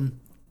system.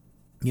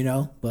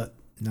 But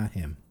not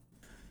him.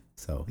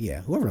 So,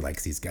 yeah, whoever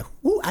likes these guys...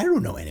 I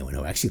don't know anyone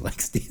who actually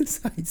likes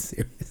Deicide,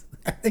 seriously.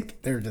 I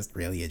think they're just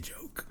really a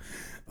joke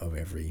of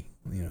every...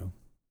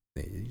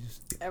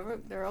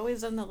 They're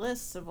always on the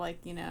list of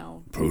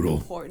brutal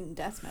important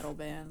death metal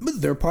bands.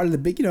 But they're part of the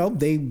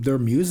big, their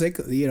music.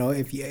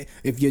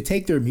 If you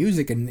take their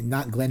music and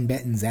not Glenn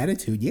Benton's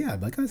attitude, yeah,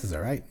 like, oh, this is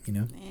all right.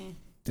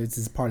 This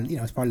is part of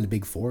it's part of the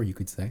big four, you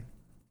could say.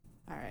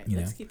 All right,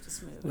 let's keep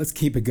this moving. Let's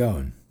keep it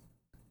going.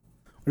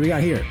 What do we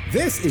got here?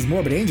 This is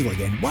Morbid Angel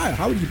again. Why?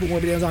 How would you put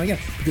Morbid Angel on again?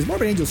 Because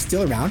Morbid Angel's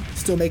still around,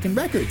 still making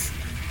records.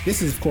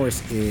 This is, of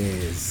course,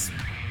 is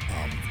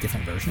a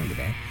different version of the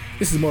band.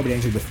 This is Morbid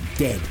Angel with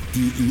Dead,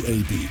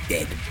 D-E-A-D,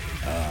 Dead,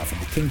 from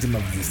the Kingdom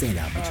of the Insane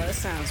album. Oh, this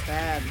sounds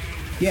bad.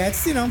 Yeah,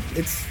 it's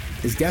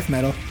it's death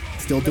metal,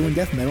 still doing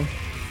death metal,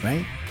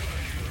 right?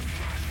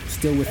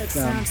 Still with. It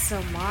sounds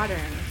so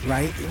modern.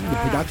 Right, the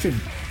production.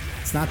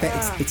 It's not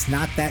that it's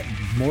not that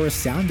Morris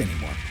sound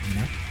anymore,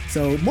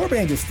 So Morbid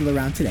Angel's still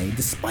around today,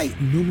 despite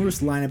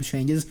numerous lineup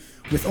changes,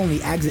 with only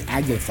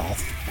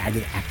Azagthoth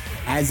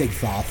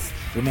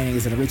remaining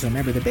as an original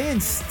member. The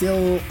band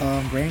still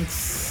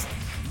ranks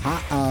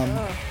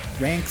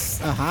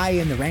high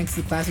in the ranks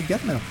of classic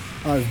death metal.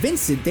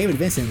 David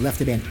Vincent left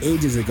the band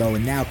ages ago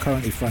and now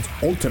currently fronts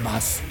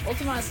Ultimas.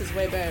 Ultimas is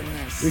way better than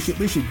this.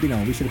 We should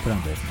have put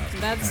on both of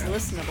them. That's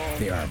listenable.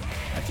 They are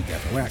actually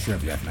death metal. We're not sure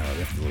if death metal.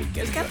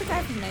 It's got the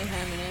guy from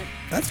Mayhem in it.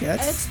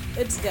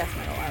 It's death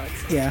metal, I would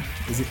say. Yeah.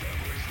 Is it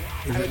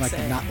like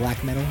not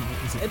black metal?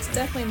 It's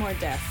definitely more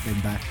death. Than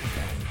black.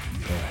 Okay.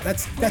 Well,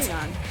 that's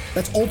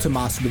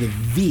Ultimas with a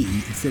V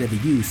instead of a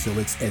U, so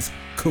it's as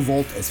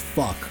cavalt as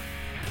fuck.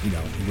 You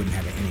wouldn't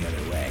have it any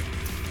other way.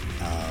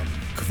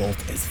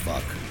 Cavalt as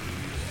fuck.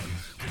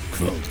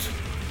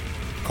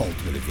 Cult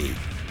with a V.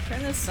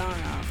 Turn this song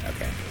off.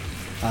 Okay.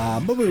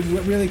 But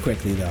really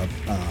quickly though,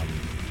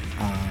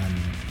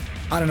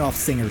 on and off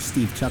singer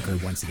Steve Tucker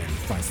once again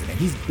fronts the band.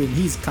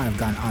 He's kind of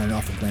gone on and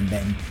off with Glenn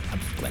Benton.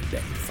 Glenn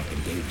Benton, fucking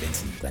David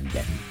Vincent, Glenn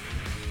Benton.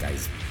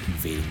 Guy's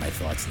invading my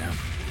thoughts now.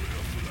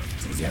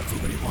 Says yeah, do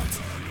what he wants.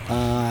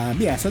 So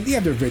you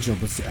have the original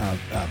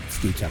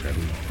Steve Tucker,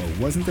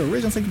 who wasn't the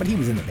original singer, but he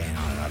was in the band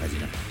on and off, as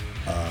you know.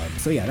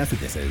 So yeah, that's what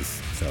this is.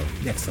 So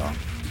next song.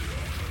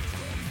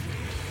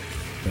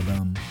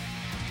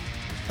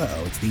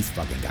 Uh-oh, it's these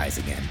fucking guys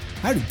again.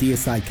 How did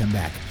Deicide come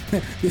back?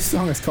 This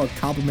song is called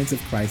Compliments of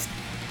Christ,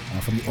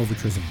 from the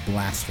Overtures of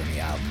Blasphemy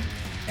album.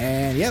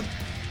 And yep,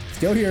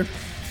 still here.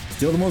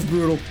 Still the most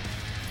brutal.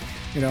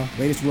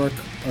 Latest work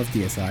of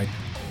Deicide.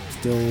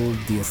 Still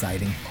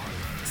deciding.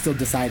 Still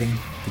deciding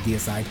to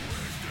Deicide.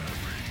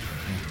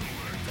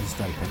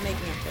 I'm making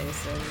a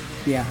face over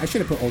here. Yeah, I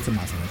should have put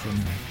Ultimas on this,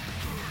 shouldn't I?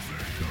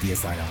 The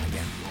Deicide on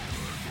again.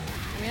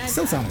 I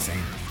still sound the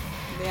same.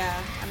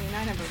 Yeah, I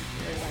never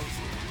really liked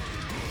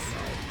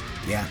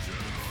Deicide. Yeah.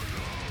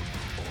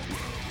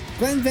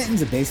 Glenn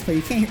Benton's a bass player.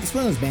 You can't hear, it's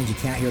one of those bands you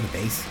can't hear the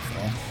bass at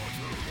all.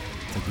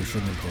 It's like there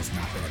shouldn't have just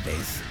not been a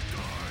bass.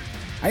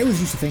 I always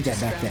used to think that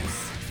back then.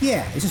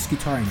 Yeah, it's just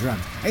guitar and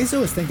drums. I used to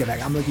always think that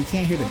back. I'm like, you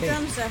can't hear the bass.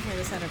 Drums definitely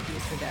the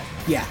centerpiece for death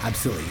metal. Yeah,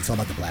 absolutely. It's all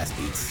about the blast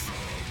beats.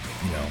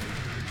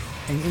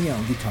 And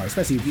guitar,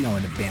 especially in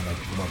a band like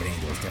Morbid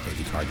Angel, it's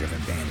definitely a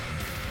guitar-driven band.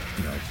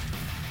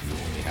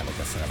 When you have like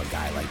a sort of a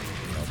guy like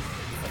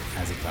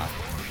Azagthoth.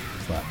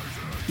 But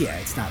Yeah,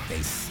 it's not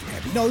bass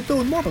heavy. No,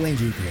 though more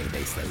Belanger you can hear the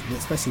bass though,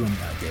 especially when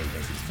David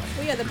Vincent's playing.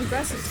 Well, yeah, the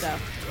progressive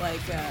stuff,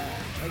 like that,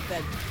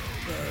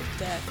 the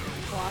Death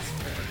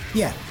Philosopher.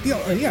 Yeah,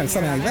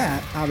 something like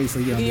that.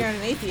 Obviously, you can hear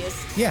an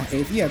atheist. Yeah,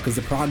 because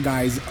the prog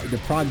guys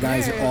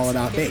are all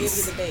about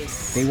bass. The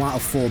bass. They want a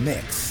full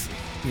mix,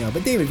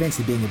 But David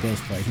Vincent, being a bass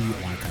player, he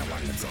kind of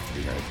wanted himself to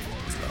be heard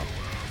as well.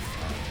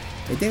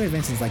 But David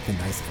Vincent's like the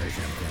nice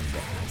version of Glenn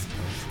Benton,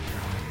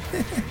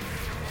 I suppose.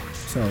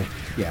 So,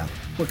 yeah,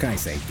 what can I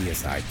say?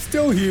 Deicide,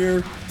 still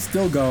here,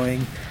 still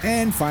going,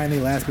 and finally,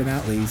 last but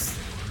not least,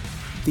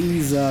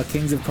 these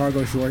Kings of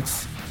Cargo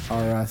Shorts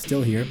are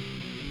still here.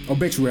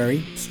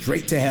 Obituary,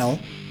 Straight to Hell,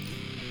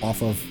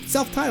 off of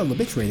self-titled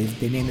Obituary.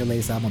 They named their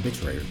latest album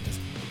Obituary.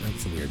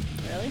 That's weird.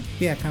 Really?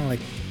 Yeah, kind of like,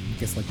 I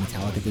guess like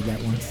Metallica did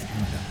that once. I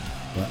don't know.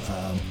 But,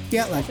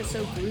 yeah, like... They're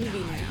so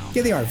groovy now.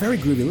 Yeah, they are. Very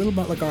groovy. A little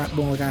bit like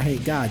I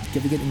Hate God.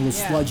 They're getting a little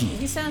sludgy.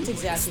 He sounds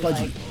exactly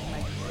sludgy. like...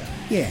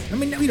 Yeah, I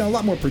mean, a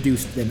lot more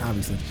produced than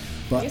obviously.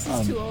 But, I guess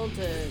he's too old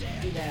to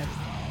do that,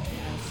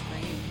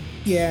 scream.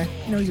 Yeah,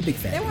 he's a big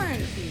fan. They weren't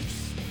huge.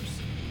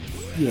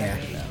 Yeah.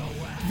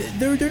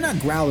 They're not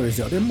growlers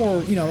though. They're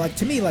more, like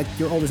to me, like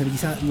your older stuff. You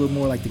sound a little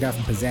more like the guy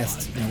from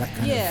Possessed, that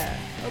kind of. Yeah,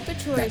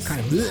 Obituary. That kind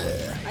of.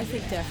 I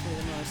think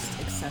definitely the most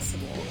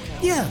accessible.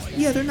 Yeah,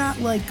 they're not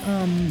like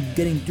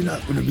They're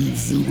not gonna be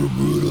super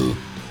brutal.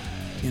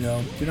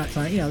 They're not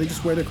trying. They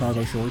just wear their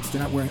cargo shorts.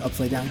 They're not wearing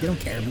upside down. They don't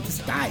care. They're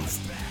just guys.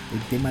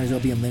 They might as well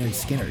be in Leonard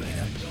Skinner. They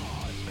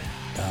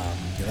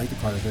like the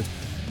cargo shorts.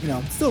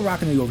 Still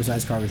rocking the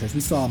oversized cargo shorts. We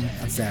saw them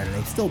on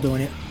Saturday. Still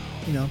doing it.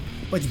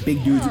 Bunch of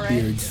big dudes with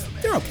beards.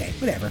 They're okay,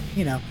 whatever,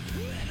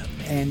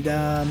 And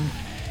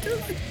they're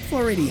like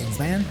Floridians,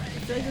 man. I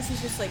feel like this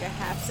is just like a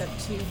half step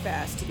too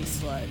fast to be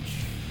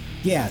sludge.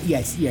 Yeah,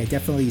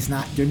 definitely. It's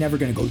not. They're never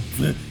gonna go.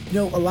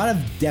 A lot of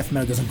death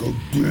metal doesn't go.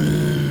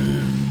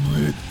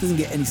 Doesn't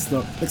get any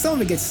slow. Like some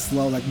of it gets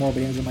slow, like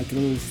Morbid Angel might get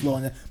a little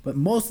slow, but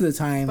most of the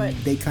time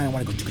they kind of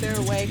want to go.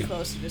 They're way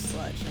closer to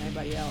sludge than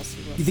anybody else.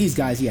 These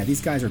guys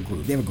are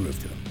groove. They have a groove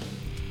to them,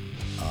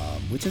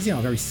 which is a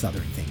very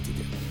southern thing to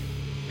do.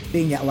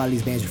 Being that a lot of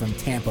these bands are from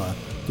Tampa,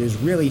 there's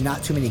really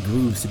not too many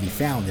grooves to be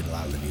found in a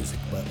lot of the music,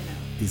 but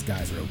these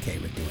guys are okay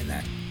with doing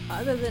that.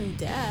 Other than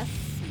Death.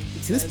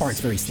 See, this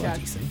part's very sludgy,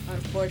 Chuck see?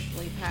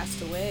 Unfortunately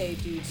passed away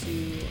due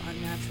to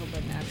unnatural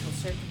but natural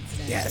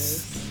circumstances.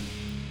 Yes.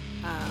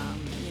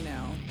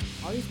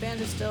 All these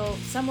bands are still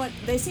somewhat...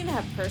 They seem to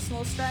have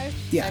personal strife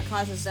that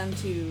causes them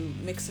to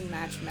mix and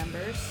match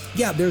members.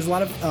 Yeah, there's a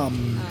lot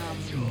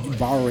of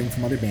borrowing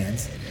from other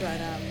bands. But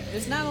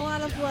there's not a lot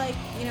of,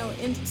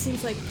 it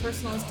seems like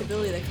personal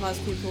instability that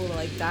causes people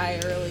to, die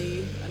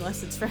early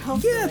unless it's for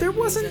health. Yeah, there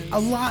wasn't a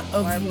lot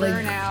of, or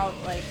burnout.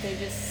 They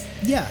just...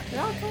 Yeah.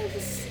 They're all kind of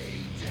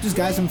just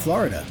guys from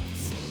Florida.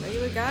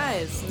 Regular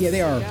guys. Yeah,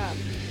 they are.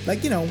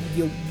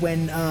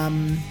 When...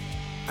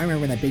 I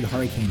remember when that big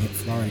hurricane hit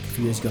Florida a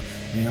few years ago.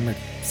 I remember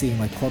seeing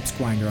Corpse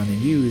Grinder on the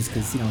news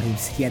because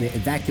he had to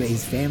evacuate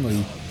his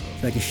family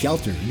to a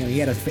shelter. He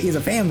has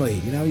a family.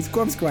 He's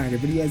Corpse Grinder,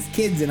 but he has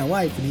kids and a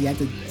wife, and he had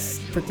to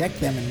protect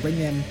them and bring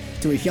them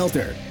to a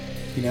shelter.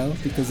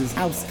 Because his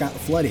house got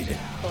flooded.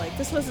 But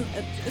this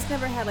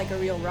never had a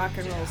real rock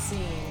and roll scene.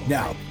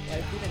 No.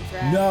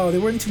 Even no, there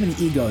weren't too many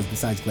egos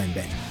besides Glenn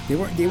Benton. There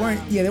weren't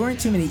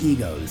too many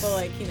egos.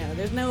 Well,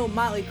 there's no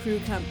Motley Crue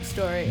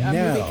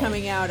movie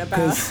coming out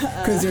about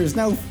because there's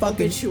no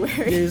fucking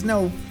Obituary. There's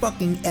no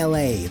fucking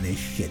L.A. in this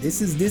shit.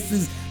 This is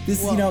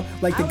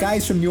the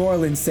guys from New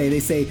Orleans say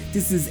this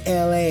is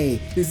L.A.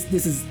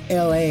 This is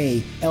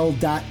L.A.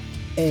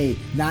 L.A.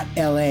 not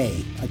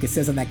L.A. like it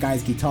says on that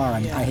guy's guitar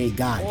on I Hate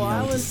God. Well,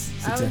 I was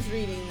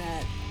reading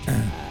that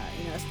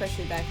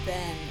especially back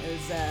then it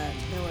was there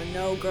were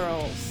no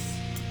girls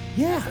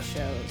at the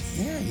shows.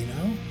 Yeah,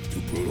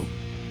 too brutal.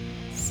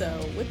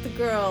 So with the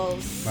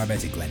girls, I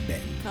bet you Glenn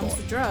Benton comes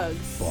the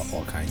drugs. Bought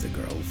all kinds of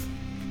girls.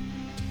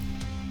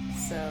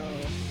 So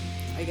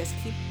I guess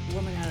keep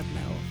women out of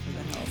metal for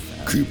the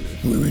health. Keep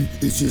women.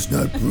 It's just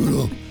not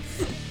brutal.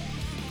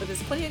 But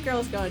there's plenty of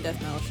girls going to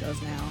death metal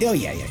shows now. Oh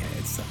yeah.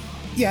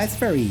 It's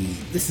very.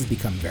 This has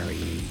become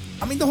very.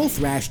 I mean, the whole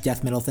thrash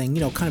death metal thing,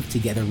 kind of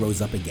together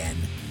rose up again.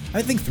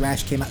 I think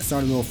thrash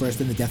started a little first,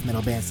 then the death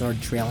metal band started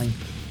trailing,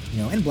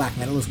 and black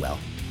metal as well.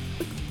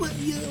 But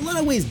in a lot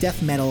of ways,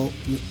 death metal,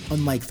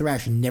 unlike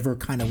thrash, never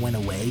kind of went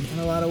away in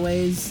a lot of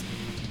ways.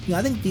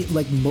 I think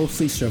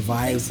mostly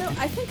survived.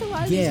 I think a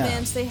lot of these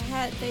bands they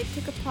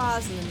took a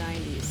pause in the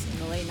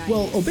late 90s.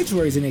 Well,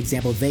 Obituary is an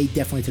example. They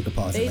definitely took a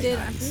pause in the late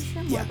 90s.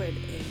 I'm pretty sure Morbid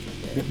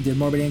Angel did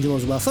Morbid Angel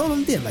as well. Some of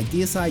them did.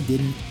 Deicide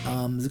didn't.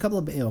 There's a couple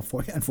of,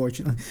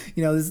 unfortunately,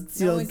 no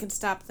one can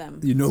stop them.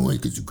 No one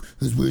can,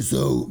 because we're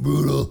so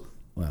brutal.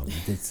 Well,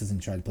 this doesn't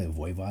try to play a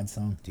Voivod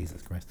song.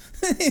 Jesus Christ,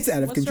 it's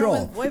out of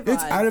control. What's wrong with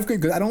It's out of control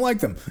because I don't like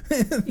them.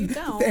 You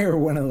don't. They're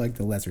one of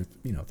the lesser,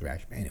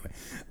 thrash. Anyway,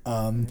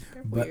 they're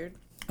weird.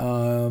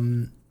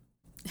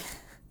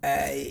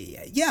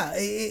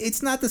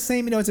 It's not the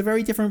same. It's a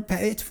very different.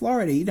 It's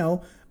Florida,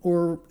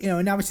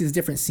 and obviously there's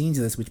different scenes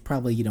of this, which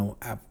probably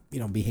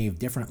behave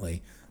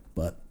differently,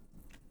 but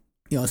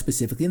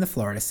specifically in the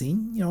Florida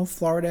scene.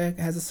 Florida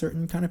has a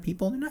certain kind of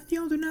people. They're not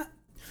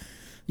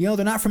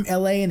from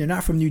LA and they're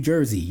not from New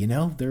Jersey.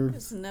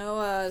 There's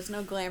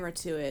no glamour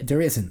to it.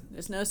 There isn't.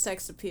 There's no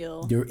sex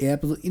appeal. There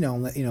absolutely,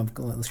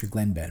 unless you're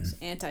Glenn Ben.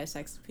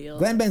 Anti-sex appeal.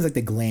 Glenn Ben's like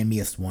the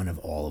glammiest one of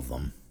all of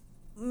them.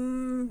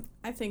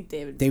 I think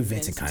David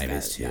Vincent kind of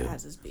is too.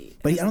 Has his beat.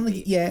 But I don't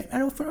think. Yeah,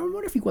 I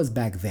wonder if he was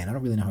back then. I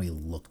don't really know how he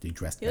looked. He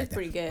dressed. He looked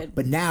pretty good.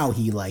 But now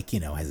he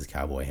has his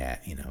cowboy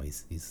hat.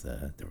 He's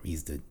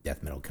the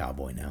death metal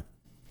cowboy now.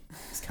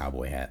 His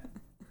cowboy hat.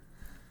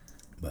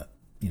 But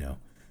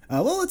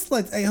well, it's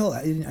like I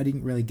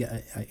didn't really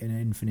get. I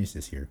didn't finish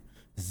this here.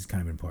 This is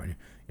kind of important.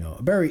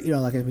 Barry.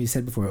 Like we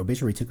said before,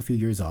 Obituary took a few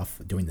years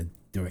off during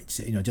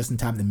just in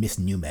time to miss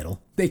new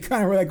metal. They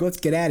kind of were like, let's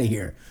get out of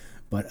here.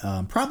 But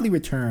promptly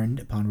returned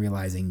upon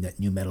realizing that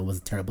new metal was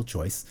a terrible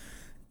choice,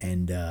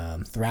 and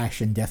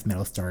thrash and death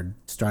metal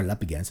started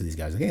up again. So these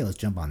guys were like, hey, let's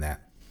jump on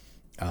that.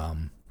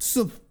 Just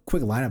a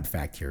quick lineup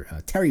fact here: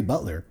 Terry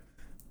Butler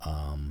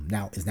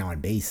is now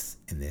on bass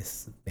in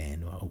this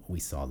band.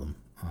 We saw them,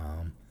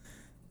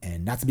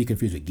 and not to be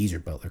confused with Geezer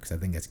Butler, because I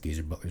think that's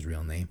Geezer Butler's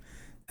real name.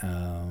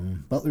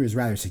 Butler is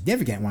rather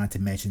significant. I wanted to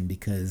mention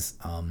because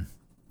on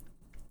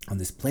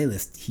this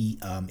playlist, he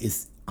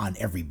is on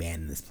every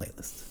band in this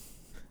playlist.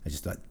 I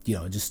just thought,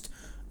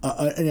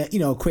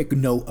 a quick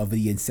note of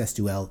the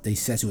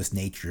incestuous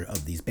nature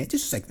of these bands.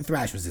 Just like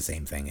thrash was the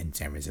same thing in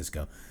San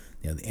Francisco,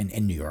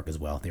 and New York as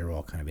well. They were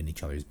all kind of in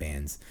each other's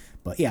bands.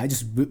 But yeah,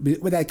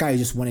 with that guy,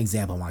 just one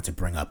example I wanted to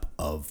bring up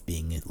of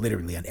being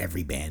literally on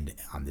every band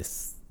on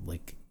this,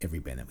 like every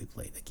band that we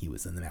played. Like he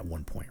was in them at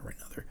one point or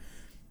another.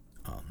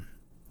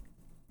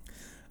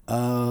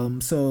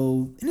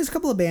 So in this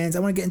couple of bands, I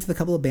want to get into the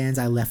couple of bands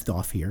I left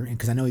off here,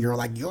 because I know you're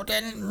like, you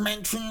didn't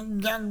mention,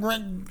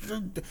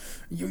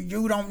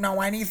 you don't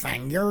know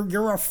anything.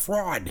 You're a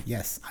fraud.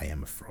 Yes, I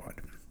am a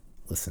fraud.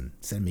 Listen,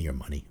 send me your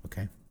money,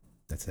 okay?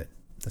 That's it.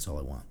 That's all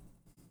I want.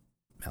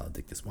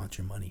 Maledictus wants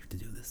your money to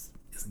do this.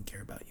 He doesn't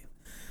care about you.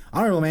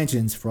 Honorable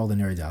mentions for all the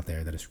nerds out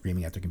there that are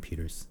screaming at their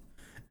computers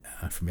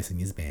for missing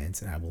these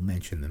bands, and I will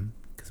mention them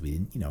because we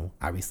didn't,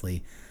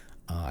 obviously.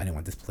 I didn't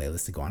want this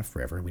playlist to go on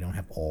forever. We don't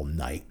have all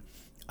night.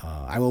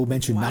 I will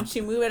mention. Why don't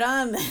you move it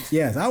on then?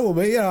 Yes, I will.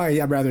 But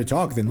I'd rather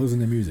talk than listen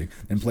to music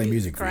than play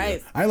music for you.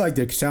 I like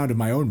the sound of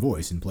my own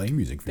voice and playing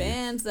music for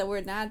Bands that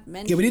were not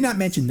mentioned. Yeah, we did not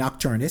mention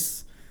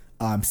Nocturnus.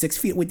 6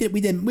 Feet. We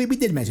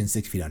did mention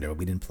 6 Feet Under, but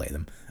we didn't play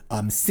them.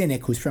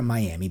 Cynic, who's from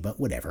Miami, but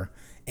whatever.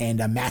 And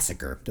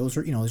Massacre. Those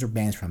are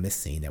bands from this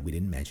scene that we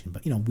didn't mention.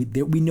 But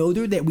we know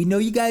they're there. We know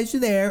you guys are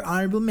there.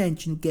 Honorable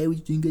mention. Okay, we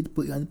didn't get to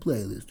put you on the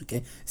playlist.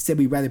 Okay, said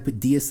we'd rather put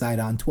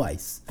Deicide on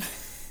twice,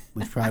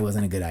 which probably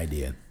wasn't a good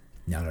idea.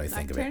 Now that I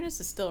think of it. Nocturnus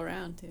is still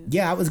around too.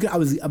 Yeah, I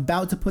was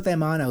about to put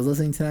them on. I was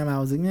listening to them. I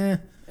was like, nah.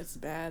 It's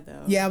bad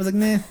though. Yeah, I was like,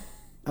 nah.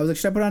 I was like,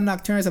 should I put on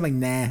Nocturnus? I'm like,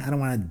 nah. I don't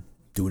want to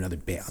do another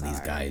bit on these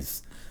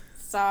guys.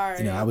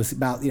 Sorry. I was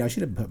about, I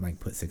should have put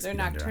 6 They're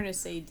feet under.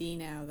 Nocturnus AD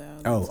now,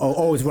 though.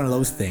 Oh, it's one of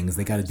those things.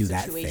 They got to do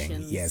that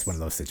thing. Yeah, it's one of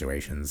those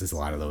situations. There's a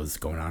lot of those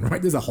going on,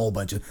 right? There's a whole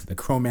bunch of, the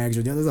Cro-Mags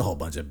are doing, there's a whole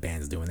bunch of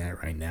bands doing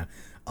that right now.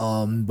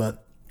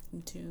 But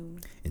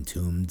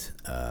Entombed,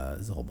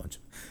 there's a whole bunch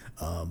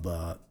of,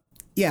 but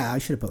yeah, I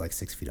should have put like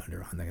 6 feet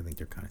under on. I think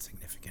they're kind of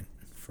significant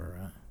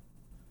for,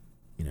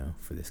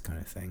 for this kind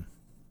of thing.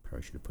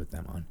 Probably should have put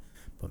them on.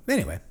 But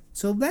anyway,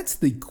 so that's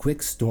the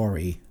quick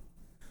story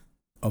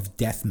of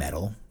death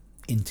metal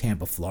in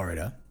Tampa,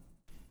 Florida.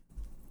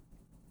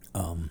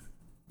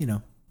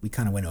 We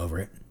kind of went over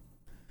it.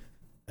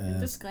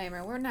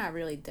 Disclaimer, we're not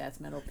really death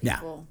metal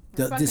people.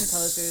 We're fucking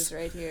posers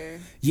right here.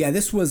 Yeah,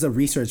 this was a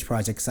research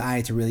project, so I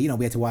had to really,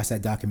 we had to watch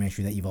that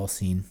documentary that you've all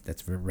seen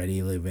that's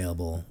readily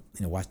available.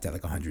 Watch that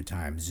like 100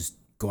 times. Just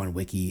go on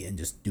Wiki and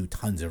just do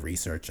tons of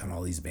research on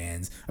all these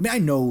bands. I mean, I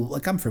know,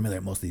 like, I'm familiar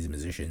with most of these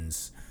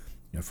musicians,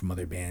 from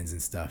other bands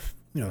and stuff.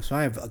 So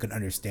I have like an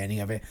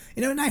understanding of it.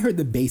 And I heard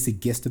the basic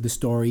gist of the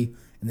story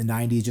in the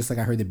 90s, just like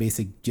I heard the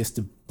basic gist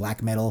of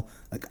black metal.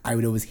 Like, I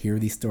would always hear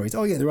these stories.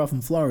 Oh yeah, they're all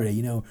from Florida,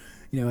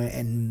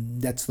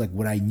 and that's like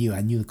what I knew.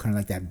 I knew kind of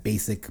like that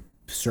basic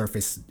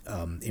surface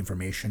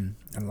information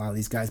on a lot of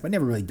these guys, but I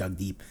never really dug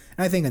deep.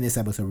 And I think on this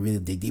episode, we really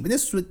dig deep. And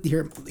this is what the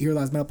Here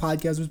Lies Metal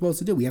podcast we're supposed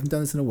to do. We haven't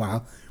done this in a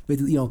while. We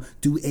had to,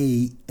 do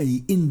a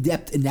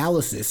in-depth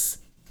analysis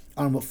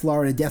on what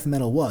Florida death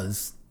metal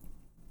was.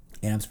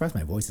 And I'm surprised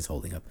my voice is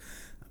holding up.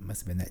 It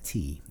must have been that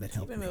tea that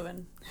helped. Keep it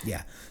moving.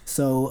 Yeah.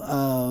 So,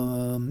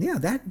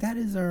 that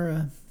is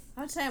our.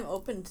 I would say I'm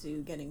open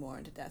to getting more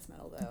into death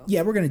metal, though.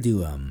 Yeah, we're gonna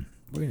do.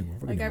 We're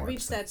gonna I've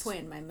reached that point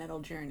in my metal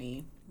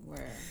journey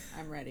where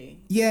I'm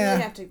ready. Yeah. You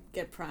really have to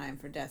get primed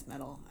for death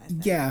metal, I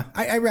think. Yeah,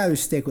 I'd rather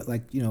stick with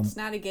It's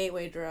not a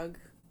gateway drug.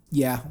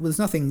 Yeah, well, there's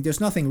nothing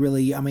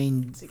really,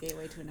 It's a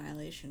gateway to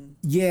annihilation.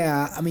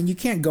 Yeah, you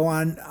can't go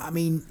on,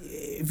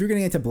 if you're going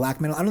to get into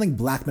black metal, I don't think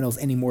black metal is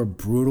any more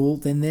brutal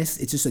than this.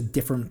 It's just a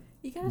different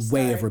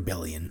way of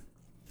rebellion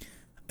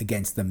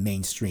against the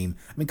mainstream.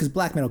 Because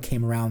black metal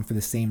came around for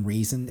the same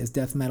reason as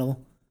death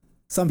metal.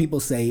 Some people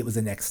say it was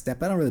the next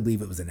step. I don't really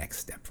believe it was the next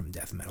step from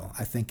death metal.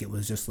 I think it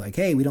was just like,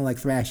 hey, we don't like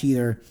thrash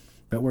either.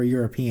 but we're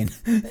European.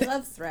 They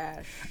love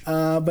thrash.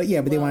 But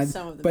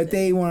Some of them did.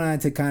 they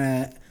wanted to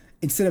kind of,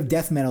 instead of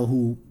death metal,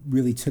 who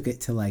really took it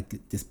to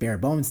like this bare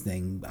bones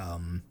thing,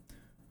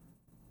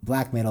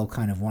 black metal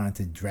kind of wanted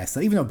to dress.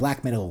 So even though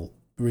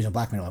original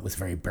black metal was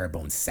very bare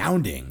bones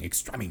sounding,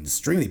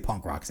 extremely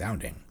punk rock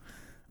sounding.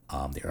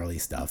 The early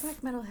stuff.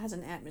 Black metal has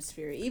an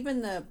atmosphere.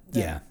 Even the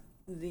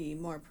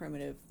more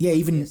primitive. Yeah,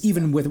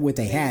 even with what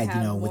they had,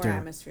 with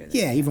their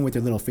even with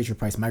their little Fisher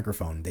Price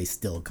microphone, they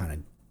still kind of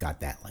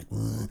got that like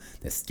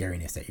the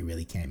scariness that you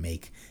really can't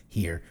make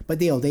here. But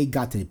they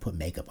got to put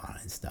makeup on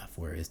it and stuff,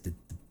 whereas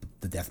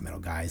the death metal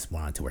guys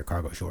wanted to wear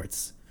cargo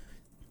shorts.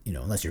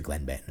 Unless you're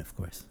Glenn Benton, of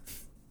course.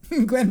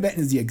 Glenn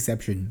Benton is the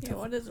exception. Yeah,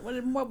 what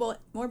did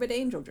Morbid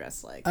Angel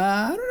dress like?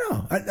 I don't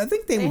know. I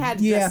think they had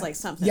to dress like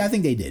something. Yeah, I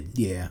think they did.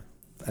 Yeah.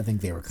 I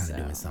think they were kind of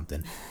doing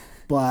something.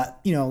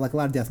 But, like a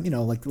lot of death,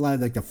 like a lot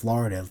of like the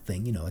Florida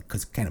thing,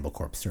 because Cannibal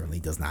Corpse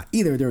certainly does not.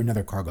 Either they're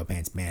another cargo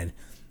pants band,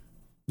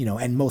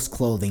 and most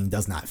clothing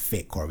does not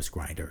fit Corpse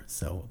Grinder.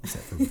 So,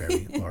 except for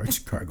very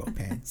large cargo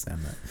pants.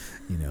 I'm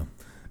not,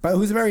 But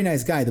who's a very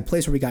nice guy. The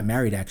place where we got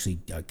married,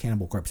 actually,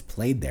 Cannibal Corpse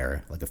played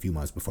there like a few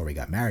months before we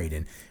got married.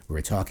 And we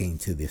were talking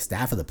to the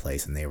staff of the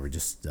place, and they were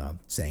just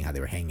saying how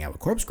they were hanging out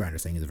with Corpse Grinder,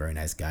 saying he's a very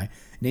nice guy.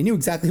 And they knew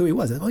exactly who he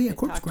was. Like, oh, yeah,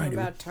 Corpse Grinder.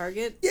 Talking about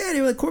Target? Yeah, they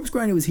were like, Corpse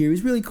Grinder was here. He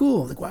was really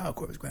cool. Like, wow,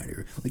 Corpse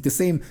Grinder. Like the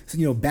same,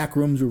 back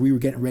rooms where we were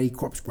getting ready,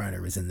 Corpse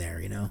Grinder was in there,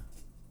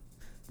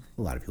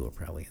 A lot of people were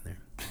probably in there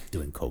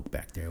doing coke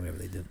back there, whatever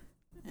they did.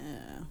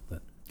 Yeah.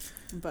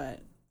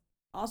 But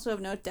also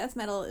of note, death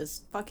metal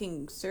is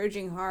fucking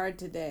surging hard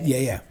today.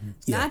 Yeah.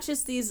 It's not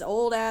just these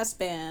old ass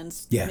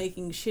bands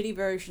making shitty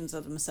versions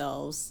of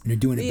themselves. And they're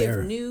doing it better. We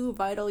have new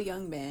vital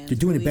young bands. They're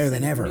doing it better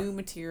than ever. New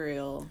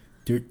material.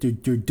 They're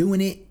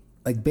doing it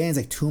like bands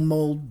like Tomb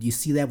Mold. You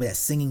see that with that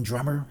singing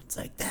drummer. It's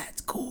like,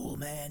 that's cool,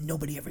 man.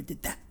 Nobody ever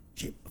did that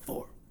shit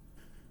before.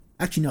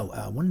 Actually, no.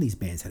 One of these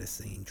bands had a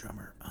singing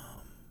drummer.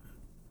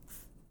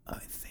 I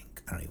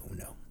think. I don't even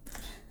know.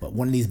 But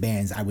one of these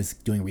bands, I was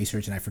doing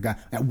research and I forgot.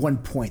 At one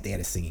point, they had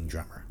a singing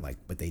drummer,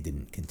 but they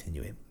didn't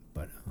continue it.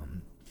 But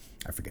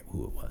I forget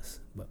who it was.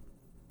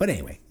 But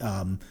anyway,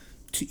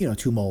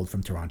 Tomb Mold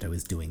from Toronto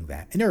is doing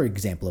that, and they're an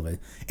example of it.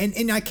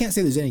 And I can't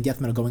say there's any death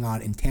metal going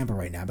on in Tampa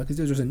right now because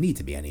there doesn't need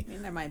to be any. I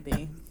mean, there might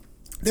be.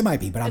 There might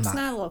be, but it's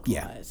not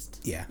localized.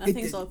 Yeah.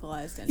 Nothing's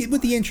localized anymore.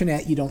 With the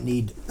internet, you don't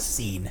need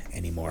scene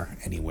anymore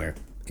anywhere.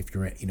 If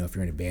you're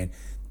in a band,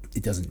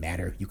 it doesn't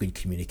matter. You can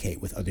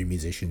communicate with other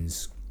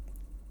musicians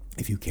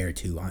if you care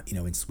to,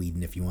 in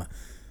Sweden if you want,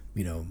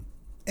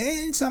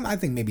 and I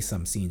think maybe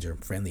some scenes are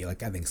friendly.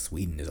 Like I think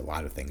Sweden is a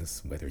lot of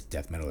things, whether it's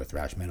death metal or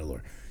thrash metal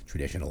or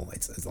traditional.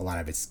 It's a lot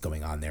of it's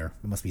going on there.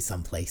 It must be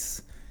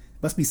someplace.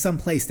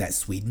 That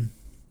Sweden,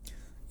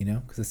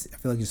 because I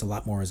feel like there's a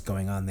lot more is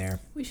going on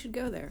there. We should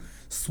go there.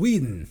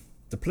 Sweden,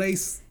 the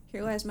place.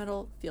 Here Lies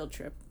Metal field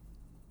trip.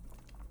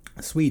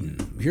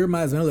 Sweden. Here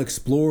Lies Metal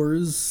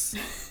explores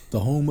the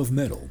home of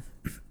metal.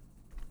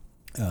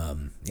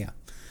 Yeah.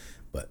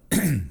 But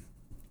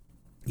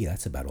yeah,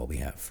 that's about all we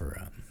have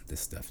for this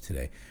stuff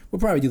today. We'll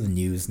probably do the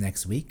news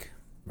next week,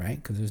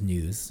 right? Because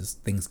there's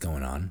things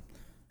going on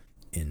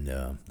in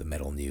the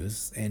metal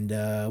news,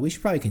 and we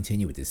should probably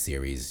continue with this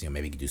series.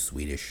 Maybe we could do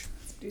Swedish.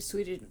 Do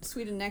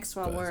Sweden next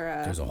while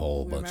there's a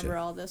whole bunch. Remember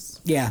all this?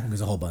 Yeah,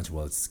 there's a whole bunch.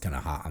 Well, it's kind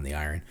of hot on the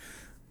iron.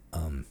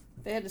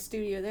 They had a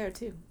studio there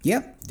too.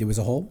 Yep, there was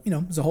a whole,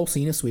 there's a whole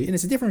scene of Sweden, and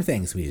it's a different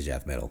thing, Swedish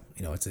death metal.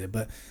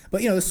 But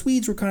the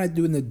Swedes were kind of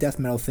doing the death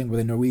metal thing, where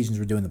the Norwegians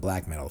were doing the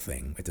black metal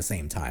thing at the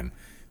same time,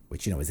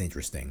 which is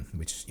interesting,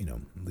 which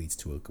leads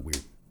to a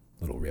weird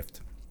little rift.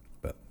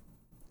 But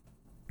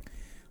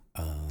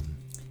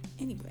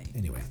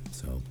anyway,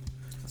 so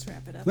let's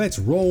wrap it up. Let's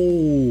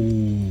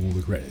roll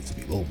the credits,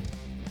 people.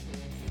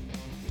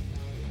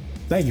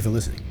 Thank you for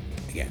listening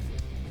again.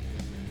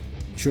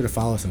 Be sure to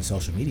follow us on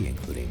social media,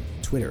 including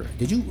Twitter.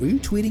 Were you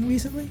tweeting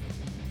recently?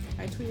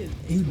 I tweeted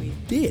You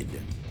did?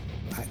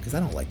 Because I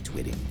don't like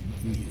tweeting.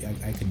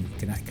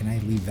 Can I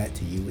leave that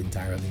to you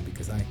entirely?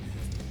 Because I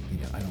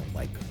don't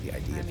like the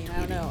idea of tweeting. I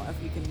don't know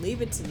if you can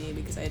leave it to me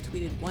because I had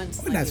tweeted once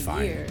that's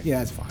fine. year. Yeah,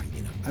 that's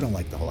fine. I don't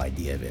like the whole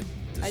idea of it.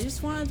 I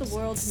just wanted the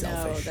world to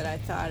know that I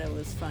thought it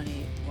was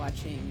funny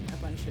watching a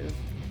bunch of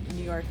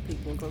New York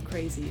people go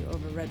crazy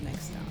over redneck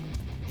stomp.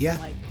 Yeah.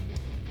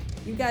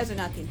 You guys are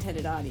not the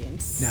intended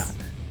audience. No.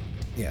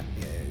 Yeah,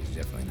 it's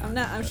definitely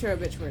not. I'm sure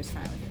Obituary is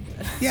fine with it.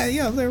 But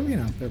yeah, they're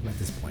at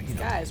this point.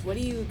 Guys, what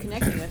are you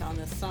connecting with on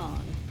this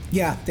song?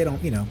 Yeah, they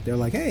don't. They're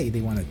like, hey,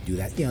 they want to do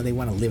that. They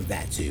want to live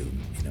that too.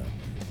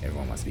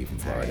 Everyone wants to be from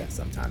Florida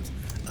sometimes.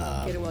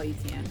 Get it while you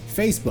can.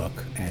 Facebook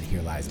at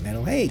Here Lies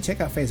Metal. Hey,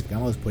 check out Facebook. I'm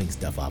always putting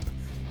stuff up.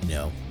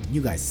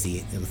 You guys see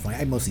it. It's funny.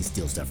 I mostly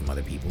steal stuff from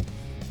other people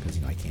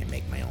because I can't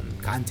make my own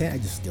content. I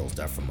just steal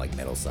stuff from like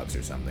Metal Sucks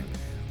or something,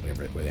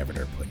 whatever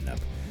they're putting up.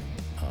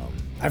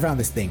 I found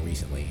this thing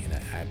recently and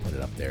I put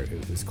it up there.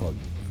 It was called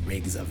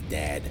Rigs of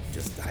Dad.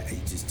 It's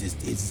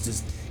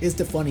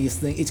the funniest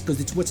thing. It's because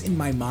it's what's in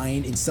my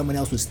mind and someone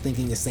else was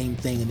thinking the same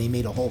thing and they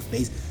made a whole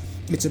face.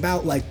 It's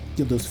about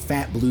those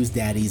fat blues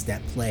daddies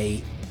that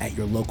play at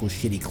your local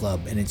shitty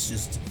club, and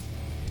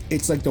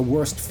it's like the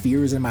worst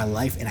fears in my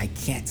life, and I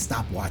can't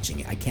stop watching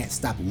it. I can't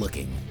stop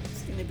looking.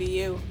 It's gonna be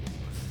you.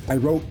 I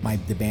wrote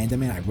the band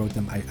I'm in.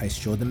 I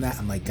showed them that.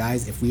 I'm like,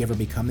 guys, if we ever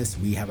become this,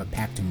 we have a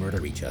pact to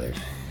murder each other.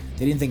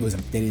 They didn't think it was.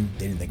 They didn't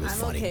think it was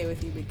funny. I'm okay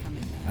with you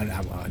becoming that.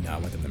 No, I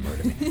want them to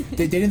murder me.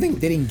 They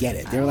didn't get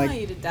it. They were like, I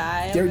want you to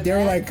die. They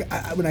were like,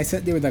 when I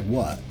said, they were like,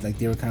 what? Like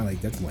they were kind of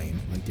like, that's lame.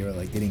 Like they were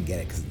like, they didn't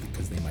get it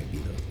because they might be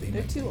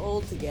They're too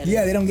old to get it.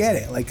 Yeah, they don't get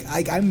it. Like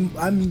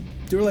I'm.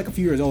 They were like a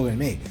few years older than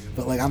me,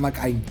 but like I'm like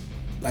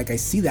I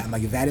see that. I'm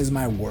like, that is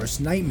my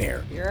worst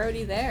nightmare. You're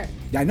already there.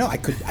 Yeah, I know. I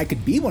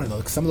could be one of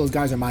those. Some of those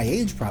guys are my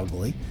age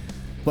probably,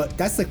 but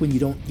that's like when you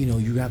don't.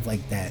 You have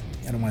like that.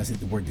 I don't want to say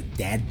the word, the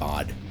dad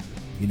bod.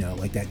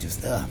 Like that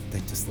just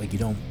like you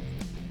don't.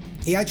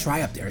 Yeah, I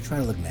try up there. I try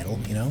to look metal.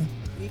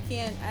 You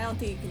can't. I don't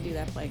think you can do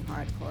that playing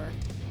hardcore.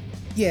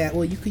 Yeah,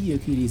 well, you could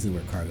easily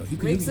wear cargo.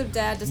 Rigs of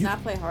Dad does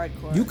not play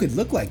hardcore. You could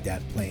look like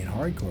that playing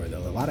hardcore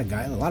though. A lot of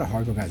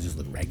hardcore guys just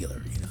look regular.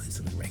 They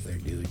just look like regular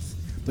dudes.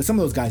 But some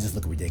of those guys just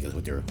look ridiculous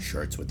with their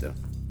shirts with the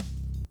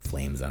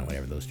flames on,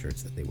 whatever those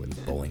shirts that they wear, the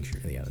bowling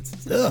shirt. Yeah,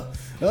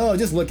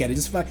 just look at it.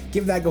 Just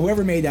give that go.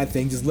 Whoever made that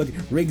thing, just look.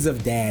 Rigs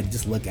of Dad.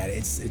 Just look at it.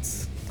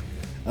 It's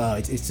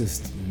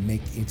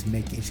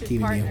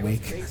keeping me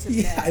awake.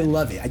 Yeah, I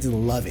love it. I just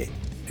love it.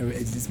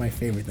 It's my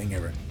favorite thing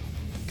ever.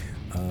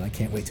 I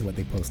can't wait to what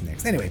they post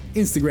next. Anyway,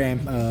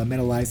 Instagram,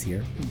 Metal Lies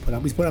here. We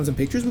put on some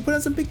pictures. We put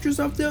on some pictures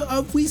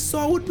of we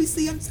saw what we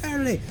see on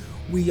Saturday.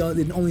 We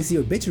didn't only see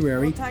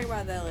Obituary. We'll talk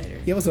about that later.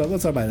 Yeah, we'll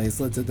talk about it.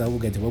 We'll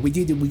get to it. We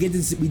did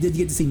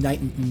get to see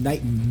Midnight.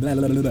 I'm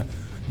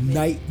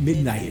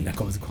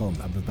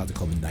about to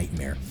call them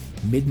Nightmare.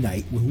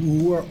 Midnight,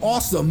 who are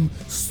awesome,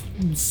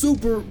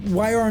 super.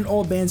 Why aren't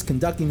all bands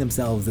conducting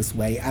themselves this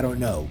way? I don't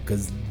know,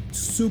 because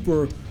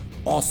super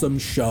awesome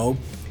show,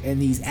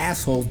 and these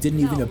assholes didn't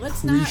even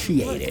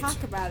appreciate it. We'll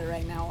talk about it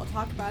right now. We'll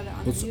talk about it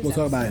on the news episode. We'll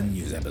talk about it in the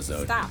news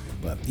episode. Stop.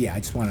 But yeah, I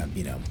just want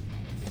to, a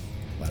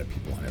lot of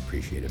people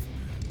unappreciative.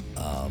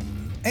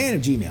 And a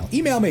Gmail.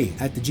 Email me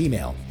at the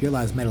Gmail,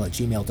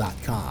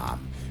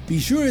 heareliesmetal@gmail.com. Be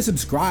sure to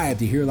subscribe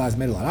to Here Lies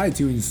Metal on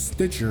iTunes,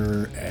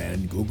 Stitcher,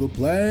 and Google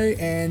Play,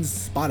 and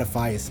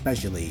Spotify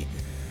especially.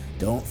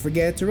 Don't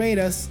forget to rate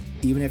us,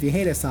 even if you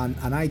hate us on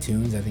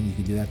iTunes. I think you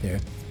can do that there.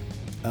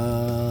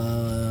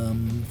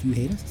 If you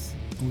hate us,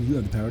 only you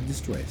have the power to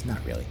destroy us.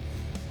 Not really.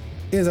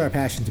 It is our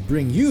passion to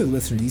bring you, the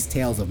listener, these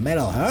tales of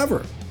metal.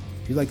 However,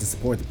 if you'd like to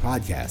support the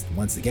podcast,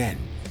 once again,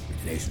 your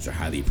donations are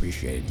highly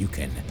appreciated. You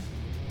can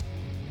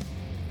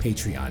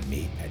Patreon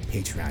me at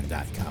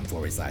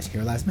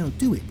patreon.com/Here Lies Metal.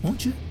 Do it,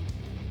 won't you?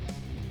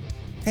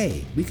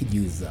 Hey, we could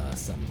use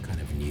some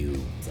kind of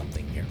new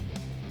something here.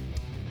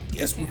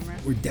 Yes,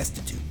 we're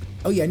destitute.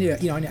 Oh yeah, I need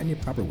a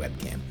proper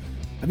webcam.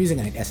 I'm using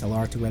an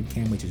SLR to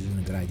webcam, which isn't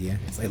a good idea.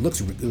 It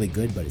looks really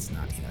good, but it's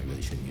not. I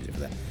really shouldn't use it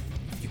for that.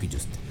 If you could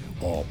just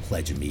all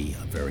pledge me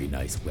a very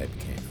nice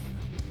webcam,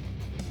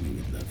 we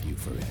would love you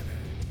forever.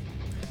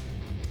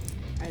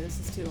 All right, this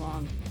is too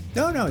long.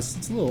 No,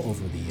 it's a little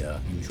over the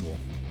usual.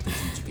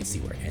 You can see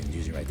where it ends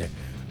usually right there.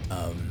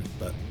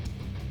 But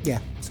yeah,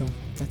 so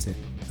that's it.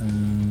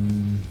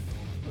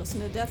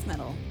 Listen to death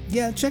metal.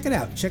 Yeah, check it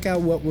out. Check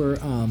out what we're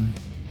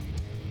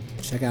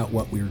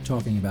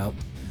talking about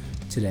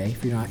today.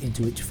 If you're not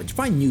into it,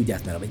 find new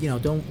death metal, but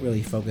don't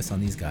really focus on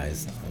these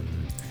guys.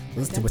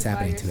 Listen to what's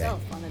happening today.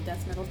 On the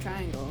death metal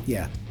triangle.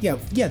 Yeah. The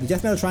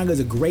death metal triangle is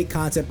a great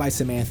concept by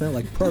Samantha.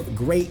 Like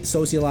great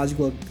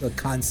sociological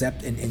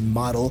concept and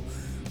model.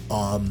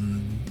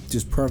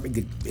 Just perfect,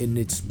 and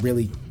it's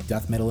really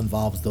death metal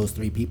involves those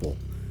three people.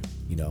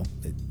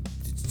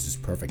 It's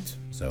just perfect.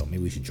 So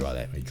maybe we should draw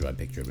that. Maybe draw a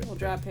picture of it. We'll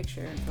draw a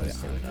picture and put it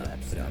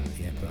on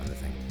the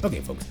thing.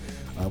 Okay, folks.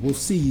 We'll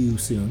see you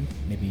soon.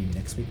 Maybe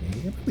next week.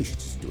 Maybe we should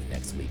just do it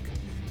next week.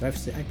 But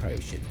I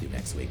probably should do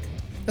next week.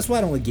 That's why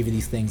I don't give you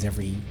these things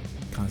every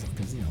constant,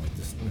 because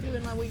we're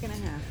doing a week and a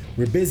half.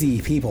 We're busy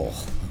people.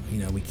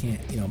 We can't.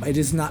 It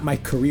is not my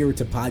career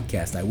to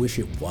podcast. I wish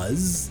it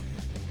was.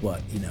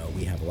 But,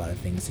 we have a lot of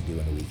things to do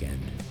on the weekend.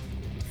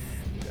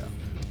 And,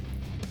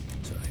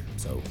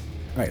 so, all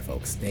right,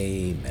 folks,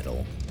 stay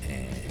metal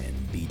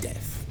and be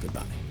deaf.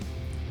 Goodbye.